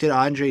the fuck did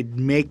Andre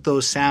make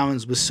those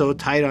sounds with so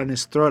tight on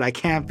his throat? I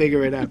can't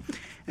figure it out.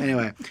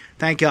 Anyway,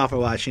 thank y'all for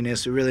watching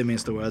this. It really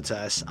means the world to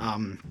us.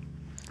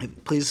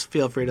 Please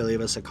feel free to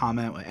leave us a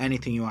comment with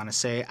anything you want to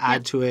say.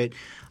 Add to it.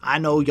 I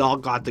know y'all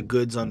got the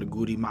goods on the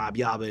Goody Mob.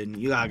 You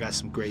all got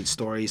some great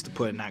stories to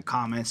put in that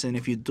comments. And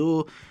if you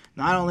do,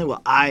 not only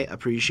will I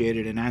appreciate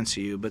it and answer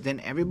you, but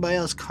then everybody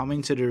else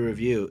coming to the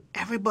review,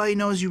 everybody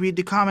knows you read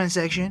the comment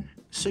section.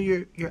 So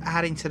you're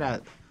adding to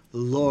that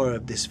lore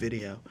of this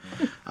video.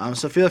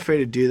 So feel free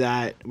to do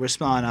that. We're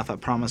small enough, I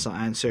promise I'll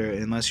answer,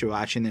 unless you're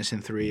watching this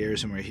in 3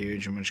 years and we're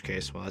huge, in which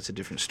case, well, that's a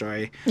different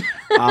story.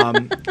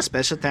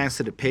 Special thanks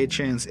to the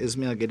patrons,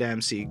 Ismail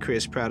Gadamsi,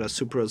 Chris Prado,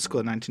 Super Old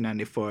School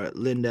 1994,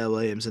 Linda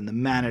Williams, and the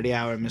man of the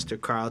hour, Mr.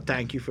 Carl.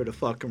 Thank you for the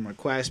fucking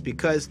request,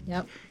 because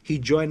he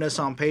joined us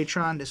on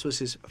Patreon. This was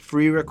his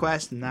free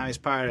request, and now he's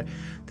part of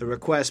the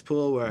request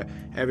pool, where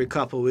every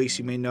couple of weeks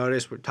you may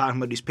notice we're talking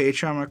about these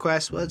Patreon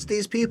requests. Well, it's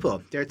these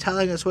people. They're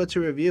telling us what to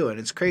review, and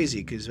it's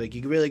crazy, because like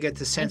you really get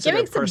to sense of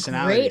their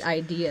personality. Great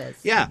ideas.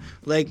 Yeah,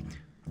 like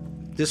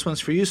this one's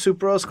for you,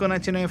 Super Old School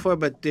 1994.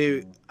 But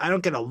I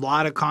don't get a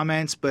lot of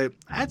comments, but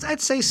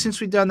I'd say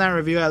since we've done that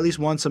review, at least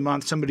once a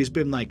month, somebody's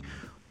been like,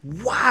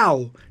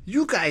 "Wow,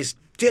 you guys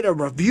did a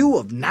review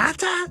of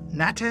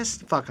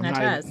Natas? Fuck,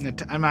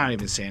 I'm not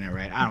even saying it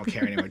right. I don't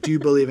care anymore. Do you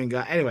believe in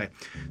God? Anyway,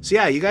 so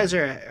yeah, you guys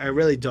are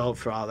really dope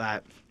for all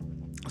that.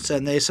 So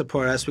they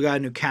support us. We got a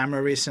new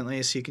camera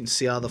recently, so you can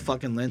see all the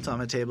fucking lint on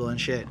the table and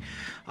shit.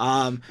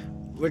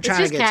 We're It's trying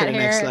to just get cat to the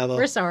next hair. level.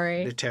 We're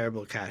sorry. They're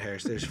terrible cat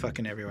hairs. There's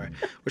fucking everywhere.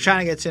 We're trying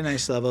to get to the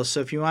next level. So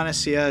if you want to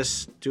see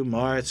us do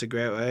more, it's a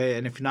great way.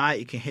 And if not,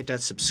 you can hit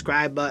that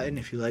subscribe button.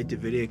 If you like the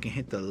video, you can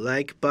hit the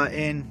like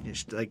button.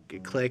 Just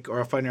like click, or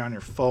if you're on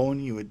your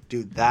phone, you would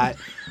do that.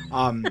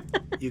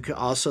 You could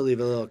also leave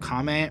a little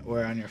comment,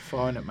 or on your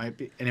phone it might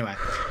be. Anyway.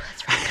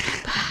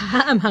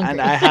 I'm hungry.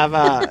 And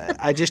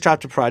I just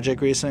dropped a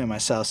project recently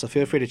myself, so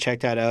feel free to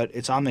check that out.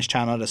 It's on this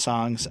channel, the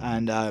songs,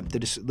 and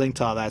the link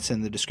to all that's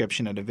in the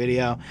description of the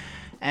video.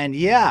 And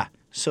yeah,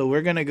 so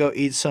we're gonna go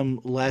eat some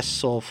less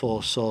soul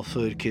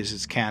food because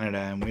it's Canada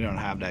and we don't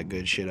have that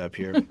good shit up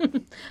here.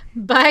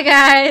 Bye,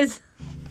 guys.